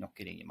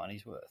getting your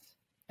money's worth.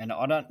 And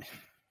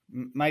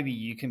maybe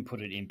you can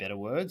put it in better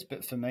words,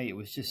 but for me, it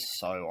was just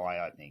so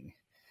eye-opening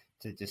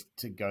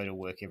to go to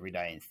work every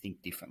day and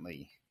think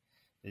differently.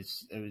 It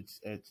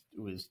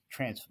was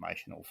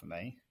transformational for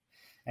me.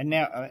 And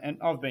now, and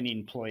I've been an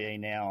employee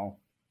now,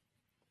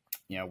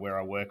 where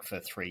I work for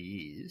 3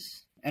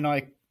 years, and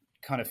I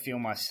kind of feel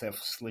myself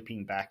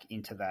slipping back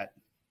into that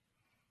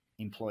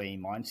employee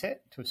mindset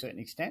to a certain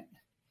extent,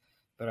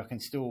 but I can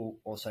still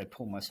also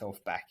pull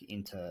myself back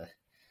into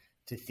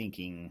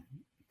thinking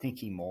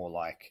more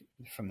like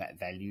from that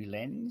value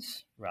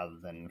lens rather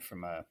than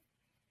from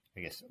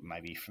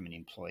maybe from an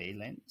employee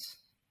lens.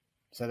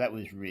 So that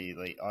was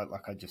really, I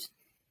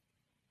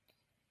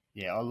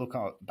look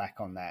back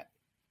on that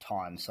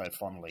time so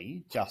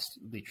fondly, just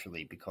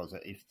literally because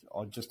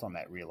just on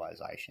that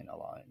realization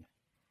alone.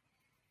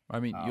 I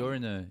mean, you're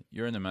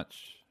in a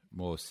much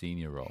more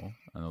senior role,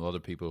 and a lot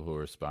of people who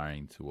are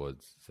aspiring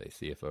towards, say,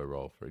 CFO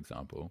role, for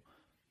example,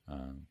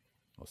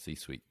 or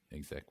C-suite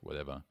exec,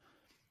 whatever,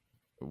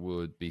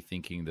 would be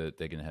thinking that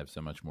they're going to have so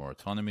much more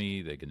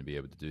autonomy. They're going to be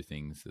able to do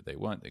things that they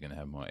want. They're going to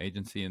have more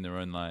agency in their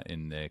own life,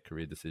 in their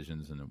career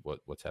decisions, and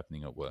what's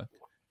happening at work.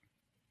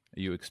 Are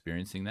you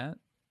experiencing that?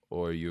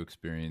 Or are you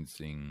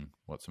experiencing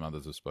what some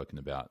others have spoken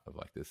about, of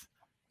like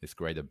this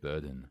greater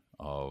burden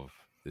of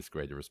this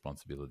greater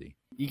responsibility?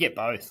 You get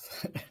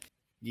both.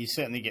 You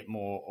certainly get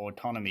more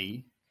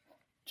autonomy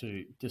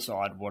to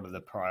decide what are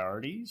the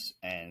priorities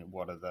and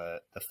what are the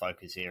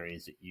focus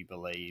areas that you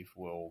believe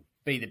will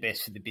be the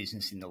best for the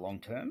business in the long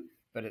term.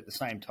 But at the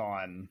same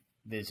time,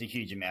 there's a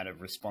huge amount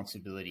of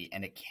responsibility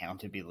and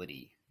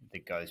accountability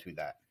that goes with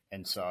that.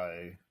 And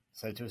so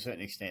to a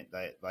certain extent,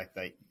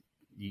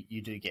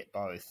 you do get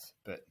both,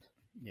 but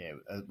yeah,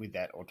 with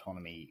that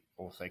autonomy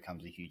also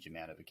comes a huge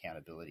amount of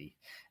accountability.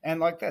 And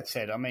like that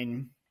said, I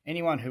mean,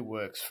 anyone who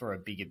works for a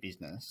bigger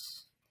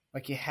business,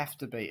 Like you have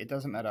to be. It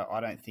doesn't matter.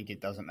 I don't think it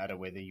doesn't matter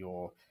whether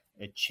you're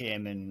a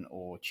chairman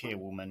or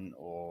chairwoman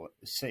or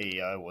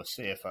CEO or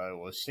CFO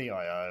or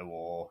CIO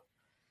or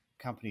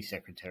company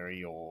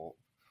secretary or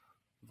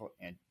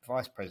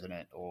vice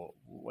president or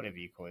whatever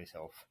you call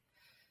yourself.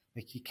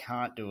 Like you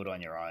can't do it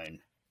on your own.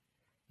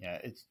 Yeah,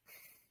 it's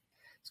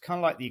kind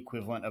of like the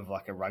equivalent of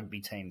like a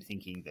rugby team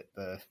thinking that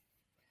the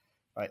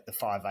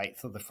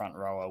 5/8 of the front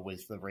rower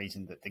was the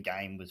reason that the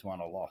game was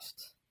won or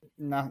lost.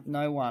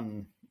 No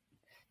one.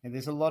 And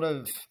there's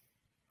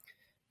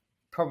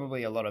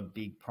probably a lot of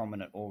big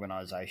prominent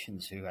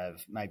organisations who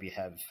have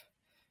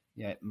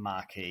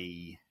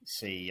marquee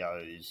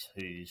CEOs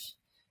whose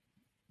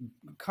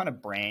kind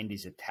of brand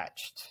is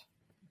attached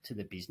to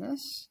the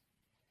business.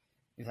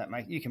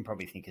 You can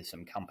probably think of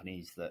some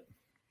companies that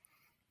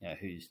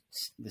whose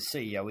the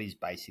CEO is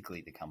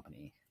basically the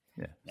company.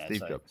 Yeah,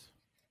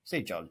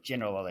 Steve Jobs,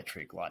 General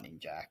Electric, Lightning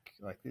Jack.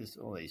 Like there's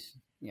all these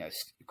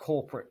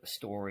corporate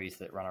stories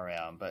that run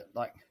around, but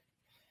like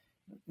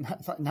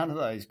none of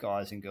those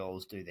guys and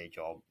girls do their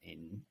job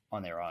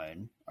on their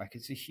own. Like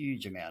it's a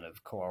huge amount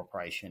of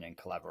cooperation and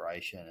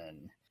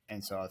collaboration,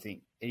 and so I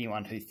think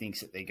anyone who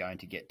thinks that they're going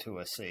to get to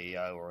a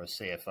CEO or a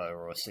CFO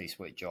or a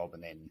C-suite job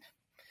and then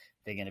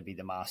they're going to be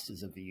the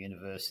masters of the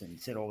universe and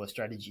set all the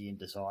strategy and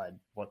decide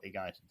what they're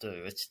going to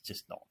do, it's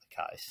just not the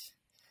case.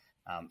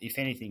 If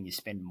anything, you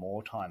spend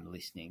more time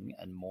listening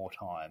and more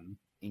time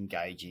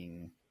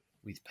engaging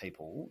with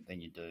people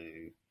than you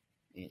do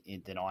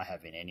than I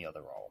have in any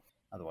other role.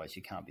 Otherwise,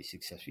 you can't be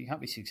successful. You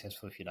can't be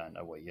successful if you don't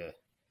know what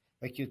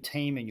your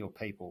team and your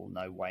people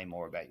know way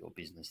more about your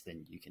business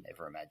than you can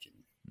ever imagine.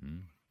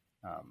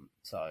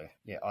 So,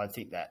 yeah, I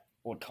think that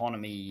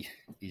autonomy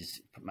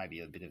is maybe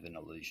a bit of an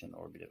illusion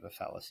or a bit of a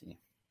fallacy.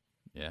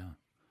 Yeah.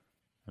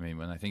 I mean,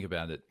 when I think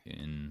about it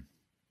in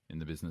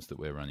the business that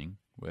we're running,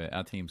 where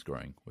our team's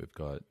growing, we've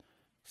got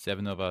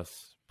 7 of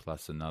us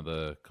plus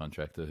another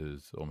contractor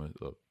who's almost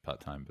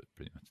part-time, but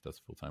pretty much does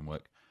full-time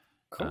work.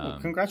 Cool.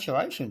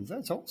 Congratulations.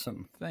 That's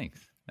awesome.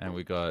 Thanks. And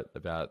we got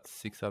about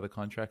 6 other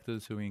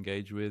contractors who we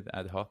engage with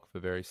ad hoc for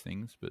various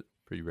things, but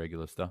pretty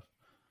regular stuff,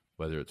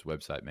 whether it's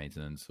website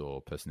maintenance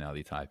or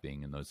personality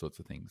typing and those sorts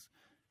of things.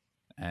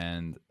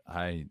 And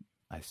I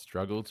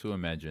struggle to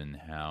imagine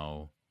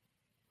how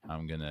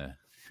I'm going to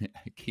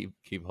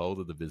keep hold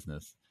of the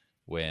business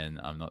when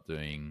I'm not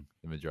doing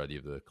the majority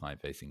of the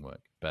client-facing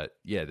work. But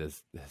yeah,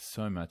 there's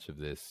so much of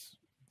this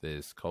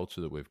culture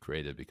that we've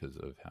created because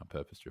of how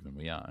purpose-driven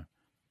we are.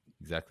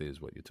 Exactly as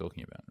what you're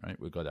talking about, right?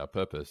 We've got our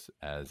purpose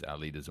as our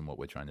leaders and what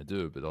we're trying to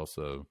do, but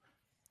also,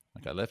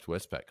 like I left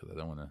Westpac because I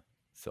don't want to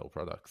sell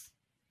products,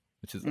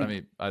 which is, I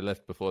mean, I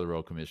left before the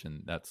Royal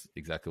Commission. That's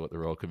exactly what the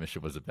Royal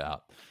Commission was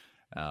about.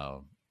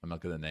 I'm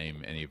not going to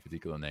name any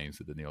particular names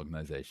within the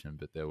organization,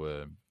 but there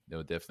were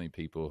definitely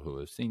people who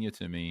were senior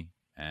to me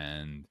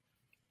and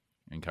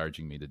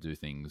encouraging me to do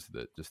things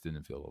that just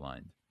didn't feel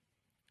aligned.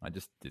 I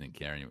just didn't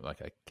care anymore.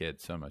 Like I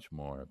cared so much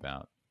more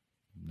about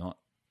not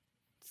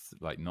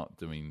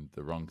doing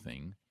the wrong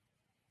thing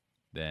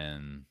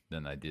than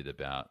I did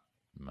about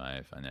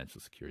my financial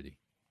security.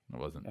 It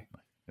wasn't.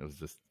 It was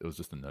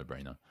just a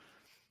no-brainer,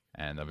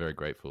 and I'm very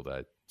grateful that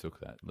I took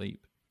that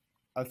leap.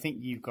 I think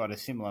you've got a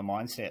similar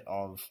mindset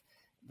of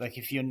like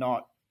if you're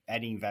not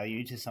adding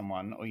value to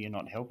someone or you're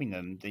not helping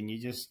them, then you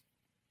just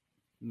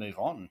move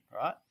on,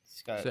 right?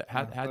 So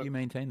how do you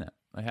maintain that?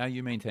 Like how are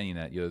you maintaining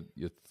that? You're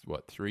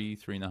what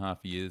 3.5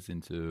 years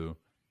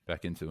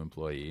back into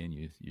employee, and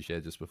you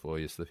shared just before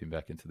you're slipping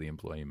back into the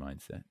employee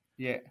mindset.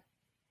 Yeah.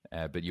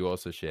 But you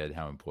also shared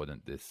how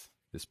important this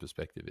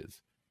perspective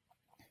is.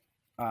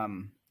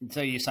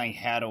 So you're saying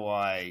how do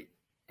I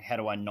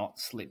not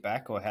slip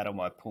back, or how do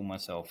I pull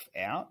myself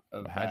out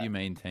of How do you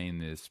maintain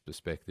this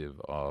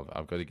perspective of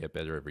I've got to get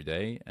better every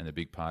day, and a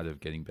big part of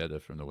getting better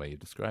from the way you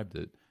described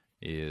it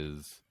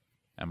is,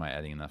 am I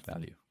adding enough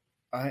value?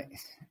 I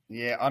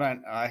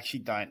actually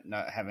don't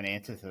have an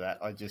answer to that.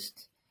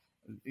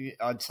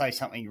 I'd say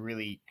something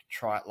really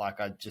trite like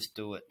I'd just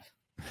do it,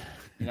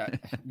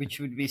 which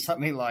would be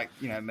something like,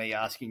 me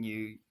asking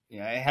you,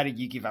 how did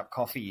you give up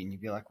coffee? And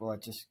you'd be like, well, I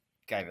just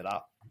gave it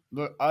up.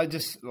 Look, I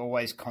just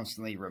always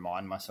constantly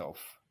remind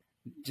myself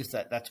just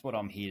that's what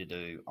I'm here to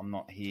do. I'm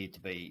not here to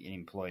be an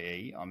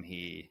employee. I'm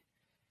here.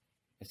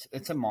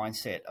 It's a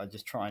mindset. I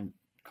just try and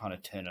kind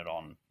of turn it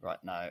on.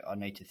 Right now, I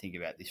need to think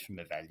about this from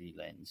a value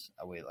lens.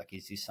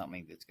 Is this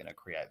something that's going to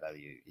create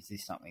value? Is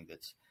this something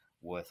that's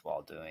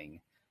worthwhile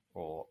doing?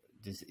 Or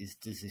does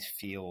this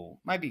feel,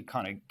 maybe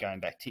kind of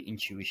going back to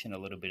intuition a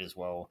little bit as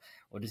well,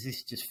 or does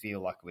this just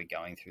feel like we're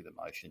going through the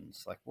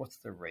motions? Like, what's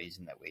the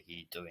reason that we're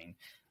here doing?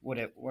 What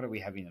are we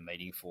having the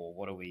meeting for?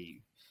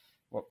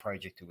 What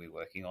project are we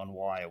working on?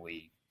 Why are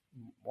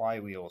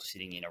we all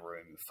sitting in a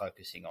room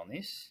focusing on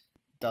this?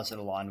 Does it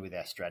align with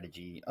our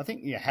strategy? I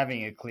think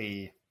having a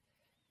clear,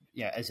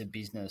 as a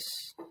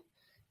business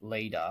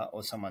leader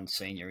or someone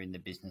senior in the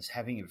business,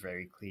 having a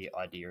very clear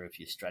idea of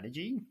your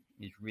strategy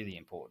is really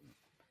important.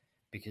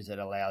 Because it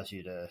allows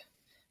you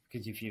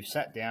because if you've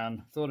sat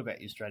down, thought about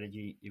your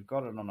strategy, you've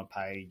got it on a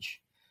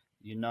page,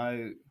 you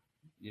know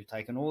you've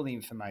taken all the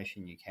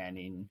information you can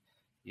in,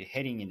 you're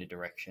heading in a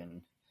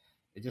direction.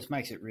 It just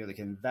makes it really,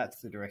 and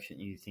that's the direction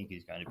you think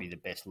is going to be the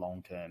best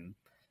long term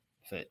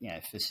for, you know,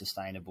 for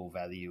sustainable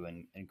value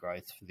and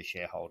growth for the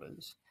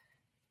shareholders.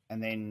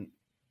 And then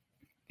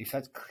if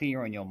that's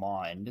clear on your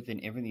mind,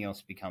 then everything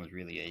else becomes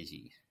really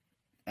easy.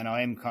 And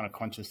I am kind of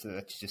conscious that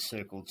that's just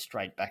circled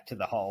straight back to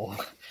the whole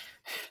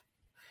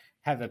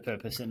have a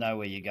purpose and know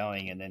where you're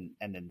going, and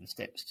then the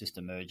steps just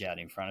emerge out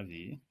in front of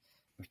you,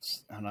 which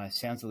I know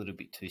sounds a little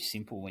bit too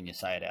simple when you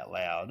say it out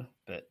loud,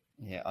 but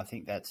yeah, I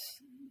think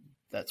that's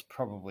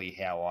probably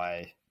how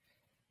I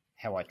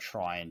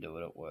try and do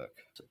it at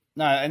work.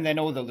 No, and then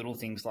all the little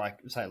things like,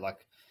 say,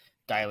 like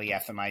daily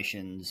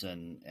affirmations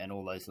and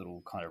all those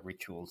little kind of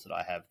rituals that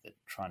I have that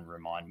try and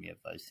remind me of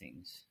those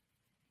things.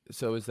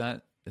 So is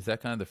that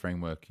kind of the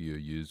framework you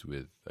use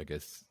with, I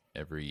guess,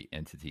 every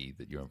entity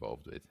that you're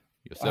involved with?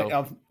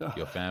 Yourself,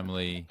 your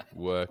family,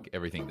 work,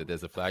 everything, that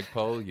there's a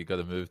flagpole, you got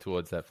to move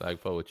towards that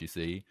flagpole, which you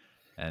see,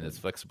 and it's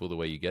flexible the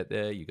way you get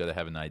there. You got to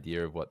have an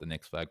idea of what the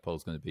next flagpole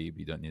is going to be, but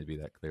you don't need to be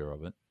that clear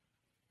of it.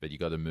 But you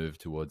got to move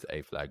towards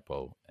a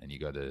flagpole, and you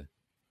got to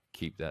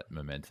keep that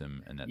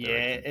momentum and that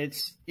direction.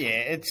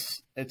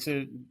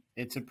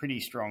 It's a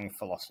pretty strong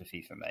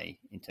philosophy for me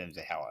in terms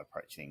of how I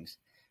approach things.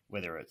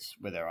 Whether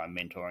I'm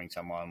mentoring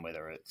someone,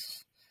 whether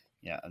it's,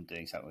 you know, I'm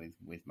doing something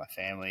with my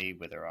family,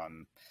 whether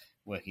I'm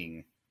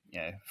working, you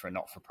know, for a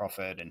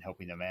not-for-profit and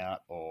helping them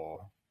out,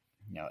 or,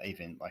 you know,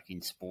 even like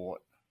in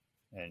sport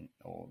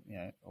or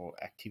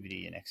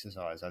activity and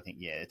exercise. I think,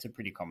 yeah, it's a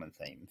pretty common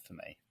theme for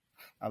me.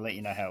 I'll let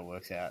you know how it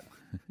works out.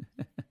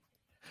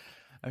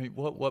 I mean,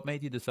 what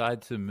made you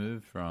decide to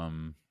move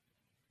from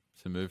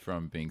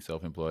being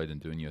self-employed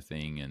and doing your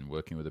thing and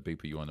working with the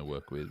people you want to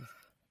work with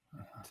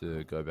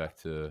to go back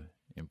to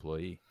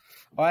employee?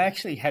 I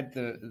actually had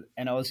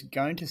and I was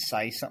going to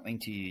say something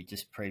to you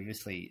just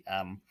previously.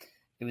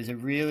 It was a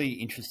really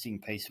interesting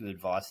piece of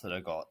advice that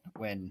I got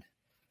when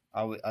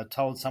I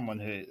told someone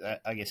who,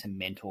 I guess, a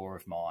mentor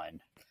of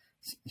mine,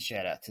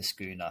 shout out to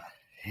Schooner,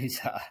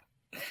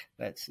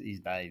 that's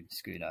his name,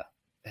 Schooner,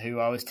 who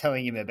I was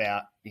telling him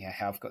about, you know,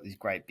 how I've got this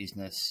great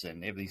business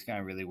and everything's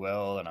going really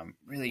well and I'm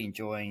really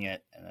enjoying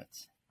it.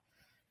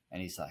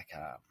 And he's like,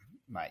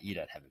 mate, you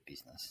don't have a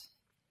business.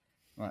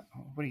 I'm like,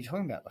 what are you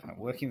talking about? Like, I'm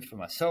working for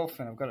myself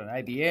and I've got an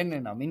ABN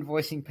and I'm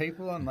invoicing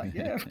people. I'm like,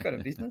 yeah, I've got a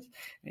business.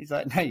 And he's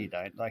like, no, you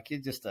don't. Like, you're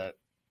just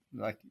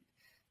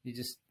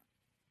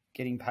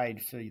getting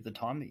paid for the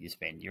time that you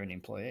spend. You're an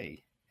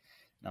employee.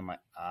 And I'm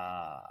like,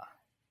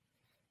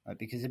 like,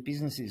 because a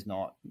business is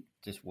not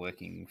just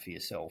working for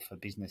yourself. A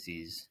business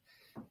is,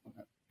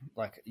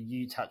 like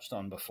you touched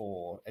on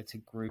before, it's a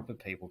group of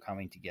people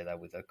coming together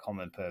with a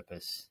common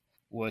purpose,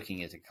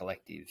 working as a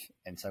collective.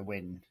 And so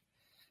when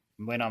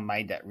I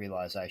made that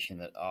realization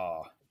that,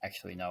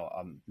 actually, no,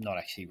 I'm not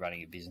actually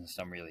running a business.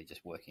 I'm really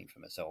just working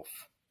for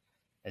myself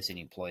as an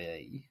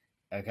employee.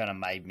 It kind of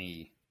made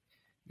me,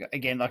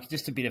 again, like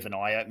just a bit of an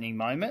eye-opening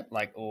moment.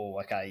 Like, oh,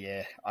 okay,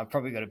 yeah, I've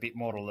probably got a bit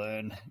more to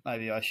learn.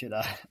 Maybe I should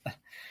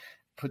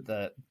put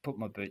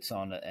my boots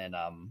on and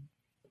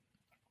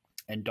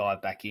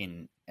dive back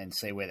in and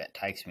see where that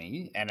takes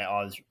me. And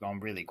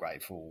I'm really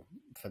grateful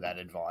for that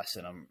advice,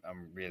 and I'm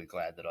really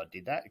glad that I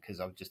did that,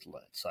 because I've just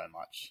learned so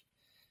much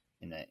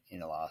in the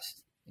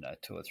last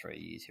 2 or 3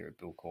 years here at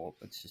Buildcorp.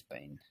 It's just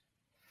been,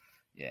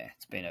 yeah,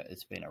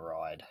 it's been a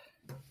ride.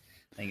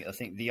 I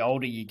think the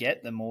older you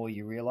get, the more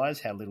you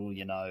realize how little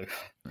you know.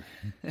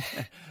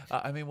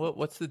 I mean,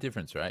 what's the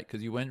difference, right?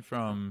 Because you went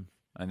from,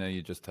 I know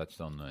you just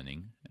touched on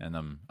learning, and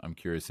I'm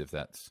curious if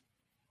that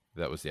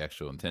was the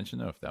actual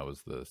intention or if that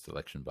was the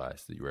selection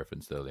bias that you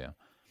referenced earlier.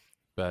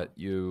 But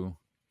you've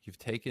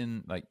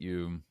taken, like,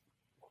 you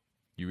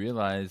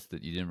realized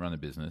that you didn't run a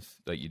business,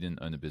 like you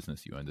didn't own a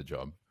business, you owned a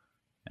job,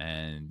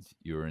 and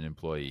you were an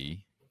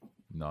employee,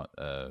 not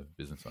a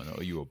business owner,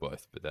 or you were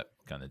both, but that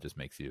kind of just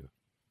makes you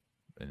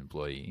an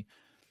employee.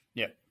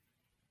 Yeah.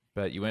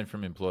 But you went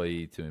from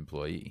employee to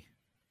employee.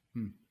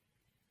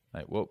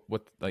 Like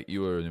like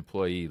you were an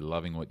employee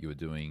loving what you were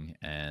doing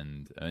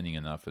and earning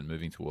enough and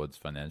moving towards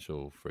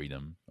financial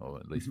freedom, or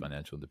at least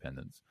financial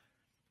independence.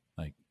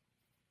 Like,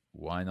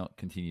 why not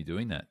continue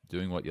doing that?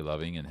 Doing what you're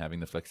loving and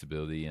having the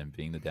flexibility and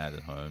being the dad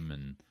at home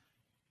and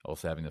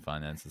also having the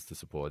finances to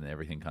support and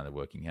everything kind of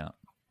working out.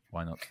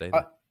 Why not stay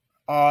there?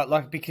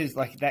 Because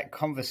that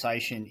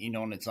conversation in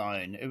on its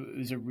own, it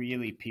was a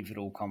really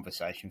pivotal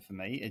conversation for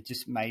me. It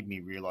just made me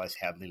realize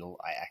how little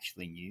I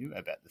actually knew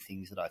about the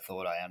things that I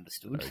thought I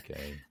understood.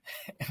 Okay.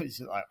 It was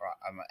just like, right.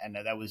 And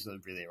that was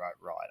really right.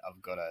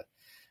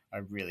 I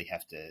really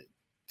have to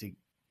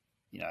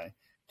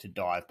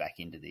dive back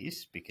into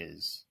this,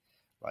 because,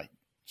 like,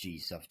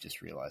 geez, I've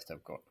just realized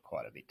I've got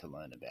quite a bit to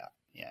learn about,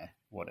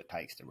 what it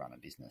takes to run a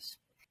business.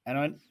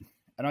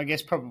 And I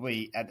guess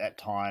probably at that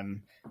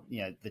time,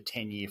 the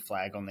 10-year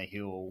flag on the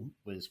hill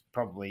was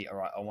probably, all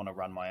right, I want to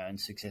run my own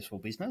successful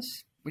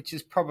business, which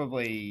is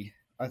probably,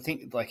 I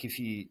think,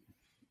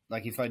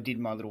 if I did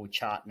my little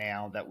chart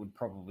now, that would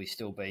probably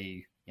still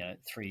be,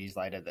 3 years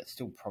later, that's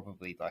still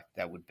probably,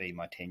 that would be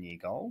my 10-year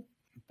goal.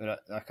 but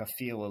like I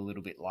feel a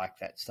little bit like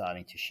that's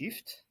starting to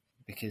shift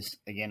because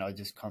again, I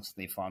just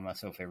constantly find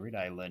myself every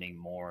day learning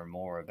more and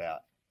more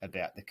about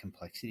the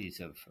complexities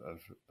of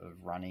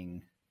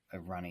running a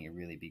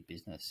really big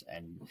business,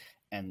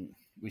 and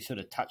we sort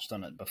of touched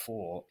on it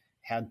before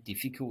how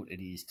difficult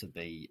it is to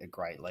be a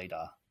great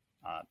leader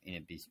in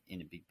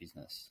a big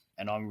business.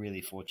 And I'm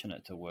really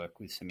fortunate to work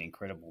with some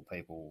incredible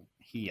people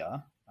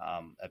here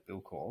at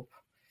Buildcorp.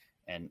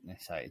 And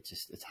so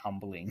it's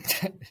humbling,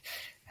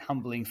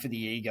 humbling for the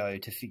ego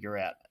to figure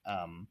out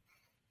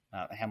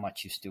how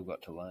much you've still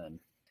got to learn.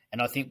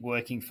 And I think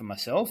working for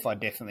myself, I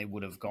definitely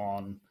would have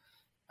gone.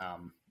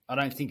 I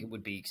don't think it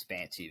would be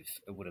expansive.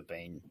 It would have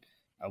been.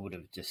 I would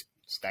have just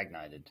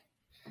stagnated.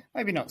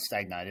 Maybe not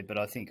stagnated, but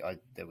I think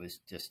there was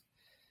just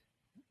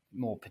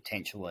more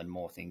potential and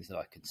more things that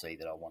I could see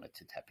that I wanted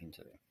to tap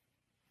into.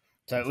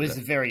 So it was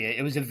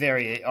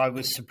I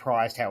was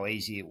surprised how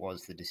easy it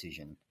was, the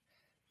decision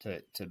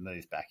to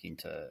move back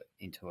into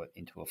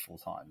a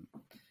full-time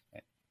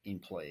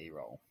employee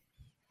role.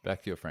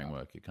 Back to your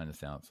framework, it kind of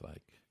sounds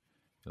like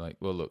you're like,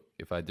 well, look,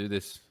 if I do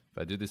this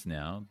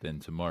now, then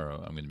tomorrow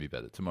I'm going to be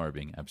better. Tomorrow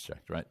being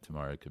abstract, right?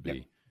 Tomorrow could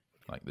be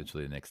like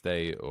literally the next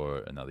day or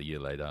another year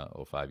later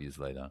or 5 years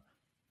later.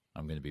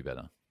 I'm going to be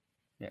better.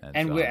 Yeah.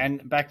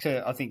 And back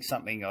to, I think,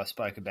 something I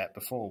spoke about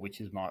before,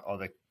 which is my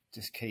other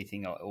just key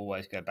thing I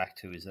always go back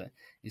to is that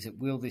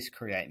will this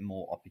create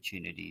more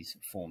opportunities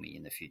for me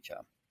in the future?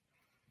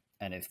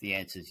 And if the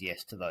answer is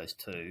yes to those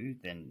two,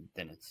 then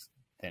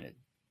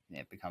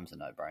it becomes a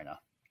no-brainer.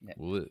 Yeah.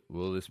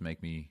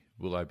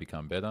 Will I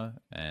become better,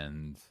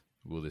 and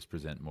will this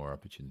present more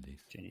opportunities?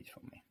 Opportunities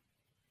for me.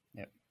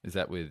 Yep. Is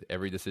that with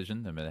every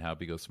decision, no matter how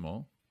big or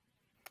small?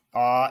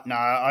 No,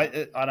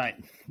 I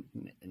don't.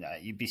 No,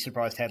 you'd be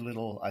surprised how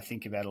little I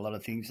think about a lot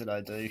of things that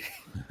I do.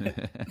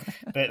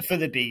 But for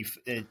the big,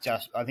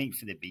 I think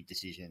for the big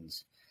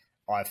decisions,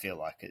 I feel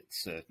like it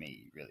served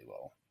me really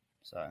well.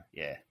 So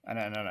yeah, I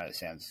know it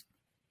sounds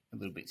a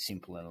little bit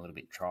simple and a little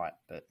bit trite,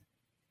 but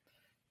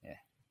yeah,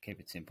 keep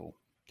it simple.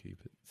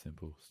 Keep it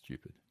simple,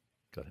 stupid.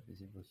 Got it.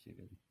 Simple,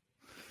 stupid.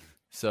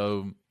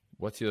 So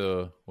what's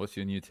your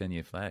new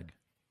 10-year flag?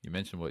 You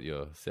mentioned what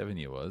your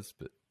 7-year was,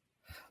 but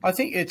I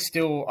think it's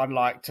still, I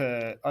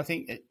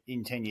think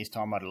in 10 years'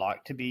 time, I'd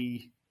like to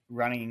be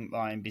running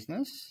my own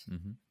business.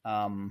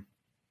 Mm-hmm.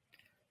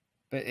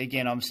 But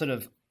again, I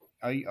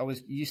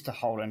was used to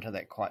hold onto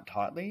that quite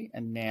tightly,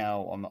 and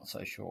now I'm not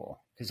so sure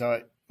because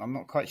I'm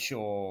not quite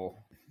sure.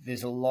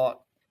 There's a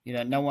lot,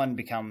 no one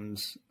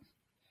becomes,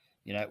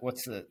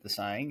 what's the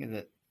saying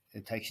that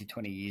it takes you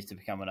 20 years to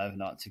become an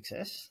overnight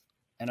success.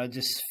 And I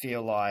just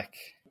feel like,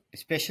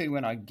 especially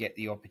when I get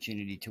the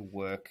opportunity to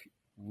work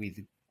with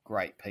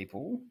great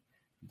people,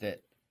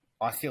 that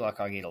I feel like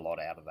I get a lot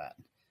out of that.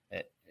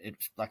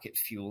 It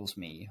fuels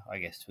me, I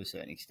guess, to a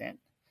certain extent.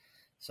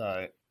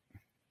 So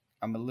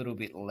I'm a little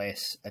bit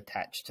less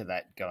attached to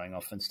that going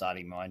off and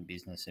starting my own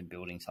business and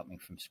building something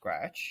from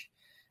scratch,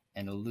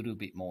 and a little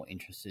bit more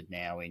interested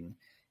now in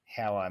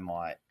how I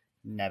might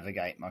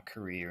navigate my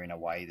career in a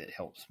way that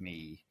helps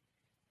me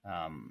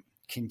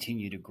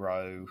continue to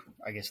grow,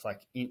 I guess,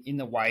 like in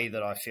the way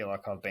that I feel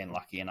like I've been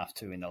lucky enough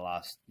to in the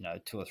last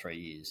 2 or 3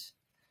 years.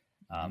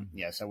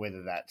 So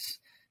whether that's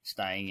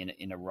staying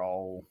in a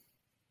role,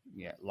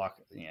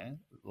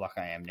 like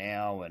I am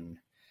now, and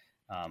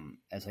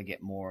as I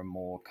get more and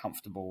more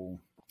comfortable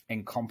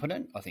and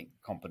competent, I think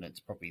competent's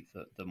probably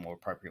the more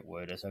appropriate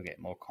word. As I get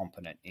more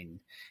competent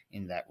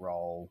in that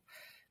role,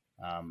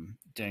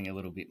 doing a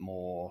little bit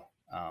more,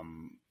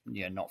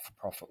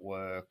 not-for-profit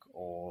work,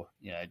 or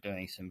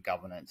doing some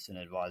governance and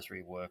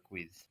advisory work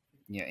with,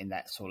 in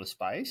that sort of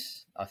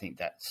space. I think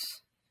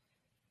that's.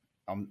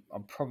 I'm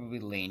probably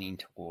leaning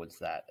towards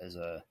that as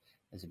a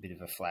bit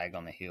of a flag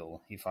on the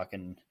hill. If I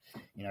can,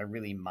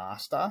 really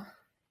master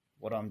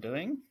what I'm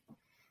doing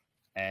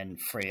and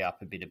free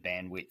up a bit of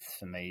bandwidth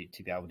for me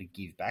to be able to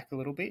give back a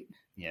little bit,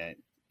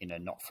 in a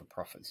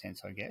not-for-profit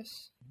sense, I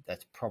guess.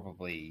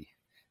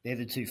 They're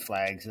the two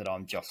flags that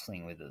I'm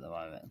jostling with at the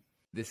moment.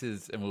 This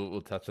is, and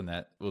we'll touch on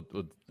that.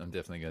 I'm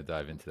definitely going to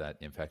dive into that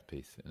impact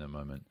piece in a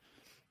moment.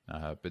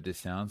 But this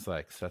sounds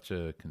like such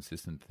a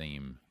consistent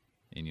theme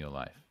in your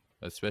life.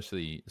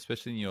 Especially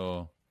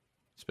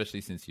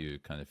since you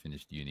kind of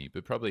finished uni,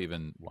 but probably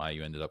even why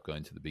you ended up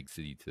going to the big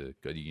city to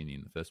go to uni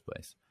in the first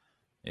place,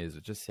 is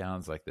it just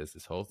sounds like there's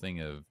this whole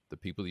thing of the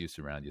people you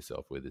surround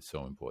yourself with is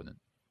so important.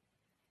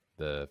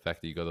 The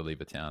fact that you got to leave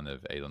a town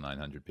of 800 or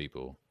 900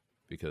 people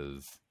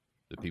because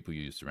the people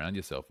you surround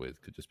yourself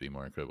with could just be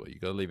more incredible. You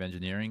got to leave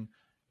engineering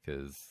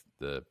because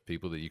the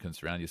people that you can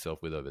surround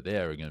yourself with over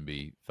there are going to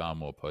be far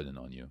more potent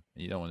on you.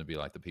 And you don't want to be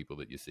like the people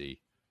that you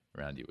see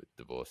around you with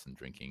divorce and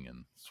drinking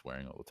and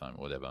swearing all the time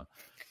or whatever.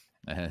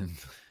 And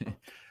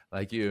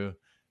like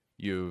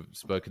you've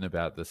spoken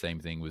about the same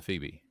thing with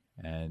Phoebe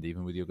and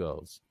even with your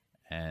girls,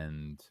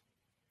 and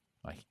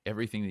like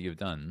everything that you've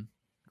done,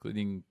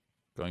 including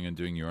going and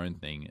doing your own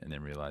thing and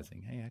then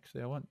realizing, hey,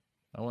 actually I want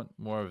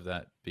more of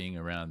that, being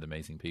around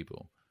amazing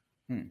people.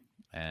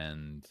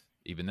 And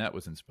even that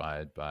was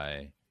inspired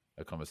by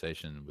a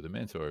conversation with a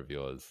mentor of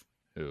yours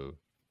who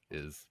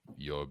is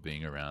you're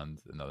being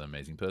around another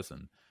amazing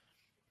person.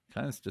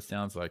 Kind of just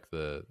sounds like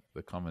the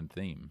common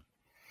theme.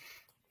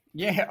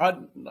 Yeah,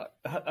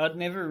 I'd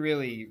never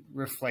really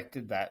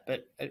reflected that,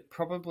 but it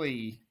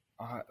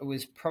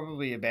was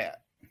probably about,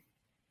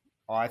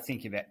 I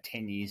think, about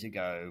 10 years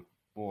ago,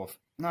 or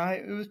no,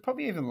 it was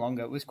probably even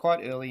longer. It was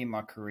quite early in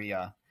my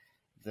career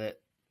that,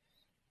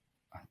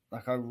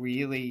 like,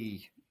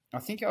 I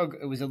think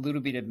it was a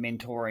little bit of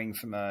mentoring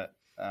from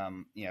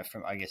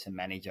from, I guess, a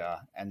manager,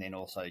 and then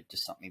also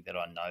just something that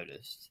I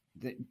noticed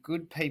that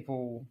good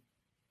people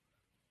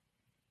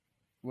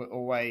were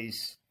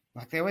always,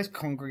 like, they always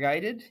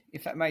congregated,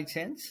 if that makes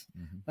sense.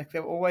 Mm-hmm. Like,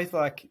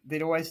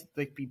 there'd always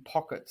be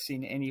pockets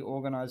in any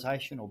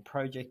organization or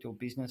project or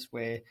business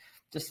where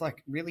just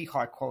like really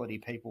high quality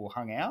people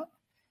hung out.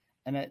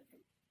 And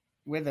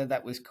whether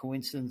that was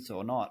coincidence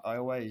or not, I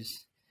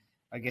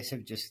guess,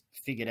 have just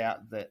figured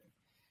out that,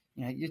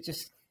 you're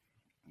just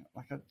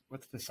like,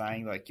 what's the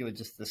saying? Like, you're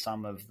just the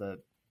sum of the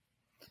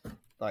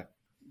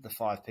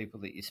 5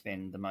 people that you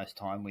spend the most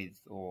time with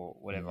or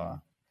whatever. Mm-hmm.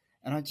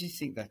 And I just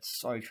think that's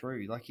so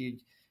true. Like,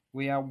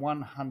 we are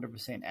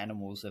 100%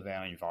 animals of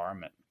our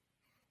environment.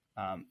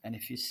 And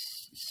if you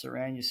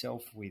surround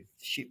yourself with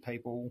shit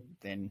people,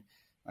 then,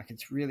 like,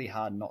 it's really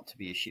hard not to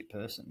be a shit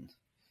person.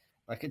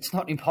 Like, it's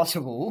not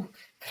impossible,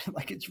 but,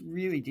 like, it's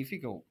really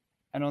difficult.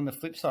 And on the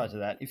flip side of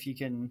that, if you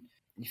can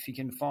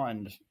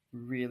find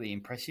really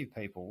impressive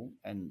people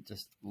and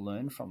just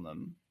learn from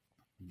them,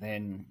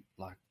 then,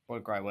 like, what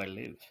a great way to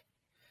live.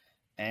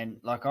 And,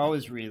 like, I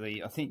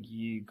think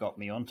you got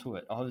me onto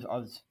it. I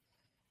was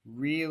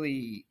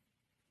really,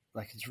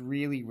 like, it's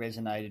really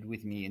resonated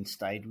with me and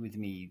stayed with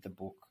me, the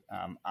book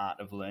Art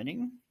of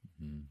Learning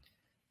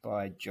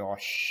by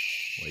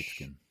Josh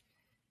Waitzkin.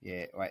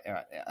 Yeah,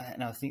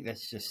 and I think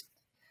that's just,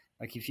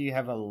 like, if you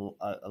have a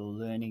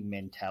learning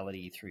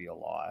mentality through your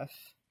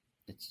life,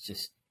 it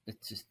just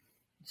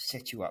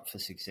sets you up for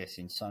success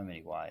in so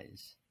many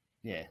ways.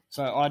 Yeah,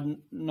 so I'd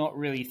not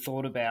really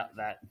thought about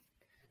that,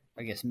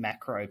 I guess,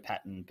 macro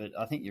pattern, but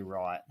I think you're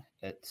right.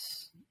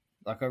 It's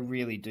like, I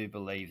really do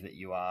believe that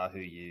you are who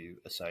you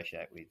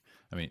associate with.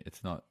 I mean,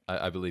 it's not.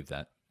 I believe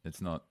that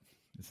it's not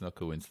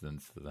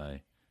coincidence that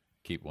I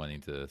keep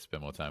wanting to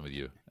spend more time with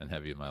you and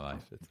have you in my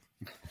life.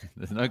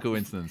 There's no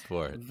coincidence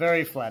for it.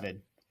 Very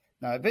flattered.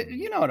 No, but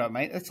you know what I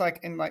mean. It's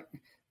like, and like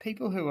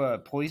people who are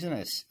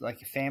poisonous, like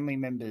family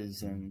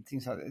members and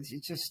things like that.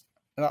 It's just,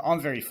 I'm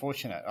very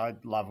fortunate. I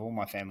love all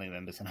my family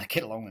members and I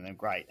get along with them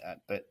great.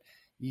 But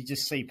you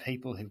just see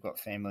people who've got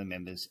family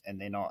members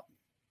and they're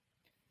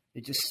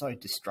just so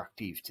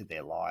destructive to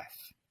their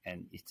life,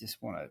 and you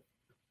just want to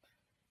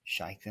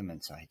shake them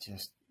and say,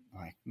 just,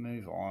 like,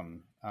 move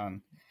on.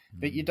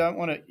 But you don't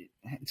want to.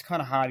 It's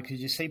kind of hard because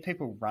you see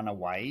people run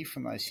away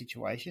from those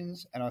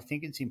situations, and I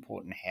think it's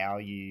important how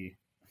you,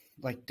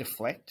 like,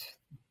 deflect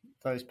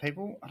those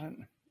people. I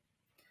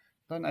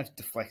don't know if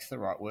deflect's the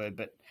right word,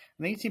 but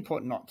I think it's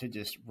important not to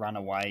just run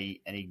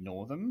away and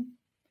ignore them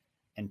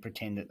and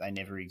pretend that they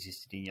never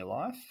existed in your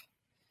life.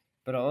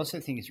 But I also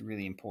think it's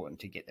really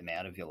important to get them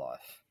out of your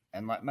life.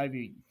 And, like,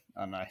 maybe,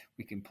 I don't know,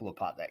 we can pull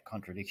apart that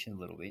contradiction a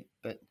little bit.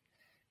 But,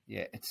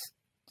 yeah, it's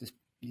just,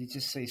 you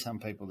just see some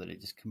people that are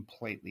just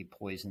completely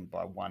poisoned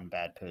by one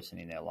bad person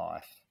in their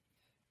life.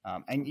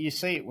 And you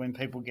see it when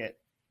people get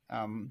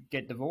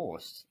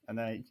divorced. And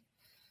they,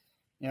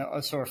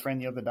 I saw a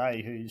friend the other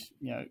day who's,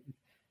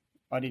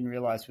 I didn't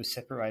realize was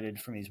separated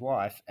from his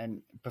wife.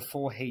 And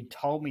before he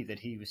told me that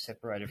he was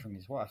separated from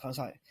his wife, I was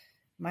like,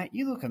 mate,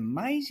 you look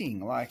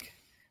amazing. Like,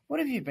 what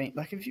have you been,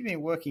 like, have you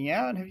been working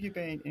out? Have you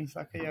been, and he's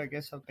like, yeah, I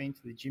guess I've been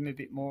to the gym a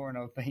bit more and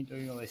I've been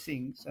doing all those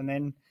things. And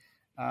then,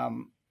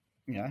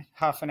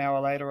 half an hour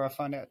later, I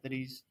find out that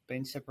he's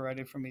been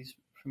separated from his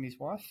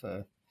wife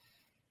for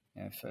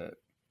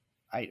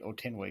 8 or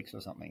 10 weeks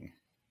or something.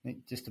 I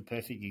think just a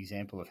perfect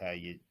example of how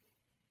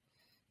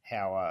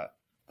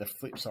the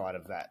flip side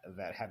of that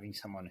having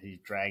someone who's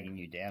dragging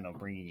you down or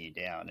bringing you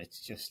down, it's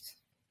just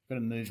got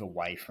to move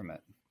away from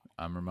it.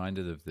 I'm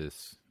reminded of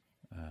this,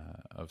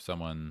 of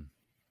someone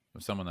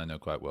I know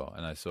quite well,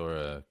 and I saw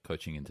a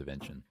coaching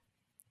intervention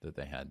that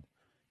they had.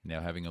 They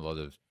were having a lot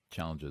of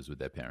challenges with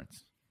their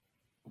parents,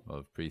 a lot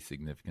of pretty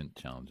significant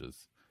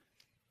challenges,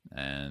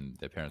 and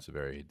their parents were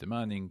very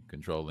demanding,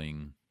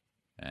 controlling,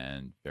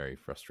 and very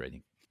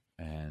frustrating.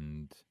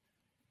 And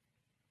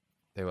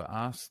they were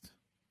asked,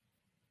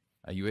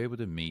 "Are you able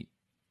to meet,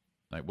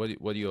 like, what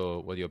are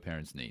your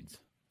parents' needs?"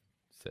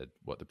 Said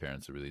what the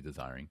parents are really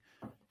desiring.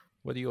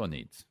 What are your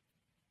needs?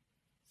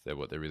 Said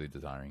what they're really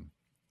desiring.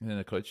 And then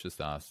the coach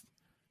just asked,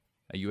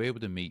 "Are you able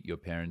to meet your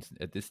parents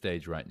at this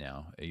stage right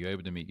now? Are you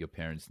able to meet your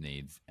parents'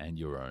 needs and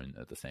your own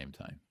at the same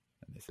time?"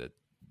 And they said,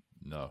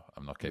 "No,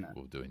 I'm not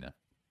capable of doing that."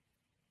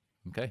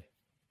 Okay,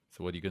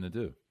 so what are you going to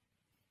do?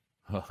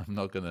 Well, I'm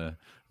not gonna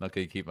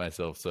keep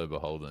myself so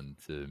beholden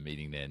to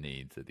meeting their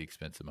needs at the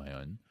expense of my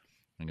own.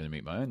 I'm going to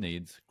meet my own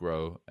needs,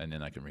 grow, and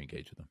then I can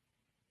re-engage with them.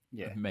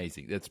 Yeah,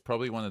 amazing. That's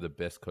probably one of the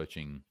best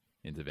coaching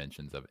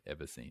interventions I've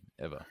ever seen,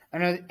 ever.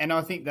 And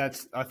I think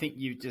I think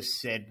you've just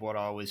said what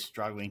I was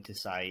struggling to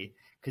say,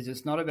 because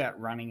it's not about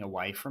running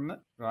away from it,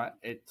 right?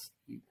 It's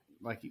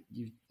like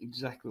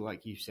exactly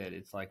like you said.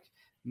 It's like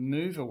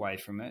move away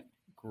from it,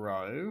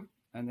 grow,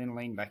 and then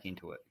lean back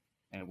into it.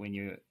 And when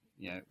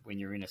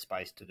you're in a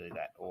space to do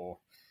that, or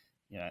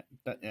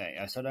but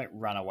so don't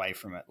run away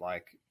from it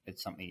like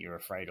it's something you're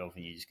afraid of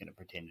and you're just going to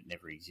pretend it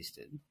never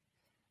existed.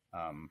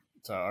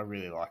 So I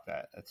really like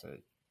that. That's a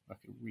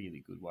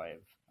really good way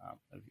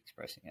of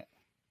expressing it.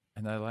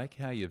 And I like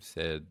how you've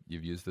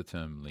used the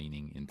term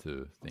leaning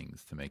into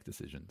things to make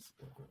decisions.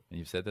 And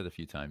you've said that a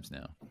few times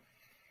now.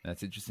 And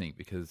that's interesting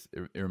because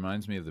it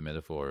reminds me of the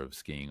metaphor of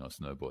skiing or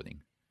snowboarding.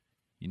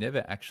 You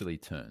never actually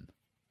turn.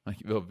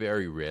 Well,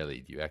 very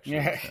rarely do you actually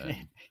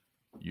turn.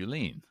 You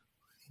lean,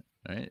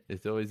 right?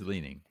 It's always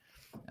leaning.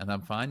 And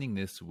I'm finding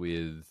this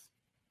with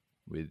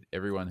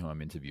everyone who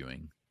I'm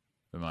interviewing,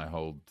 whom I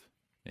hold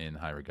in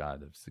high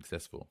regard of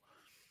successful,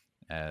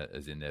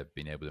 as in they've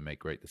been able to make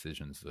great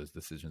decisions. Those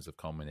decisions have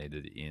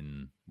culminated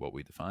in what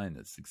we define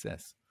as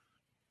success.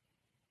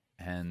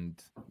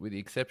 And with the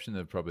exception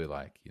of probably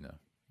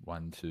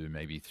 1, 2,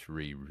 maybe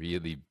 3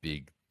 really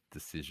big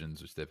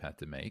decisions which they've had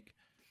to make,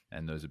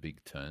 and those are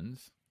big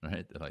turns,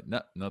 right? They're like,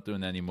 no, not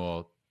doing that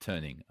anymore,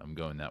 turning, I'm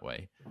going that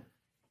way.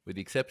 With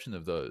the exception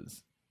of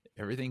those,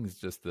 everything's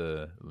just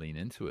a lean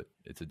into it.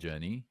 It's a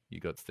journey. You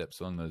got steps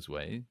along the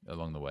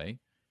way.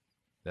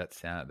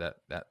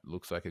 That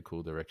looks like a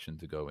cool direction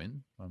to go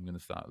in. I'm going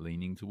to start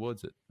leaning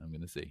towards it. I'm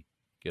going to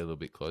get a little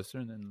bit closer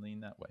and then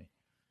lean that way.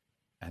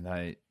 And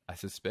I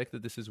suspect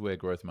that this is where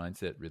growth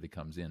mindset really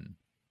comes in,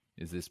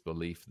 is this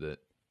belief that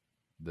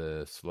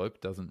the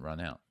slope doesn't run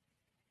out,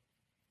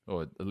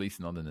 or at least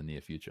not in the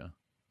near future.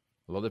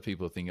 A lot of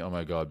people think, oh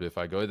my God, but if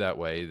I go that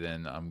way,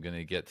 then I'm going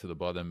to get to the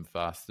bottom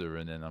faster,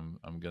 and then I'm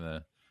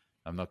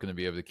not going to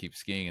be able to keep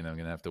skiing, and I'm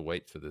going to have to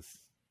wait for this.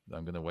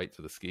 I'm going to wait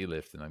for the ski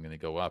lift, and I'm going to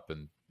go up,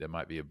 and there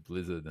might be a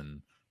blizzard,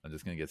 and I'm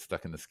just going to get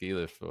stuck in the ski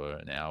lift for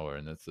an hour.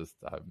 And it's just,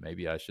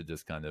 maybe I should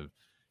just kind of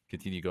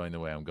continue going the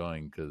way I'm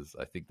going, because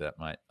I think that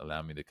might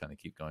allow me to kind of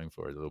keep going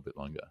for a little bit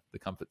longer. The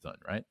comfort zone,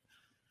 right?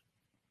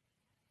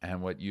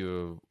 And what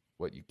you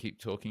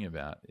keep talking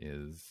about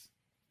is,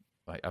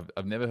 like,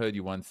 I've never heard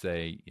you once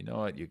say, you know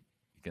what, you're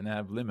going to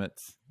have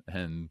limits,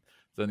 and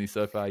it's only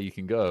so far you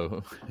can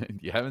go.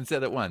 You haven't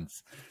said it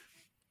once.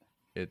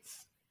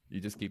 You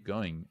just keep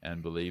going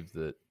and believe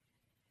that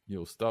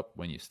you'll stop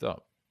when you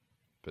stop,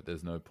 but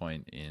there's no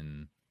point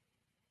in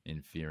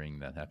fearing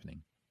that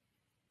happening.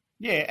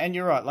 Yeah, and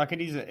you're right. Like,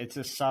 it's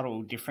a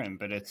subtle different,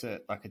 but it's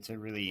a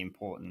really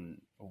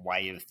important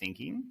way of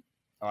thinking,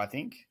 I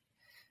think.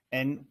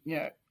 And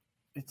I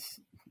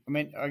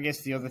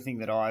guess the other thing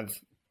that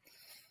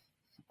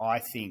I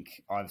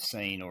think I've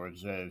seen or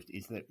observed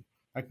is that,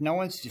 like, no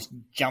one's just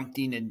jumped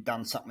in and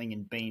done something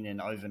and been an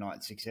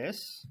overnight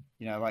success,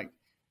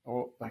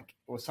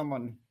 or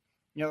someone,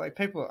 like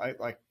people,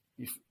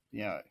 if,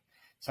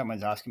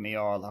 someone's asking me,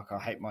 oh, like, I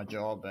hate my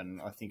job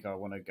and I think I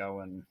want to go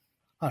and,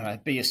 I don't know,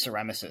 be a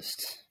ceramicist.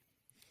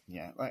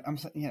 Yeah. Like, I'm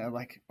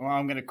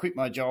going to quit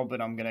my job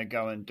and I'm going to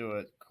go and do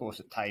a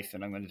course at TAFE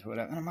and I'm going to do it.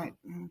 And I'm like,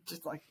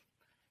 just like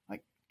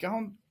go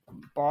and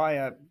buy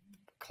a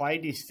clay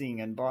disc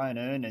thing and buy an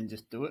urn and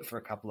just do it for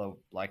a couple of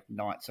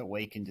nights a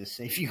week and just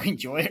see if you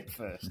enjoy it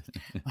first.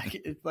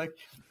 It's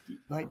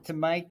like to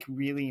make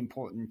really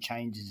important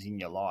changes in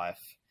your life,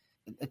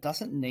 it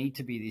doesn't need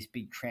to be this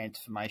big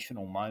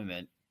transformational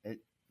moment.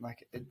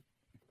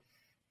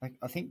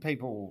 I think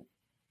people,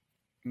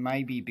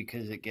 maybe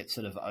because it gets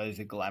sort of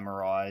over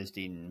glamorized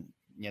in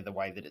the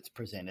way that it's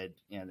presented,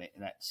 in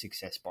that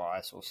success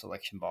bias or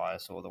selection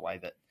bias, or the way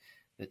that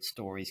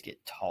stories get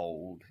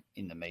told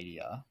in the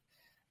media.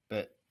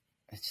 But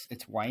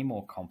it's way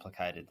more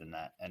complicated than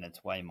that, and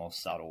it's way more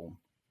subtle.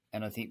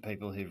 And I think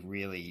people who've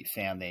really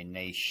found their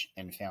niche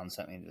and found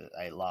something that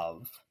they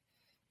love,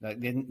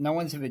 no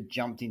one's ever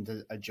jumped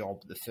into a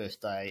job the first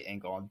day and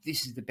gone,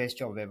 this is the best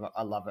job ever,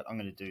 I love it, I'm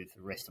going to do it for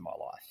the rest of my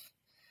life.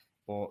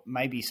 Or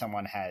maybe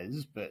someone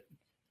has, but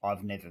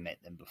I've never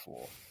met them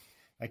before.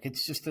 Like,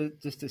 it's just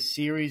a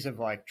series of,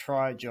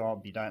 try a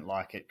job, you don't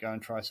like it, go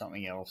and try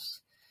something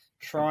else.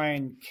 Try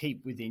and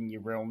keep within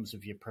your realms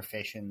of your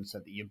profession so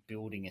that you're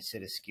building a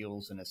set of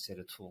skills and a set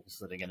of tools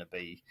that are going to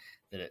be,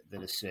 that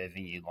are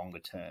serving you longer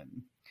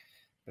term.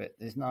 But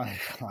there's no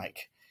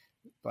like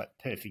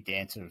perfect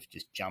answer of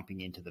just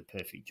jumping into the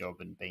perfect job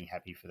and being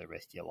happy for the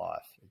rest of your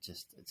life.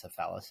 It's a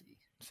fallacy.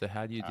 So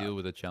how do you deal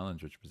with a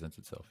challenge which presents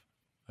itself?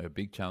 Like a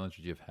big challenge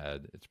that you've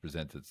had, it's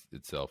presented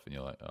itself and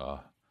you're like,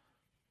 oh,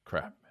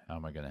 crap, how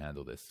am I going to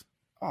handle this?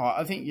 Oh,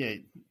 I think,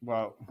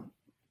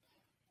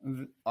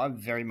 I've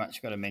very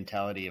much got a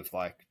mentality of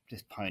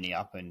just pony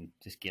up and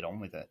just get on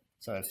with it.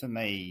 So for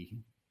me,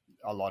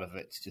 a lot of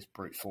it's just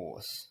brute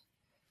force.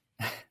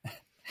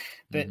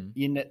 But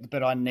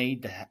but I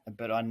need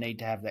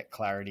to have that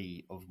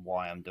clarity of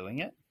why I'm doing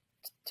it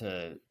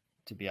to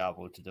be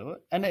able to do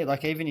it. And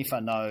even if I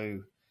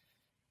know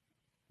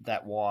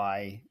that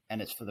why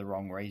and it's for the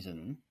wrong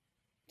reason,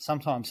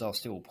 sometimes I'll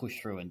still push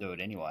through and do it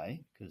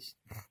anyway because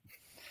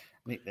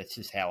I think that's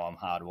just how I'm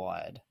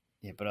hardwired.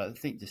 Yeah, but I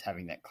think just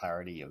having that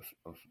clarity of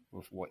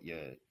what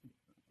you're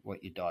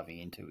diving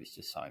into is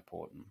just so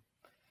important.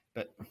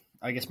 But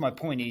I guess my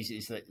point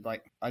is that,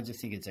 like, I just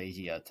think it's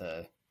easier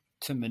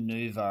to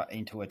maneuver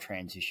into a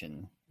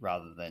transition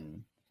rather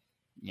than,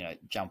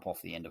 jump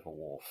off the end of a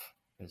wharf.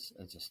 Because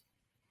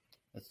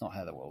that's not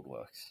how the world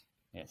works.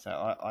 Yeah,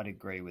 so I'd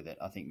agree with it.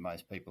 I think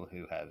most people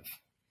who have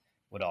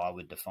what I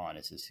would define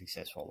as a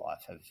successful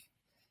life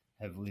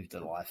have lived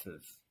a life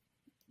of,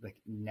 like,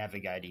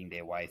 navigating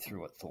their way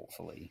through it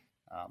thoughtfully,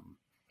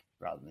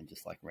 rather than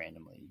just, like,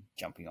 randomly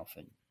jumping off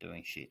and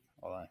doing shit.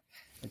 Although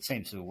it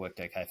seems to have worked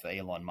okay for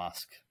Elon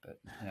Musk, but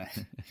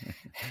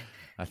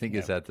I think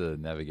he's had to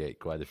navigate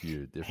quite a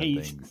few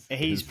different things.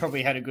 He's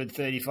probably had a good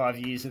 35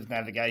 years of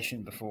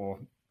navigation before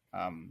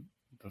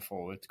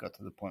it's got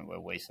to the point where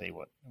we see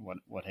what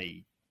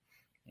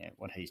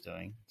he's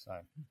doing.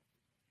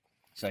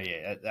 So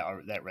yeah,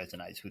 that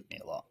resonates with me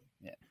a lot.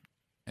 Yeah.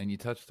 And you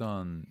touched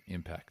on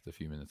impact a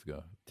few minutes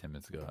ago, 10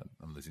 minutes ago.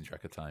 I'm losing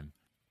track of time.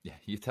 Yeah,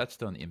 you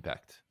touched on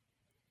impact,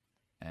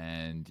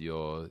 and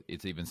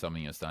it's even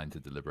something you're starting to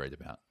deliberate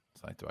about.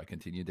 It's like, do I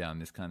continue down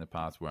this kind of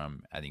path where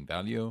I'm adding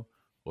value,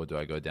 or do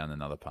I go down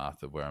another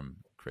path of where I'm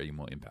creating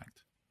more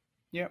impact?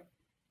 Yep.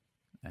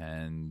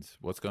 And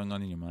what's going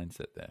on in your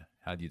mindset there?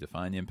 How do you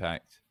define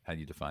impact? How do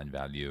you define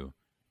value?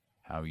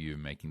 How are you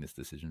making this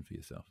decision for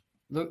yourself?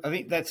 Look, I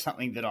think that's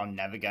something that I'm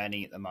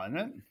navigating at the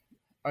moment.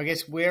 I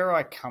guess where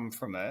I come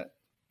from it,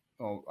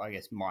 or I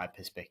guess my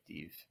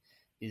perspective,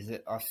 is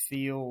that I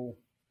feel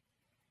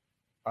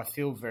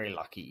very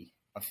lucky.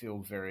 I feel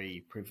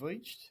very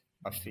privileged.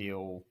 I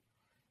feel,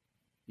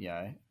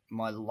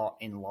 my lot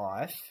in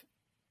life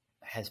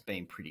has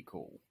been pretty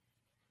cool.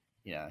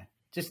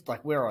 Just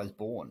like where I was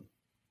born,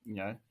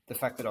 the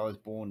fact that I was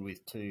born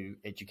with two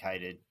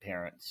educated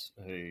parents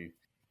who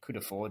could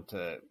afford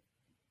to,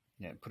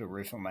 put a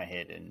roof on my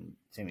head and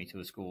send me to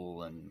a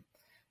school and,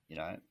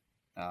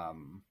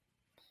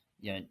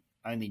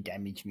 only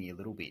damage me a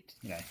little bit,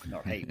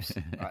 not heaps.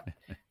 Right?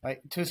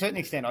 Like, to a certain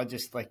extent, I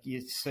just, like,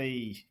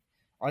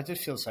 I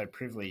just feel so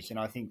privileged. And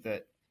I think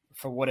that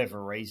for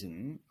whatever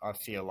reason, I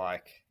feel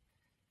like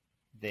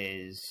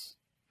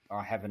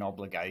I have an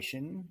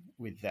obligation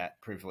with that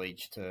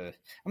privilege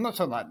I'm not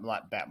talking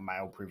like about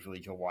male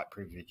privilege or white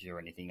privilege or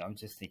anything. I'm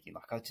just thinking,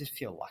 like, I just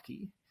feel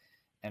lucky.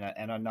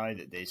 And I know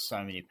that there's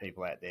so many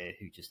people out there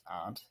who just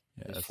aren't.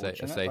 Yeah,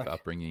 a safe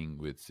upbringing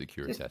with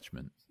secure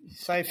attachment.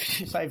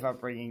 Safe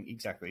upbringing,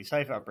 exactly.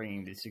 Safe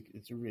upbringing.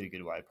 It's a really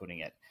good way of putting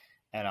it.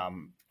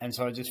 And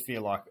so I just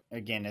feel like,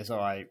 again, as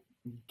I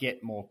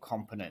get more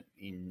competent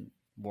in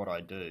what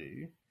I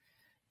do,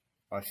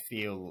 I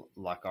feel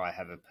like I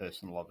have a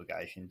personal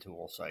obligation to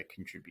also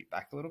contribute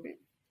back a little bit.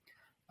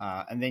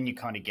 And then you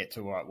kind of get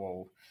to, right,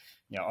 well,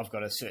 I've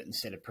got a certain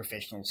set of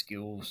professional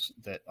skills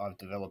that I've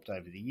developed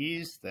over the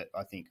years that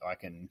I think I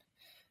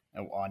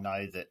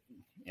know that,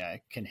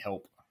 can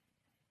help,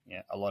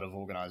 a lot of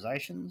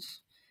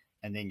organizations.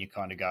 And then you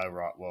kind of go,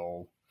 right,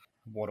 well,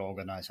 what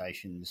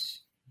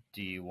organizations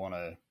do you want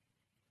to,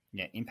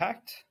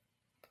 impact?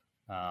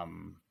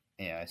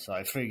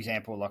 So for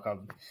example, like,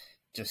 I'm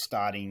just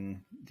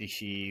starting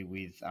this year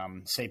with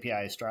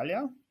CPA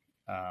Australia,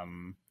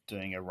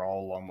 doing a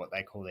role on what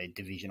they call their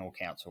divisional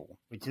council,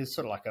 which is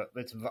sort of like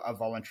it's a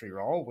voluntary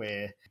role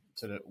where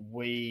sort of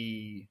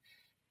we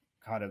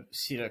kind of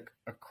sit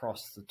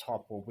across the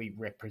top, or we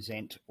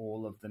represent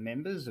all of the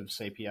members of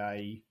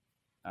CPA,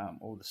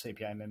 all the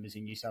CPA members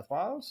in New South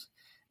Wales.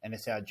 And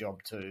it's our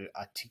job to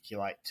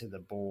articulate to the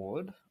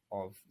board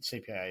of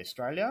CPA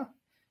Australia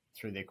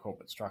through their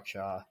corporate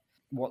structure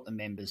what the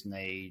members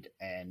need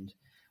and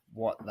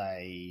what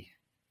they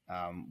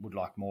would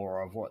like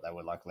more of, what they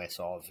would like less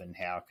of, and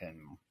how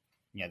can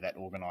that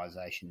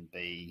organisation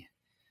be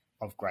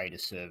of greater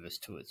service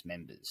to its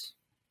members.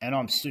 And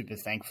I'm super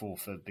thankful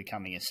for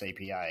becoming a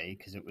CPA,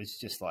 because it was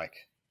just like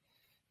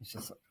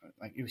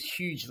it was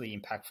hugely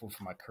impactful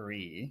for my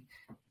career,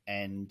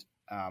 and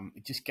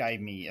it just gave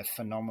me a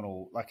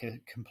phenomenal, like a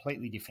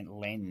completely different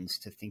lens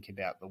to think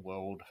about the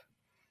world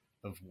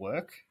of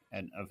work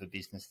and of the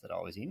business that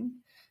I was in.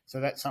 So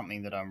that's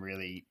something that I'm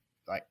really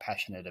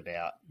passionate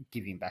about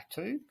giving back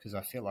to, because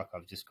I feel like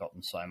I've just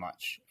gotten so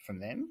much from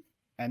them.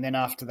 And then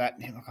after that,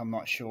 I'm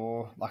not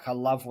sure. I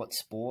love what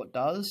sport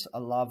does. I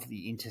love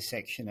the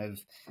intersection of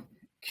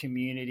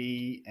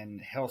community and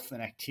health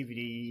and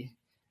activity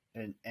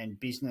and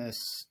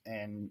business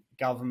and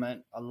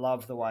government. I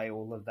love the way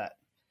all of that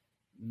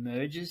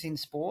merges in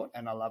sport,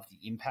 and I love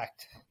the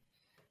impact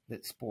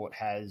that sport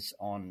has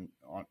on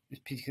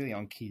particularly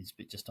on kids,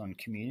 but just on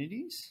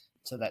communities.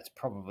 So that's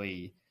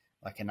probably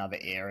another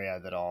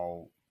area that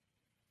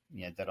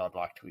that I'd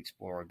like to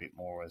explore a bit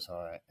more as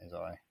I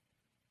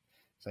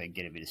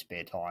get a bit of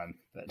spare time.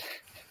 But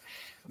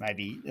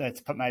maybe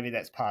that's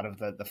part of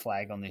the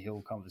flag on the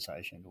hill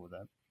conversation, or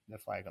the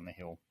flag on the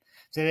hill.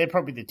 So they're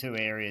probably the two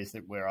areas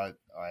where I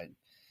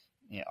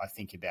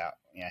think about,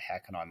 how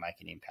can I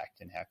make an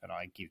impact and how can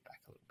I give back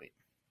a little bit?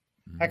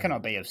 Mm-hmm. How can I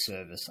be of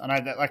service? I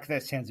know that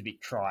that sounds a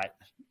bit trite,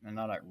 and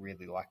I don't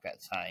really like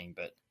that saying,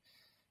 but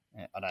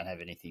I don't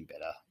have anything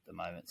better at the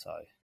moment. So,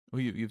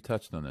 Well, you've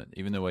touched on it.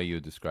 Even the way you're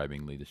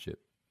describing leadership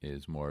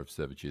is more of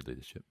servitude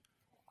leadership.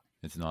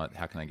 It's not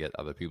how can I get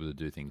other people to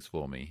do things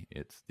for me.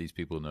 It's these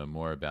people know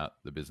more about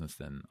the business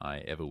than I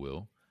ever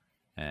will,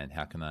 and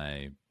how can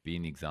I be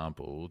an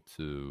example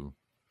to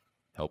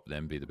help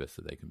them be the best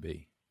that they can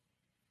be.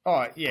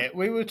 oh yeah,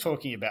 we were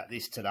talking about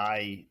this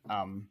today,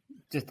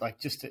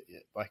 just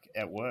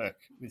at work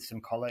with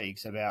some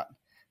colleagues about,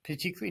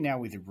 particularly now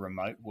with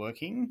remote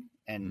working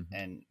and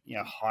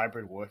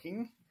hybrid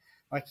working,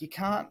 like you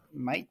can't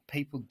make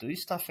people do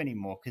stuff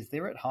anymore because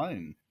they're at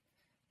home,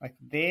 like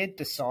they're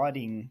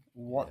deciding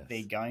what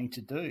they're going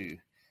to do.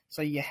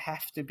 So you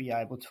have to be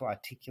able to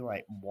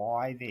articulate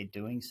why they're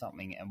doing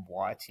something and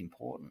why it's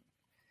important,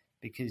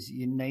 because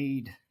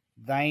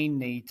they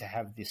need to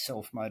have this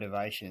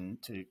self-motivation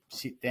to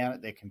sit down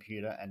at their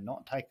computer and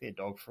not take their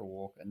dog for a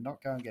walk and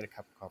not go and get a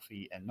cup of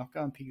coffee and not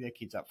go and pick their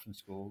kids up from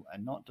school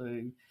and not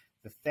do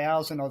the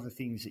 1,000 other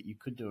things that you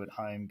could do at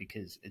home,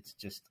 because it's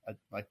just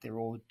like they're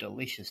all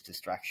delicious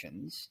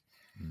distractions.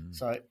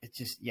 So it's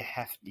just, you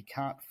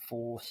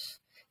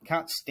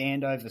can't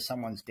stand over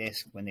someone's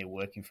desk when they're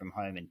working from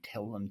home and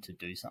tell them to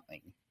do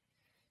something.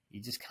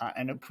 You just can't.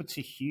 And it puts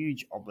a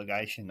huge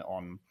obligation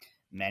on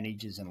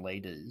managers and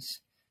leaders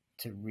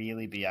to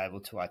really be able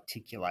to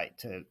articulate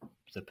to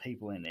the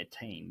people in their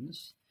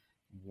teams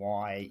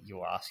why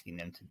you're asking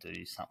them to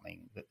do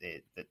something that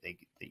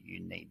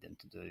you need them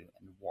to do,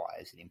 and why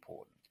is it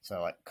important.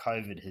 So like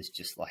COVID has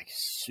just like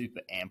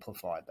super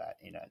amplified that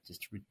in a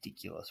just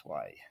ridiculous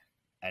way.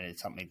 And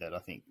it's something that I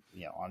think,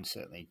 I'm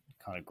certainly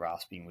kind of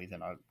grasping with,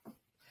 and I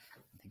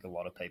think a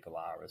lot of people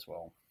are as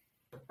well.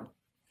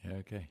 Yeah,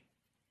 okay.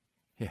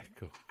 Yeah,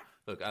 cool.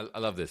 Look, I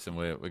love this, and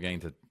we're getting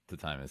to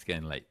time. It's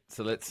getting late,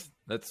 so let's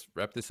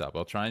wrap this up.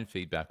 I'll try and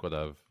feedback what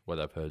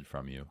I've heard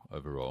from you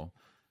overall,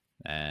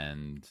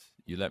 and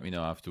you let me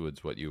know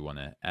afterwards what you want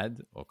to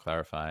add or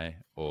clarify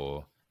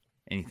or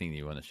anything that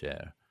you want to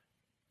share.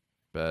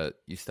 But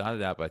you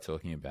started out by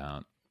talking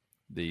about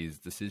these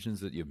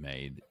decisions that you've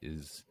made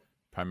is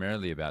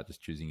primarily about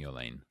just choosing your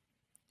lane.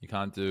 You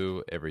can't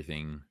do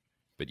everything,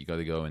 but you got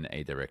to go in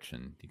a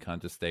direction. You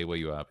can't just stay where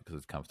you are because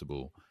it's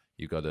comfortable.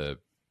 You got to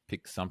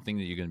pick something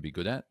that you're going to be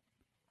good at,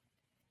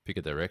 pick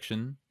a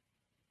direction,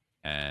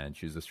 and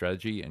choose a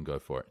strategy and go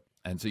for it.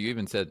 And so you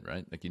even said,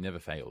 right, like you never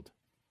failed,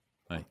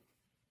 right?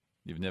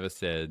 You've never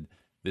said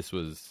this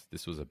was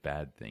a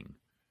bad thing,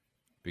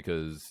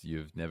 because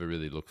you've never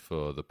really looked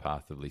for the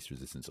path of least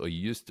resistance, or you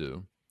used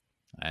to,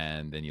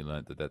 and then you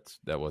learned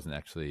that wasn't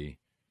actually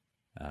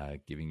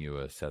giving you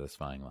a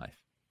satisfying life.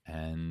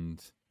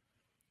 And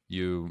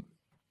you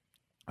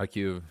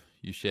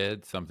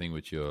shared something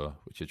which you're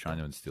trying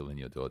to instill in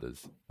your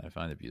daughters. I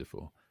find it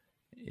beautiful,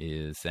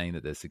 is saying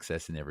that there's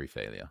success in every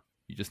failure.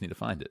 You just need to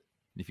find it.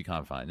 And if you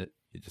can't find it,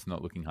 you're just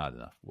not looking hard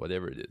enough,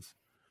 whatever it is.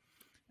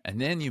 And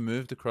then you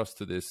moved across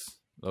to this,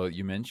 or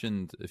you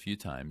mentioned a few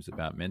times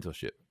about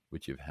mentorship,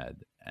 which you've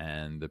had,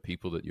 and the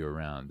people that you're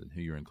around and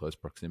who you're in close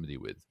proximity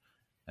with.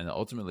 And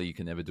ultimately, you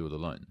can never do it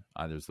alone,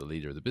 either as the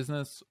leader of the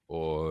business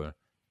or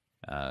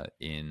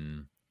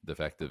in the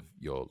fact of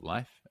your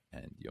life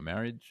and your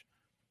marriage.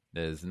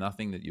 There's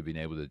nothing that you've been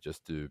able to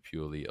just do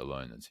purely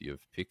alone. And so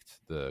you've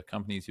picked the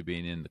companies you've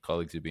been in, the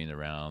colleagues you've been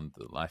around,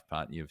 the life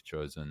partner you've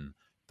chosen,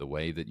 the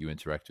way that you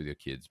interact with your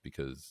kids,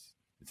 because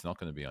it's not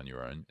going to be on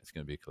your own. It's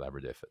going to be a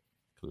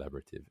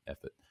collaborative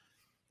effort.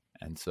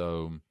 And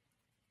so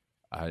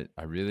I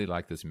really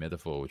like this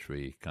metaphor, which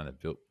we kind of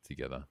built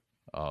together,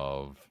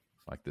 of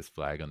like this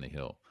flag on the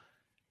hill,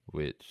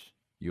 which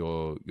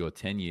your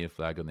 10-year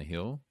flag on the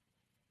hill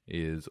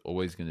is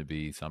always going to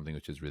be something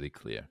which is really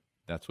clear.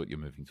 That's what you're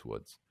moving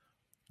towards.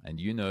 And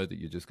you know that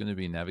you're just going to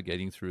be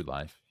navigating through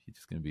life. You're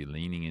just going to be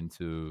leaning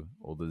into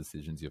all the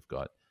decisions you've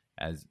got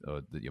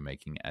that you're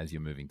making as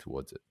you're moving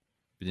towards it.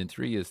 But in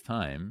 3 years'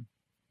 time,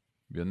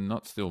 you're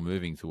not still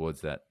moving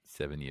towards that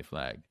 7-year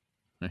flag.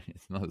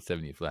 It's not a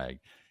 7-year flag.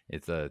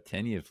 It's a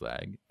 10-year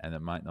flag, and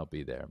it might not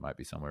be there. It might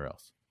be somewhere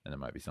else, and it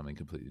might be something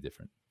completely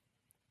different.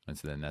 And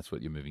so then that's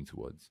what you're moving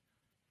towards.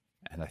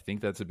 And I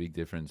think that's a big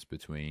difference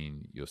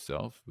between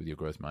yourself with your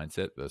growth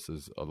mindset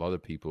versus a lot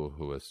of people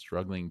who are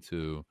struggling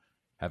to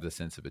have the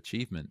sense of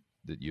achievement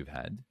that you've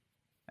had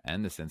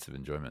and the sense of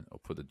enjoyment, or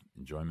put the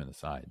enjoyment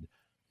aside,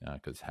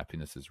 because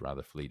happiness is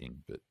rather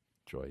fleeting, but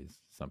joy is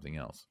something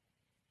else.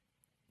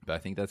 But I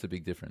think that's a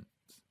big difference.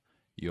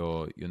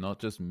 You're not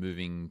just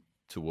moving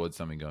towards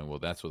something going, well,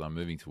 that's what I'm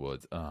moving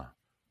towards. I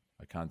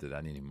can't do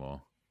that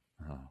anymore.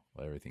 Well,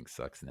 everything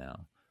sucks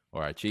now.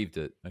 Or I achieved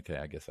it. Okay,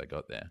 I guess I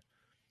got there.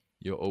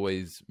 You're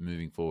always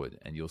moving forward,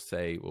 and you'll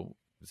say, well,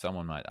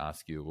 someone might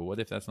ask you, well, what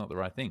if that's not the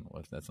right thing?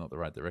 What if that's not the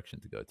right direction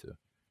to go to?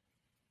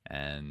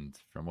 And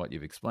from what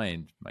you've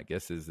explained, my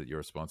guess is that your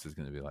response is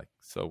going to be like,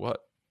 so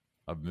what?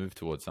 I've moved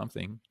towards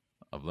something.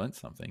 I've learned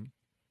something.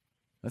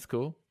 That's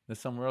cool. There's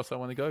somewhere else I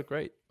want to go.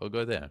 Great. I'll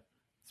go there.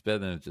 It's better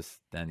than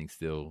just standing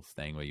still,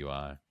 staying where you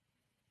are,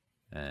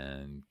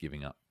 and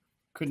giving up.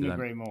 Couldn't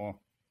agree more.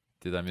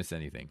 Did I miss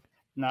anything?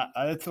 No,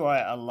 that's why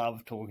I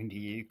love talking to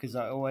you, because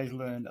I always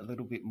learn a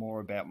little bit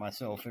more about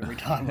myself every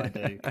time I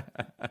do.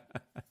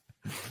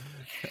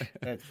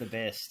 That's the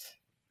best.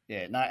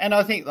 Yeah, no, and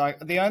I think like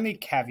the only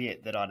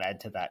caveat that I'd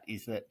add to that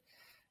is that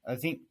I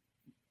think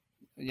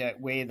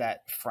where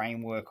that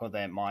framework or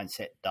that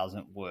mindset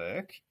doesn't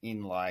work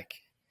in like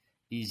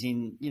is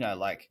in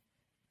like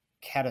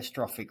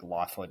catastrophic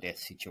life or death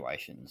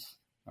situations,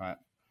 right?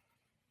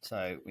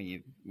 So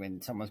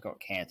when someone's got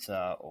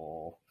cancer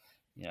or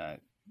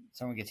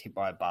someone gets hit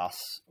by a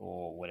bus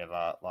or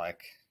whatever,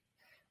 like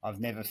I've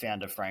never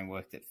found a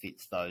framework that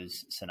fits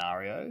those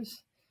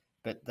scenarios,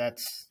 but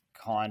that's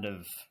kind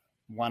of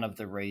one of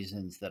the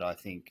reasons that I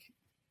think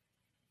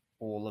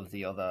all of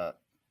the other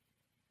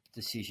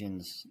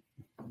decisions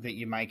that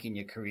you make in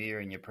your career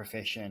and your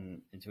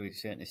profession, and to a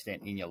certain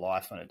extent in your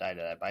life on a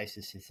day-to-day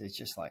basis, is they're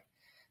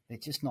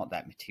just not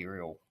that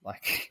material.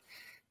 Like,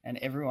 and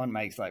everyone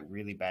makes like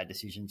really bad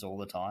decisions all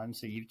the time.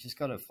 So you've just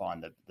got to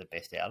find the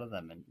best out of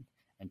them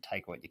and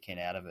take what you can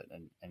out of it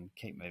and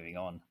keep moving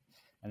on.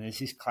 And there's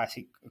this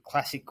classic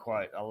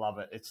quote. I love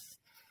it. It's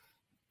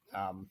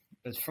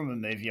from a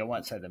movie. I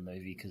won't say the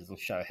movie because it'll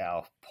show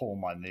how poor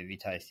my movie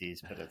taste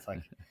is. But it's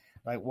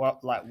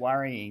like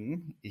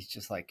worrying is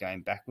just like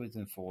going backwards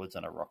and forwards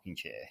on a rocking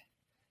chair.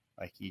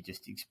 Like you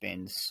just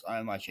expend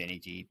so much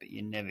energy, but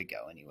you never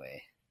go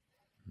anywhere.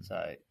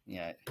 So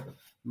I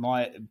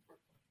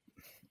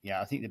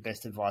think the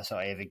best advice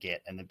I ever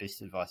get, and the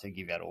best advice I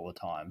give out all the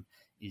time,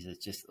 is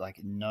it's just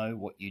like know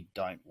what you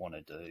don't want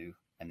to do,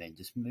 and then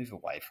just move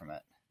away from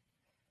it.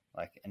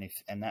 Like,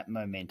 and that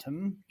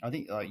momentum, I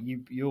think like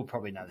you'll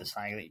probably know the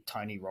saying. I think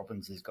Tony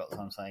Robbins has got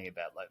some saying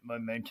about like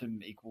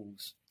momentum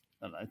equals,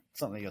 I don't know,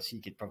 something else.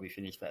 You could probably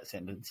finish that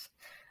sentence,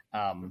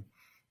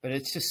 but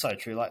it's just so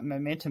true. Like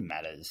momentum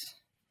matters,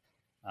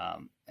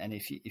 and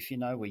if you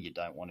know where you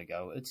don't want to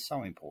go, it's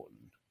so important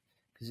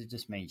because it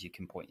just means you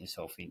can point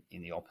yourself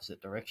in the opposite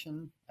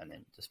direction and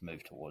then just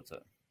move towards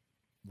it.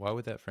 Why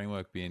would that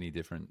framework be any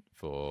different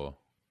for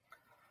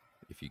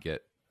if you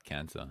get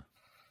cancer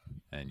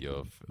and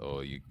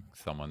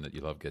someone that you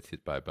love gets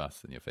hit by a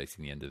bus and you're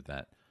facing the end of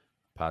that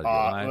part of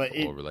your life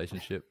or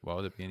relationship? Why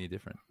would it be any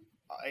different?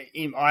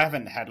 I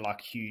haven't had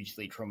like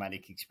hugely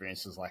traumatic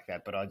experiences like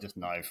that, but I just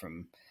know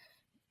from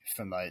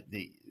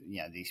the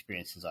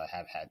experiences I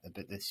have had,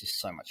 but there's just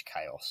so much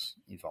chaos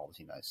involved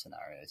in those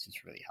scenarios.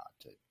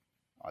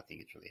 I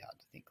think it's really hard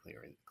to think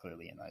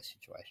clearly in those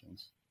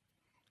situations.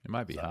 It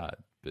might be hard,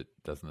 but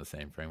doesn't the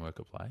same framework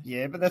apply?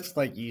 Yeah, but that's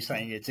like you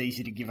saying it's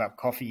easy to give up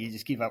coffee. You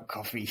just give up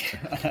coffee.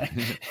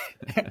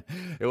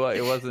 It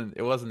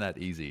wasn't that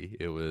easy.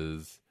 It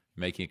was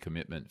making a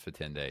commitment for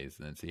 10 days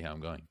and then see how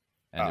I'm going.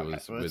 And it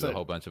was with a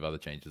whole bunch of other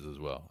changes as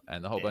well,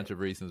 and a whole bunch of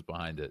reasons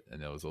behind it.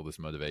 And there was all this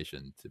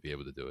motivation to be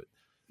able to do it.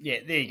 Yeah,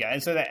 there you go.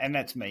 And so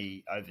that's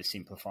me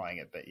oversimplifying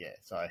it, but yeah.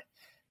 So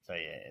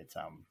it's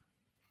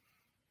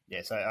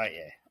So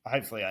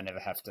hopefully I never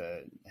have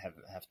to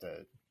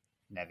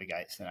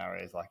navigate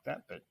scenarios like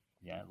that, but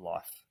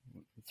life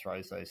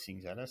throws those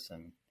things at us,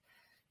 and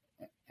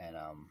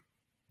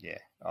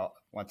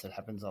once it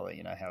happens, I'll let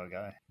you know how it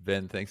goes.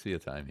 Ben, thanks for your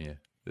time here.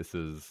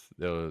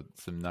 There were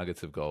some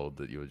nuggets of gold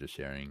that you were just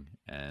sharing,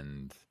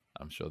 and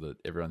I'm sure that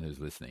everyone who's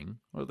listening,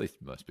 or at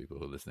least most people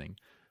who are listening,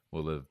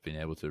 will have been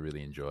able to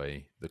really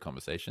enjoy the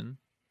conversation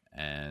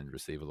and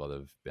receive a lot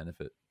of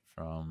benefit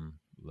from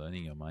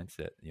learning your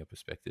mindset, your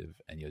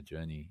perspective, and your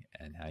journey,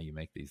 and how you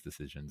make these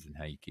decisions and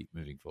how you keep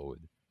moving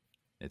forward.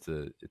 It's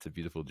a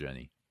beautiful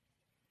journey.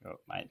 Oh,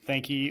 mate,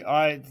 thank you.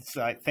 I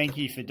thank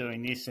you for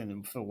doing this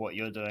and for what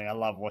you're doing. I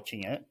love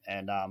watching it,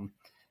 and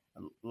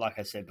like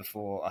I said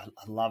before, I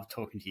love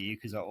talking to you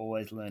because I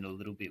always learn a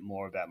little bit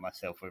more about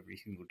myself every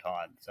single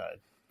time. So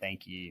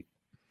thank you.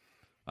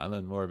 I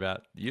learn more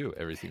about you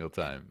every single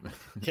time.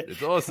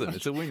 It's awesome.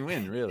 It's a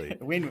win-win, really.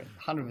 Win,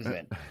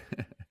 100%.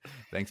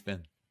 Thanks,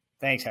 Ben.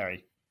 Thanks,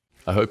 Harry.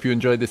 I hope you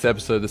enjoyed this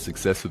episode of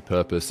Success with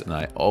Purpose, and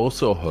I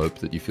also hope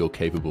that you feel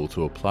capable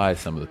to apply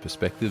some of the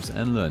perspectives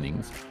and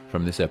learnings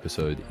from this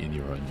episode in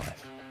your own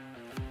life.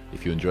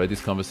 If you enjoyed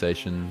this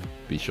conversation,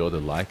 be sure to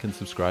like and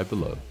subscribe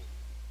below.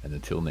 And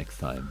until next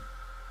time,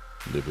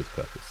 live with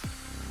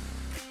purpose.